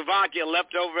Czechoslovakia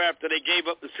left over after they gave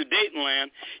up the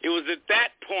Sudetenland, it was at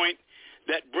that point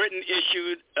that Britain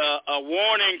issued a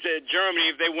warning to Germany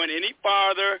if they went any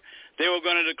farther, they were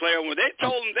going to declare war. They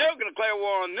told them they were going to declare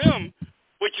war on them,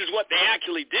 which is what they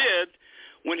actually did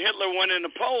when Hitler went into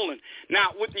Poland.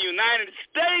 Now, with the United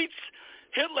States,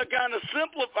 Hitler kind of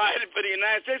simplified it for the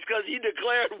United States because he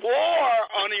declared war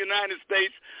on the United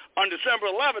States on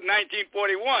December 11,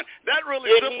 1941. That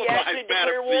really simplifies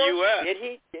matters for the U.S.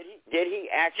 Did he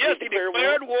actually declare war?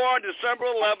 Yes, he declared war on December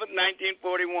 11,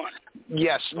 1941.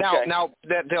 Yes. Now,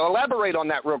 to elaborate on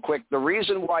that real quick, the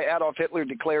reason why Adolf Hitler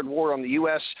declared war on the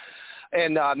U.S.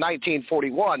 in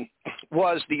 1941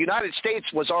 was the United States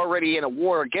was already in a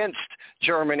war against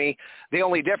Germany. The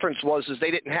only difference was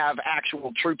they didn't have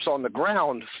actual troops on the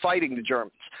ground fighting the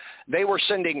Germans. They were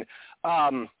sending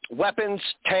weapons,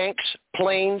 tanks,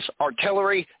 planes,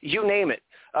 artillery, you name it,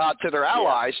 to their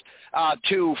allies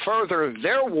to further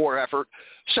their war effort.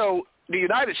 So the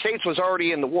United States was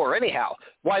already in the war anyhow.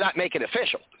 Why not make it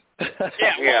official? You got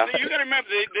to remember,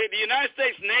 the United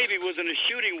States Navy was in a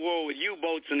shooting war with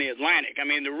U-boats in the Atlantic. I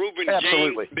mean, the Reuben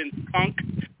James had been sunk.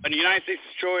 The United States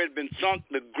destroyer had been sunk.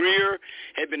 The Greer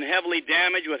had been heavily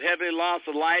damaged with heavy loss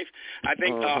of life. I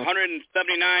think 179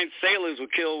 sailors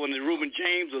were killed when the Reuben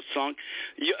James was sunk.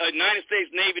 United States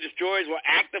Navy destroyers were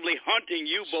actively hunting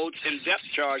U-boats and depth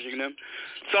charging them.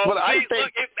 So, I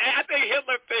think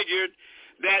Hitler figured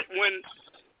that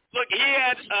he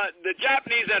had the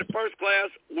Japanese had a first-class,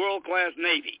 world-class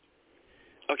Navy.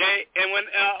 Okay, and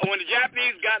when the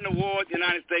Japanese got in the war with the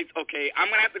United States, okay, I'm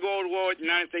going to have to go to war with the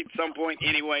United States at some point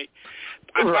anyway.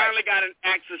 I finally got an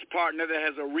Axis partner that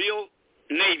has a real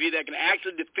Navy that can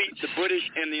actually defeat the British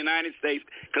and the United States,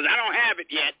 because I don't have it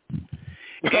yet.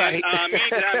 And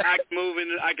meantime, I can move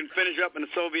in. I can finish up in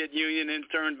the Soviet Union and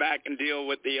turn back and deal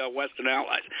with the Western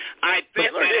Allies. I think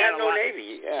Hitler had no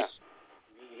Navy,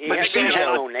 He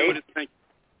had no Navy.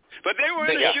 But they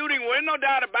were in a shooting war, no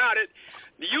doubt about it.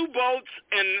 The U-boats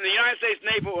and the United States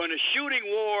Navy were in a shooting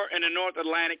war in the North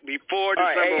Atlantic before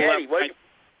December 11th.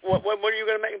 What are you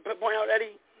going to point out,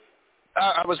 Eddie?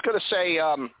 I was going to say,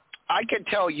 I can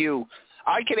tell you,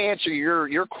 I can answer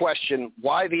your question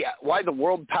why the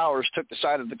world powers took the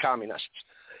side of the communists.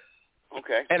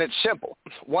 Okay. And it's simple.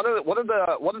 One of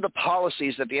the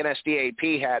policies that the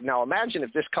NSDAP had. Now, imagine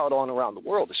if this caught on around the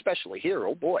world, especially here.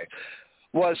 Oh boy.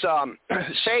 Was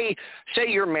say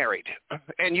you're married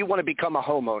and you want to become a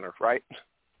homeowner, right?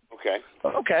 Okay.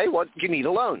 Okay, well, you need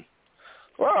a loan.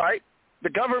 Well, all right, the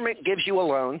government gives you a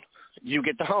loan, you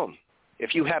get the home.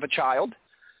 If you have a child,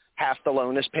 half the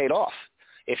loan is paid off.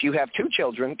 If you have 2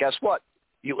 children, guess what?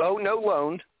 You owe no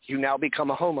loan, you now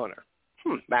become a homeowner.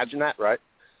 Imagine that, right?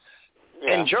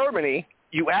 Yeah. In Germany,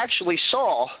 you actually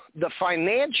saw the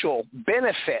financial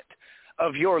benefit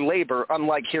of your labor,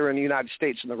 unlike here in the United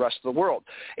States and the rest of the world.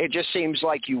 It just seems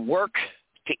like you work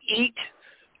to eat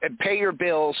and pay your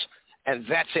bills, and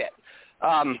that's it.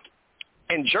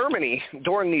 In Germany,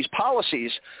 during these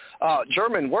policies,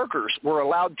 German workers were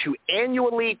allowed to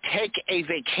annually take a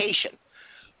vacation.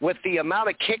 With the amount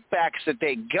of kickbacks that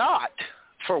they got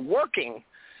for working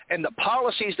and the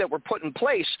policies that were put in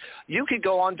place, you could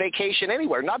go on vacation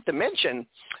anywhere, not to mention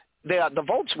the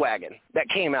Volkswagen that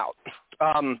came out.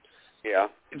 Yeah.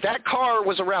 That car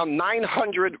was around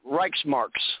 900 Reichsmarks.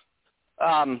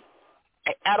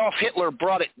 Adolf Hitler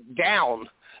brought it down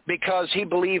because he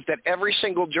believed that every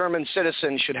single German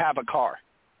citizen should have a car.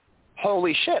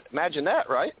 Holy shit. Imagine that,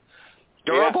 right?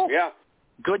 Durable? Yeah.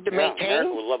 Good to maintain?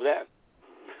 America would love that.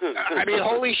 I mean,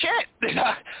 holy shit.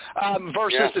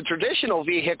 Versus the traditional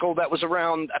vehicle that was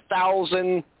around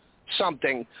 1,000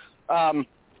 something.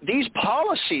 These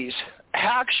policies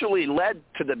actually led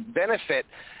to the benefit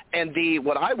and the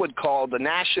what I would call the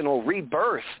national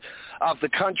rebirth of the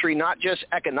country, not just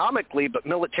economically, but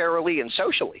militarily and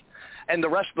socially. And the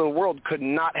rest of the world could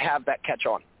not have that catch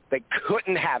on. They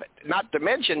couldn't have it. Not to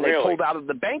mention they pulled out of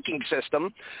the banking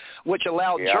system, which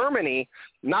allowed Germany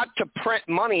not to print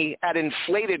money at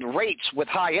inflated rates with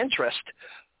high interest,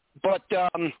 but to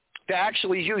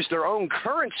actually use their own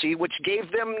currency, which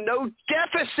gave them no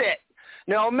deficit.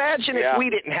 Now imagine if we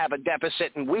didn't have a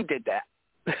deficit and we did that.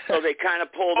 So they kind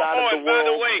of pulled out of the world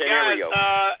by the way, scenario.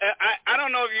 guys, I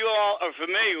don't know if you all are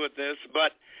familiar with this,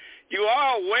 but you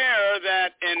are aware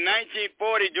that in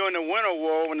 1940, during the Winter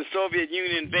War, when the Soviet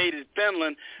Union invaded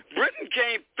Finland, Britain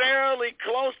came fairly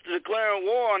close to declaring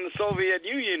war on the Soviet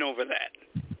Union over that.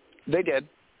 They did.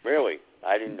 Really?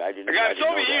 I didn't The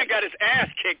Soviet Union got its ass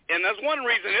kicked, and that's one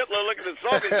reason Hitler looked at the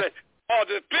Soviets and said, oh,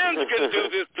 the Finns can do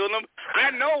this to them.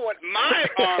 I know what my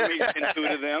army can do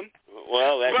to them.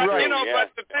 Well, that's right.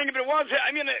 But the thing of it was,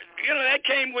 I mean, that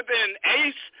came within an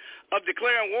ace of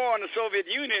declaring war on the Soviet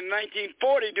Union in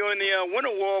 1940 during the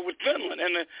Winter War with Finland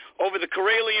and over the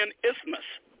Karelian Isthmus.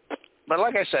 But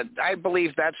like I said, I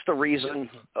believe that's the reason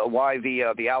why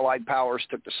the Allied powers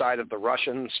took the side of the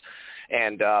Russians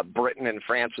and Britain and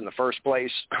France in the first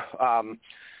place.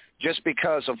 Just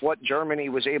because of what Germany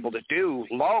was able to do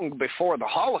long before the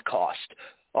Holocaust.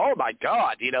 Oh, my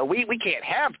God. We can't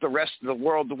have the rest of the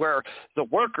world where the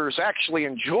workers actually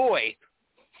enjoy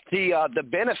the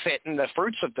benefit and the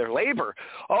fruits of their labor.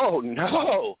 Oh,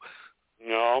 no.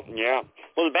 No, yeah.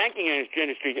 Well, the banking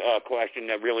industry question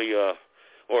that really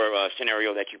or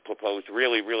scenario that you proposed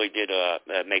really did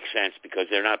make sense because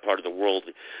they're not part of the world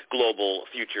global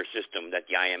future system that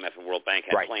the IMF and World Bank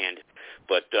had planned.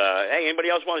 But, hey, anybody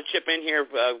else want to chip in here,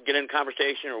 get in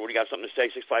conversation, or what do you got something to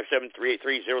say?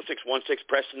 657-383-0616,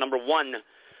 press the number 1,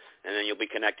 and then you'll be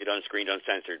connected, unscreened,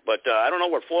 uncensored. But I don't know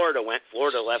where Florida went.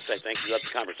 Florida left, I think. You left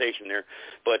the conversation there.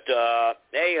 But,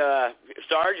 hey,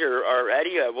 Sarge or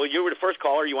Eddie, well, you were the first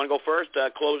caller. You want to go first?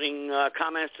 Closing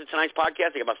comments to tonight's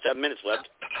podcast? I got about 7 minutes left.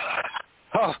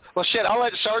 Oh, well, shit, I'll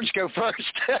let Sarge go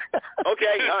first.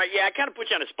 Okay, all right. Yeah, I kind of put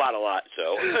you on the spot a lot,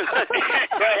 so. Go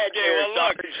ahead,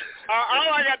 look,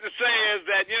 all I got to say is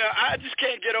that, I just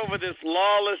can't get over this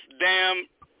lawless damn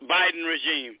Biden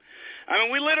regime. I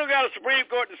mean, we literally got a Supreme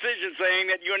Court decision saying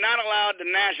that you're not allowed to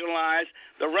nationalize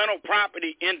the rental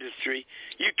property industry.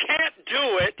 You can't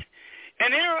do it.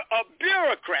 And here a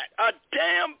bureaucrat, a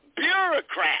damn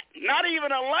bureaucrat, not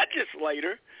even a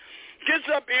legislator, gets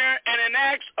up here and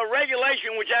enacts a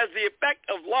regulation which has the effect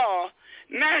of law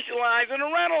nationalizing the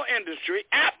rental industry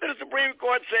after the Supreme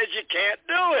Court says you can't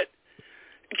do it.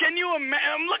 Can you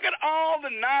imagine? Look at all the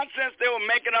nonsense they were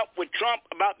making up with Trump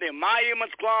about the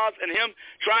emoluments clause and him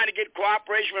trying to get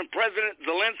cooperation from President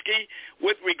Zelensky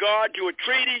with regard to a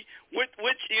treaty with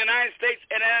which the United States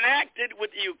had enacted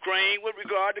with the Ukraine with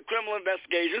regard to criminal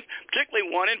investigations, particularly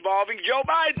one involving Joe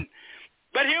Biden.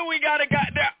 But here we got a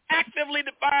guy, they're actively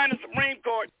defying the Supreme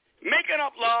Court, making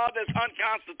up law that's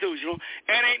unconstitutional,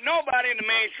 and ain't nobody in the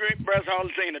mainstream press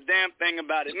hardly saying a damn thing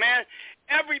about it. Man,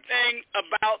 everything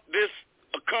about this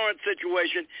current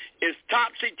situation is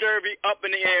topsy-turvy, up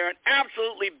in the air, and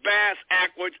absolutely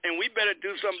bass-ackwards, and we better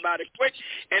do something about it quick,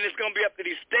 and it's going to be up to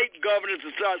these state governors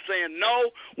to start saying,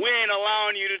 no, we ain't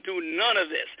allowing you to do none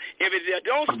of this. If they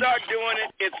don't start doing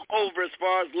it, it's over as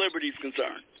far as liberty is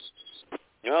concerned.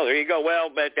 Oh, there you go. Well,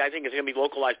 but I think it's going to be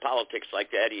localized politics like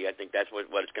Eddie. I think that's what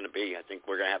it's going to be. I think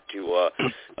we're going to have to,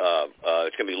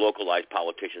 it's going to be localized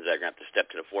politicians that are going to have to step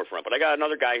to the forefront. But I got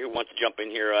another guy who wants to jump in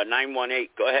here, 918.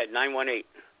 Go ahead, 918.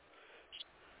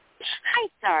 Hi,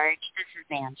 Sarge. This is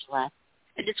Angela.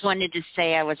 I just wanted to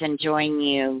say I was enjoying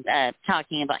you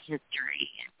talking about history.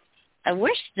 I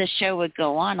wish the show would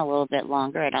go on a little bit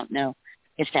longer. I don't know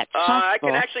if that's possible. I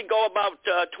can actually go about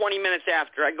 20 minutes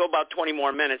after. I can go about 20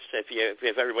 more minutes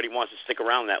if everybody wants to stick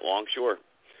around that long, sure.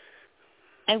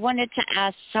 I wanted to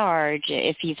ask Sarge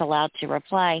if he's allowed to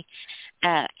reply.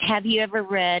 Have you ever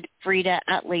read Frida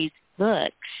Utley's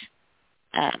books?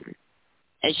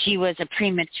 She was a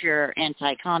premature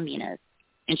anti-communist,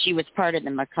 and she was part of the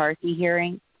McCarthy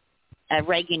hearing.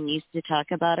 Reagan used to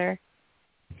talk about her.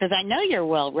 Because I know you're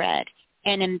well-read.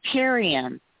 And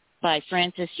Imperium by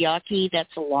Francis Yockey,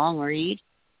 that's a long read.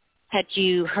 Had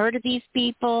you heard of these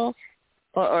people,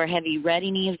 or have you read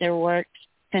any of their work?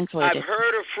 Concluded. I've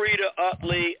heard of Frida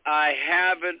Utley. I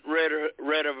haven't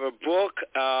read of her book.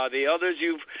 The others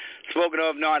you've spoken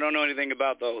of, no, I don't know anything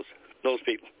about those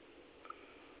people.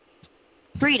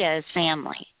 Frida is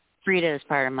family. Frida is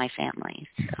part of my family.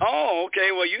 So. Oh,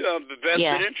 okay. Well, you have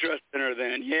vested interest in her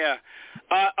then. Yeah.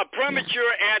 A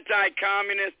premature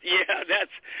anti-communist. Yeah,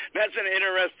 that's an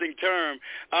interesting term.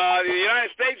 The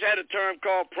United States had a term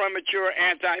called premature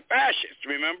anti-fascist.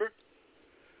 Remember?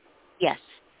 Yes.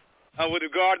 With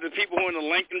regard to the people who were in the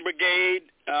Lincoln Brigade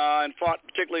and fought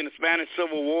particularly in the Spanish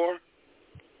Civil War?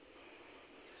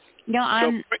 No,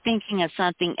 I'm thinking of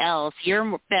something else.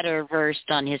 You're better versed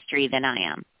on history than I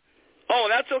am. Oh,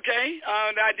 that's okay.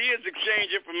 The idea is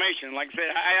exchange information. Like I said,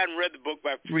 I hadn't read the book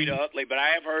by Frida Utley, but I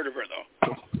have heard of her,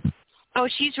 though. Oh,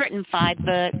 she's written 5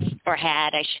 books, or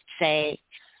had, I should say.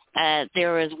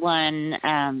 There was one,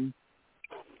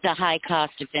 The High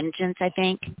Cost of Vengeance, I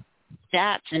think.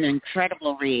 That's an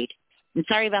incredible read. I'm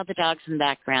sorry about the dogs in the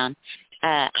background.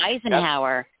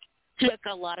 Eisenhower took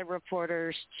a lot of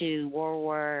reporters to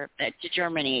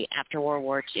Germany after World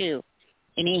War II,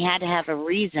 and he had to have a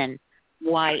reason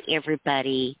why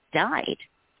everybody died,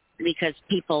 because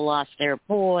people lost their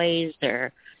boys,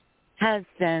 their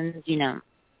husbands,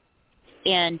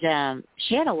 and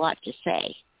she had a lot to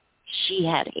say. She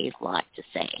had a lot to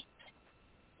say.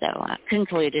 So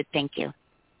concluded. Thank you.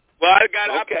 Well, thank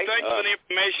you for the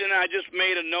information. I just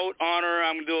made a note on her.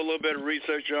 I'm going to do a little bit of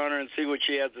research on her and see what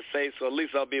she has to say, so at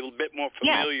least I'll be a little bit more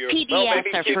familiar. Yeah,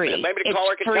 PDFs are free. Maybe the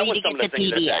caller can tell us some of the things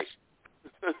that PDF.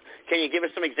 Can you give us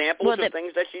some examples of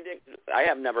things that she did? I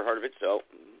have never heard of it, so.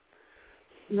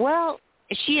 Well,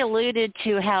 she alluded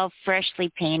to how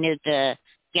freshly painted the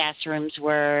gas rooms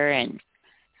were, and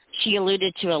she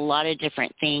alluded to a lot of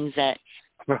different things that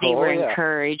they were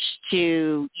encouraged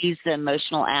to use the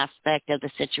emotional aspect of the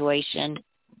situation.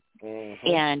 Mm-hmm.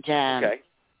 And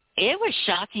it was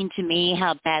shocking to me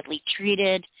how badly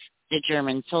treated the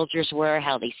German soldiers were,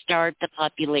 how they starved the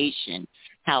population,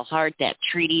 how hard that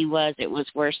treaty was. It was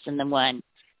worse than the one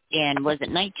in, was it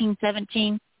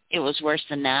 1917? It was worse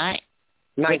than that.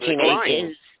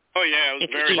 1918. Oh, yeah, it was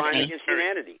very crime against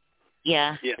humanity.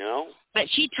 Yeah. You know? But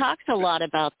she talks a lot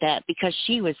about that because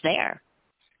she was there.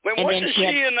 Wait, wasn't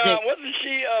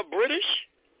she British?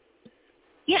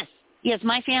 Yes. Yes,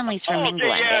 my family's from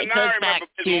England. Yeah, it now goes I back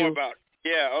to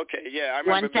I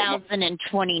remember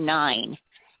 1029.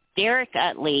 Derek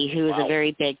Utley, who is a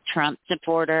very big Trump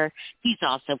supporter, he's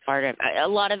also part of a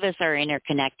lot of us are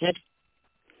interconnected.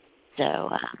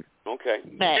 So, okay.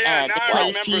 But now the I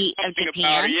remember President of something Japan,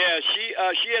 about her. Yeah,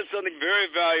 she has something very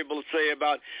valuable to say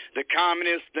about the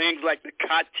communist things like the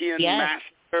Katyn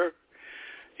massacre,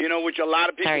 which a lot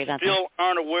of people still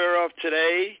aren't aware of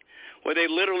today, where they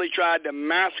literally tried to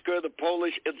massacre the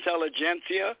Polish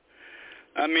intelligentsia.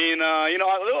 I mean,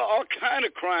 all kind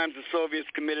of crimes the Soviets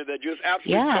committed that just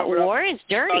absolutely covered up. War is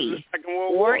dirty.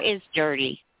 War is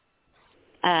dirty.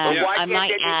 Why I can't might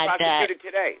they be add prosecuted that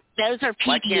today? those are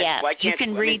PDFs. You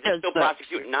can read those still books.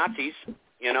 prosecute Nazis,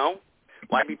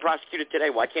 Why be prosecuted today?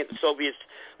 Why can't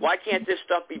this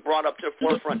stuff be brought up to the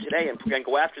forefront today and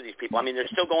go after these people? I mean, they're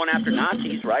still going after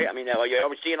Nazis, right? I mean, you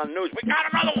always see it on the news. We got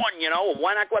another one,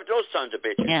 Why not go after those sons of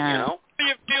bitches, A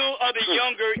few of the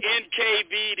younger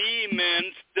NKVD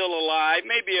men still alive,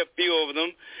 maybe a few of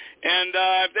them. And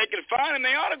if they can find them,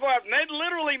 they ought to go after them. They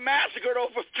literally massacred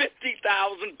over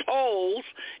 50,000 Poles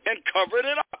and covered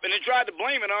it up. And they tried to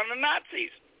blame it on the Nazis.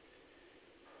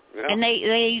 Yeah. And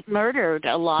they murdered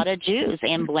a lot of Jews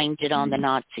and blamed it on the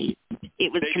Nazis.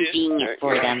 It was convenient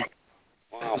for them.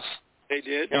 Wow. They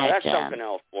did? That's something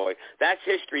else, boy. That's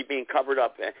history being covered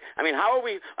up. I mean, how are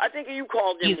we? I think you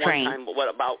called in Ukraine. one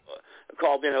time.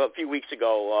 Called in a few weeks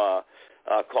ago,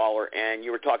 caller, and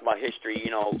you were talking about history.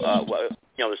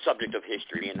 The subject of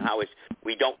history and how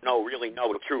we don't really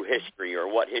know the true history or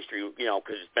what history,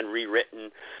 because it's been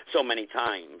rewritten so many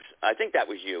times. I think that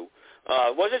was you.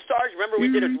 Was it Sarge? Remember we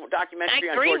did a documentary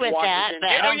on George Washington? I agree with that, but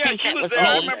I don't think she that was was there.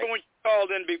 I me. remember when she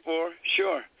called in before.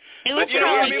 Sure. It was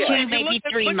probably 2, maybe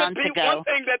 3 months ago. One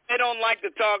thing that they don't like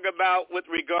to talk about with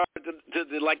regard to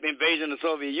the invasion of the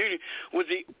Soviet Union was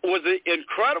the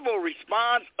incredible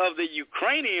response of the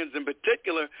Ukrainians in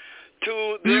particular to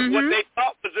what they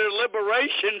thought was their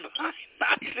liberation by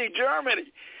Nazi Germany,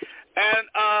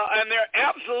 and their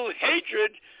absolute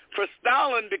hatred for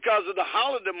Stalin because of the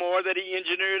Holodomor that he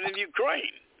engineered in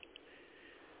Ukraine.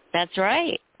 That's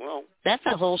right. Well, that's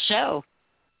a whole show.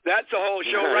 That's a whole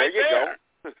show right there.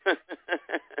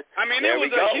 I mean, there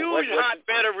was a huge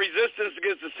hotbed of resistance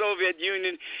against the Soviet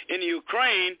Union in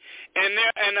Ukraine,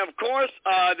 and of course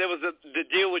there was the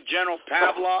deal with General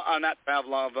Pavlov, not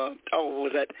Pavlov. What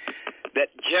was that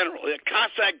general, the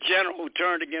Cossack general who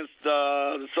turned against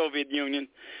the Soviet Union.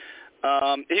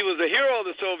 He was a hero of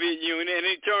the Soviet Union, and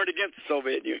he turned against the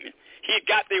Soviet Union. He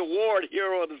got the award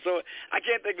Hero of the Soviet. I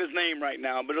can't think of his name right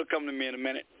now, but it'll come to me in a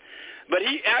minute. But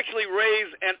he actually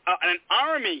raised an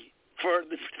army for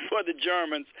the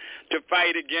Germans to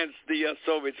fight against the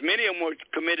Soviets. Many of them were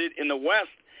committed in the West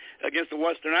against the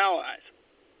Western Allies.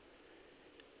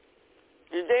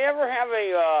 Did they ever have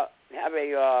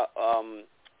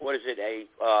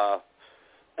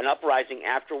an uprising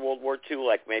after World War II?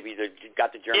 Like maybe they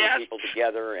got the German people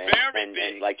together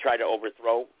and like try to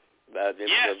overthrow the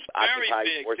occupied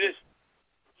forces?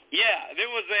 There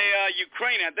was a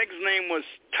Ukrainian, I think his name was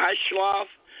Tashlov,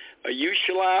 or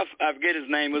Yushalov, I forget his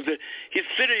name. He's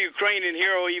considered a Ukrainian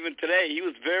hero even today. He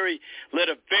was led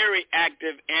a very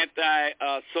active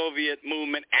anti-Soviet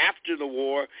movement after the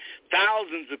war.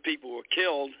 Thousands of people were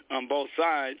killed on both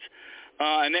sides.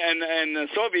 And the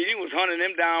Soviet Union was hunting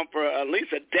him down for at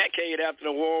least a decade after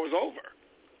the war was over.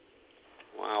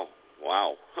 Wow.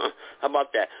 How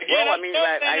about that? Well, I mean,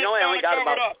 I know I only got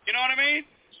about... You know what I mean?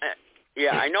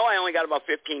 Yeah, I know I only got about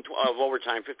 15 of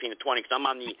overtime, 15 to 20, because I'm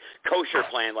on the kosher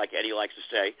plan, like Eddie likes to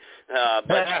say.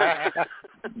 But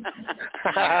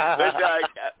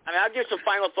I'll give some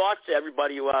final thoughts to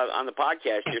everybody on the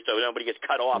podcast here so nobody gets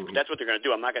cut off, because that's what they're going to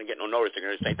do. I'm not going to get no notice. They're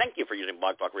going to say, thank you for using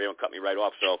Blog Talk Radio and cut me right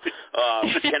off. So,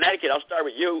 Connecticut, I'll start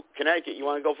with you. Connecticut, you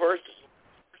want to go first?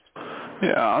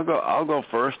 Yeah, I'll go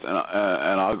first, and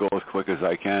I'll go as quick as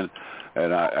I can.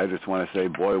 And I just want to say,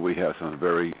 boy, we have some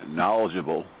very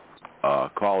knowledgeable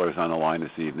callers on the line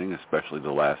this evening, especially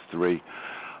the last three.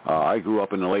 I grew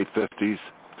up in the late 50s.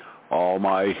 All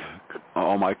my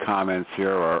comments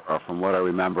here are from what I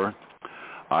remember.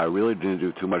 I really didn't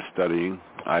do too much studying.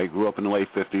 I grew up in the late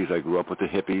 50s. I grew up with the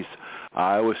hippies.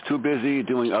 I was too busy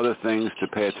doing other things to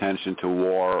pay attention to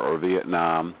war or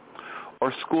Vietnam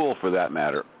or school for that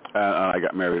matter. And I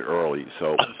got married early.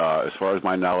 So as far as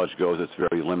my knowledge goes, it's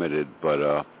very limited.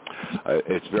 But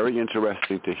it's very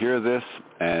interesting to hear this,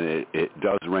 and it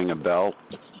does ring a bell.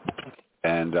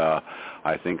 And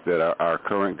I think that our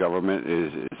current government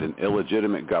is an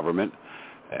illegitimate government,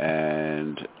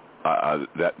 and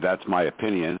that's my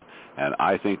opinion. And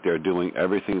I think they're doing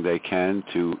everything they can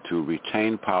to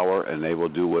retain power, and they will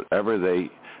do whatever they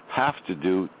have to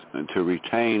do to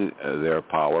retain their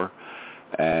power.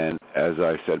 And as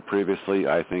I said previously,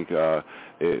 I think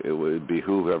it would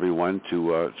behoove everyone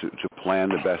to plan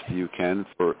the best you can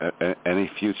for any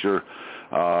future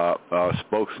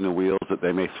spokes in the wheels that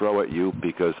they may throw at you,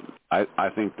 because I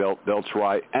think they'll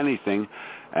try anything.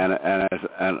 And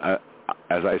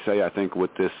as I say, I think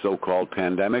with this so-called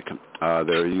pandemic,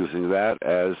 they're using that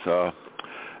as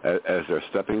their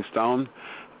stepping stone.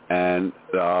 And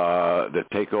the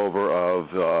takeover of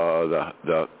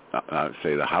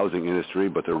the housing industry,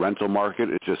 but the rental market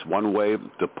is just one way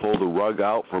to pull the rug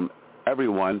out from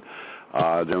everyone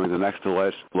during the next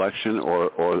election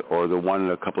or the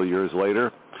one a couple of years later,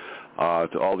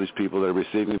 to all these people that are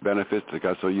receiving benefits that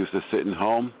got so used to sitting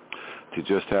home, to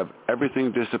just have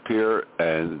everything disappear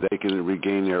and they can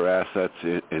regain their assets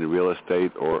in real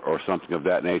estate or something of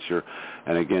that nature.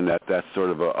 And again, that's sort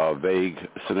of a vague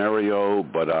scenario,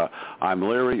 but I'm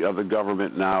leery of the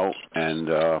government now, and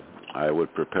I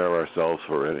would prepare ourselves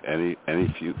for any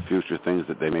future things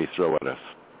that they may throw at us.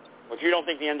 But you don't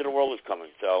think the end of the world is coming,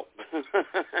 so...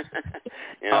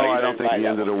 I don't think the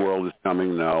end of the world is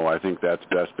coming, no. I think that's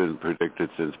been predicted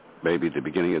since maybe the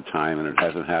beginning of time, and it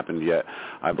hasn't happened yet.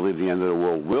 I believe the end of the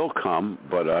world will come,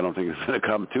 but I don't think it's going to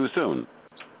come too soon.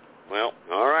 Well,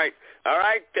 all right.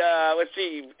 Let's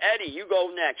see. Eddie, you go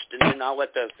next, and then I'll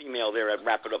let the female there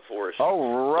wrap it up for us.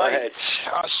 All right.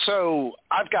 So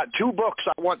I've got two books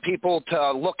I want people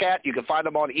to look at. You can find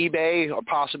them on eBay or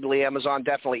possibly Amazon,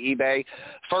 definitely eBay.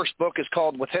 First book is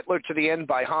called With Hitler to the End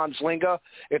by Hans Linge.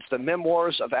 It's the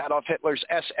memoirs of Adolf Hitler's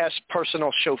SS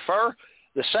personal chauffeur.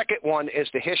 The second one is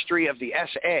the history of the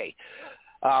SA.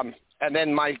 And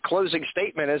then my closing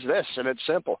statement is this, and it's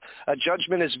simple. A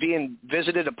judgment is being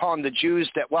visited upon the Jews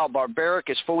that, while barbaric,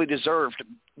 is fully deserved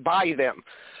by them.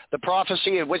 The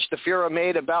prophecy in which the Führer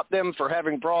made about them for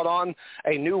having brought on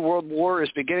a new world war is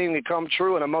beginning to come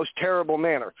true in a most terrible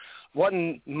manner.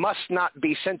 One must not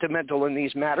be sentimental in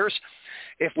these matters.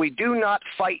 If we do not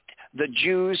fight the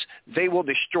Jews, they will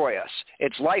destroy us.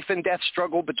 It's life and death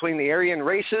struggle between the Aryan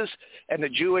races and the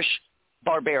Jewish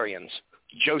barbarians.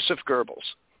 Joseph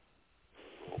Goebbels.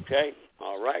 Okay.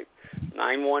 All right.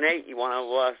 918, you want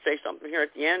to say something here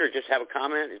at the end or just have a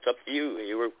comment? It's up to you.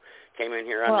 You came in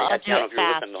here on I'll the do it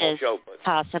fast as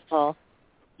possible.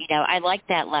 You know, I like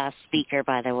that last speaker,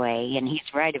 by the way, and he's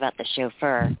right about the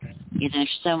chauffeur.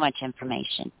 There's so much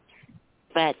information.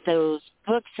 But those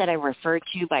books that I referred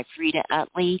to by Frida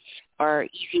Utley,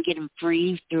 you can get them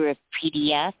free through a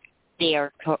PDF. They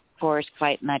are, of course,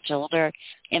 quite much older.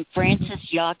 And Francis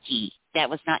Yockey, that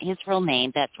was not his real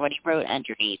name. That's what he wrote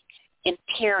underneath.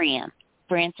 Imperium,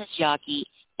 Francis Yockey,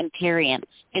 Imperium,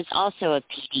 is also a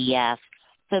PDF.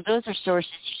 So those are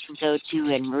sources you can go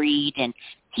to and read. And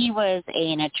he was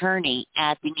an attorney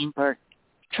at the Nuremberg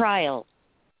trial,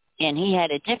 and he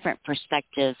had a different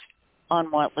perspective on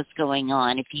what was going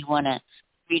on. If you want to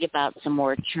read about some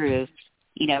more truth,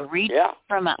 read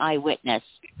from an eyewitness.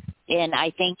 And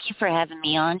I thank you for having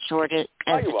me on, short as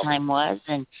the time was,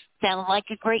 and sounded like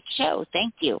a great show.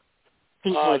 Thank you.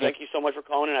 Thank you so much for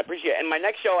calling in. I appreciate it. And my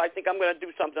next show, I think I'm going to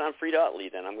do something on Frida Utley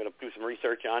then. I'm going to do some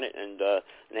research on it, and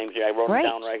names I wrote them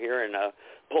down right here, and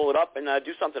pull it up and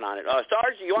do something on it.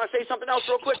 Sarge, you want to say something else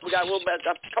real quick? We got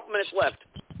a couple minutes left.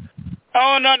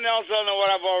 Oh, nothing else other than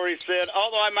what I've already said,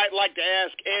 although I might like to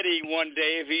ask Eddie one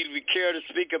day if he'd care to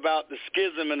speak about the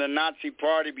schism in the Nazi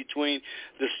Party between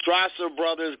the Strasser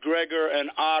brothers, Gregor and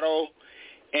Otto,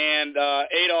 and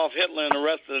Adolf Hitler and the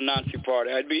rest of the Nazi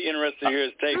Party. I'd be interested to hear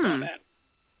his take on that.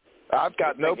 I've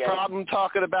got no problem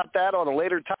talking about that on a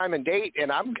later time and date, and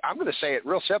I'm going to say it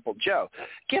real simple, Joe.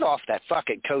 Get off that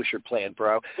fucking kosher plan,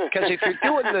 bro. Because if you're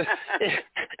doing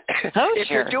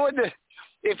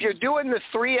if you're doing the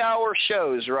 3-hour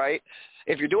shows, right?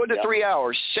 If you're doing the 3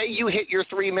 hours, say you hit your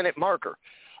 3-minute marker.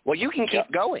 Well, you can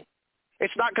keep going.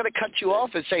 It's not going to cut you off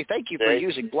and say thank you for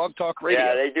using Blog Talk Radio.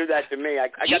 Yeah, they do that to me. I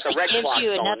got the red clock. Gives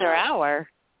you another hour.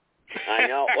 I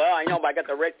know. Well, I know, but I got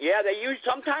the red. Yeah, they use.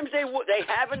 Sometimes they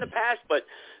have in the past, but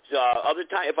other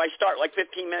time, if I start like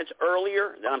 15 minutes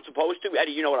earlier than I'm supposed to,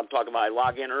 Eddie, you know what I'm talking about. I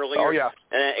log in earlier. Oh yeah.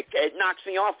 And it knocks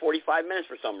me off 45 minutes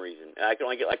for some reason. And I can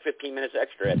only get like 15 minutes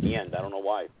extra at the end. I don't know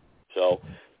why. So,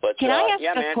 but can I ask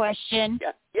a question?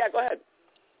 Yeah, go ahead.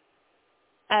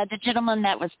 The gentleman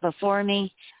that was before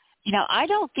me, I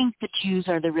don't think the Jews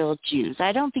are the real Jews.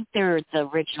 I don't think they're the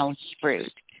original Hebrews.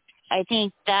 I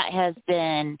think that has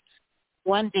been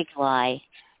one big lie.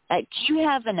 Do you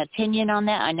have an opinion on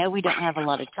that? I know we don't have a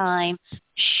lot of time.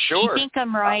 Sure. Do you think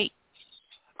I'm right?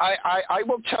 I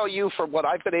will tell you from what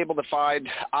I've been able to find,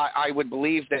 I would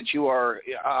believe that you are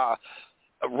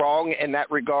wrong in that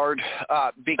regard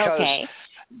because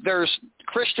there's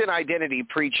Christian identity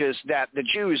preaches that the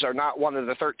Jews are not one of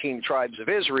the 13 tribes of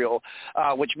Israel,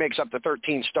 which makes up the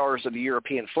 13 stars of the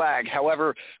European flag.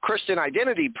 However, Christian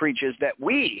identity preaches that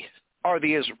we are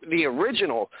the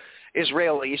original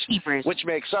Israelis, which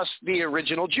makes us the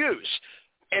original Jews.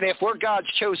 And if we're God's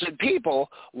chosen people,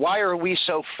 why are we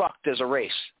so fucked as a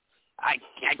race? I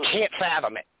can't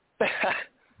fathom it.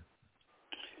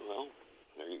 Well,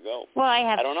 there you go. Well, I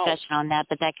have a discussion on that,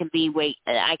 but that can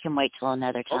I can wait till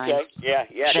another time. Okay, yeah.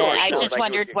 But sure. I just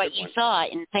wondered what you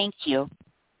thought, and thank you.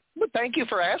 Well, thank you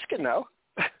for asking, though.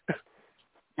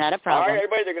 Not a problem. All right,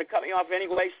 everybody, they're going to cut me off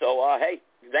anyway, so, hey,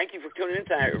 thank you for tuning in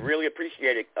tonight. I really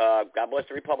appreciate it. God bless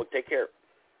the Republic. Take care.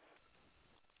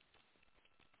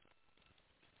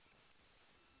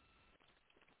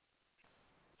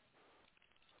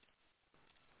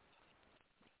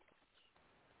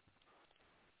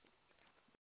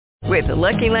 With the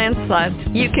Lucky Land Slots,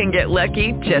 you can get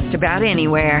lucky just about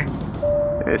anywhere.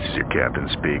 This is your captain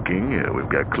speaking.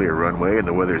 We've got clear runway and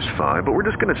the weather's fine, but we're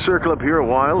just going to circle up here a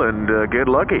while and get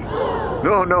lucky.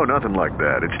 No, nothing like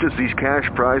that. It's just these cash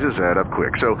prizes add up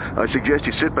quick. So I suggest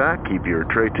you sit back, keep your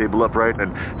tray table upright,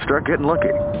 and start getting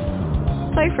lucky.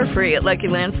 Play for free at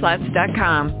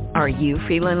LuckyLandSlots.com. Are you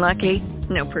feeling lucky?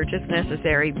 No purchase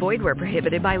necessary. Void where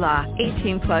prohibited by law.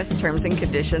 18+ terms and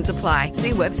conditions apply.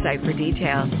 See website for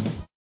details.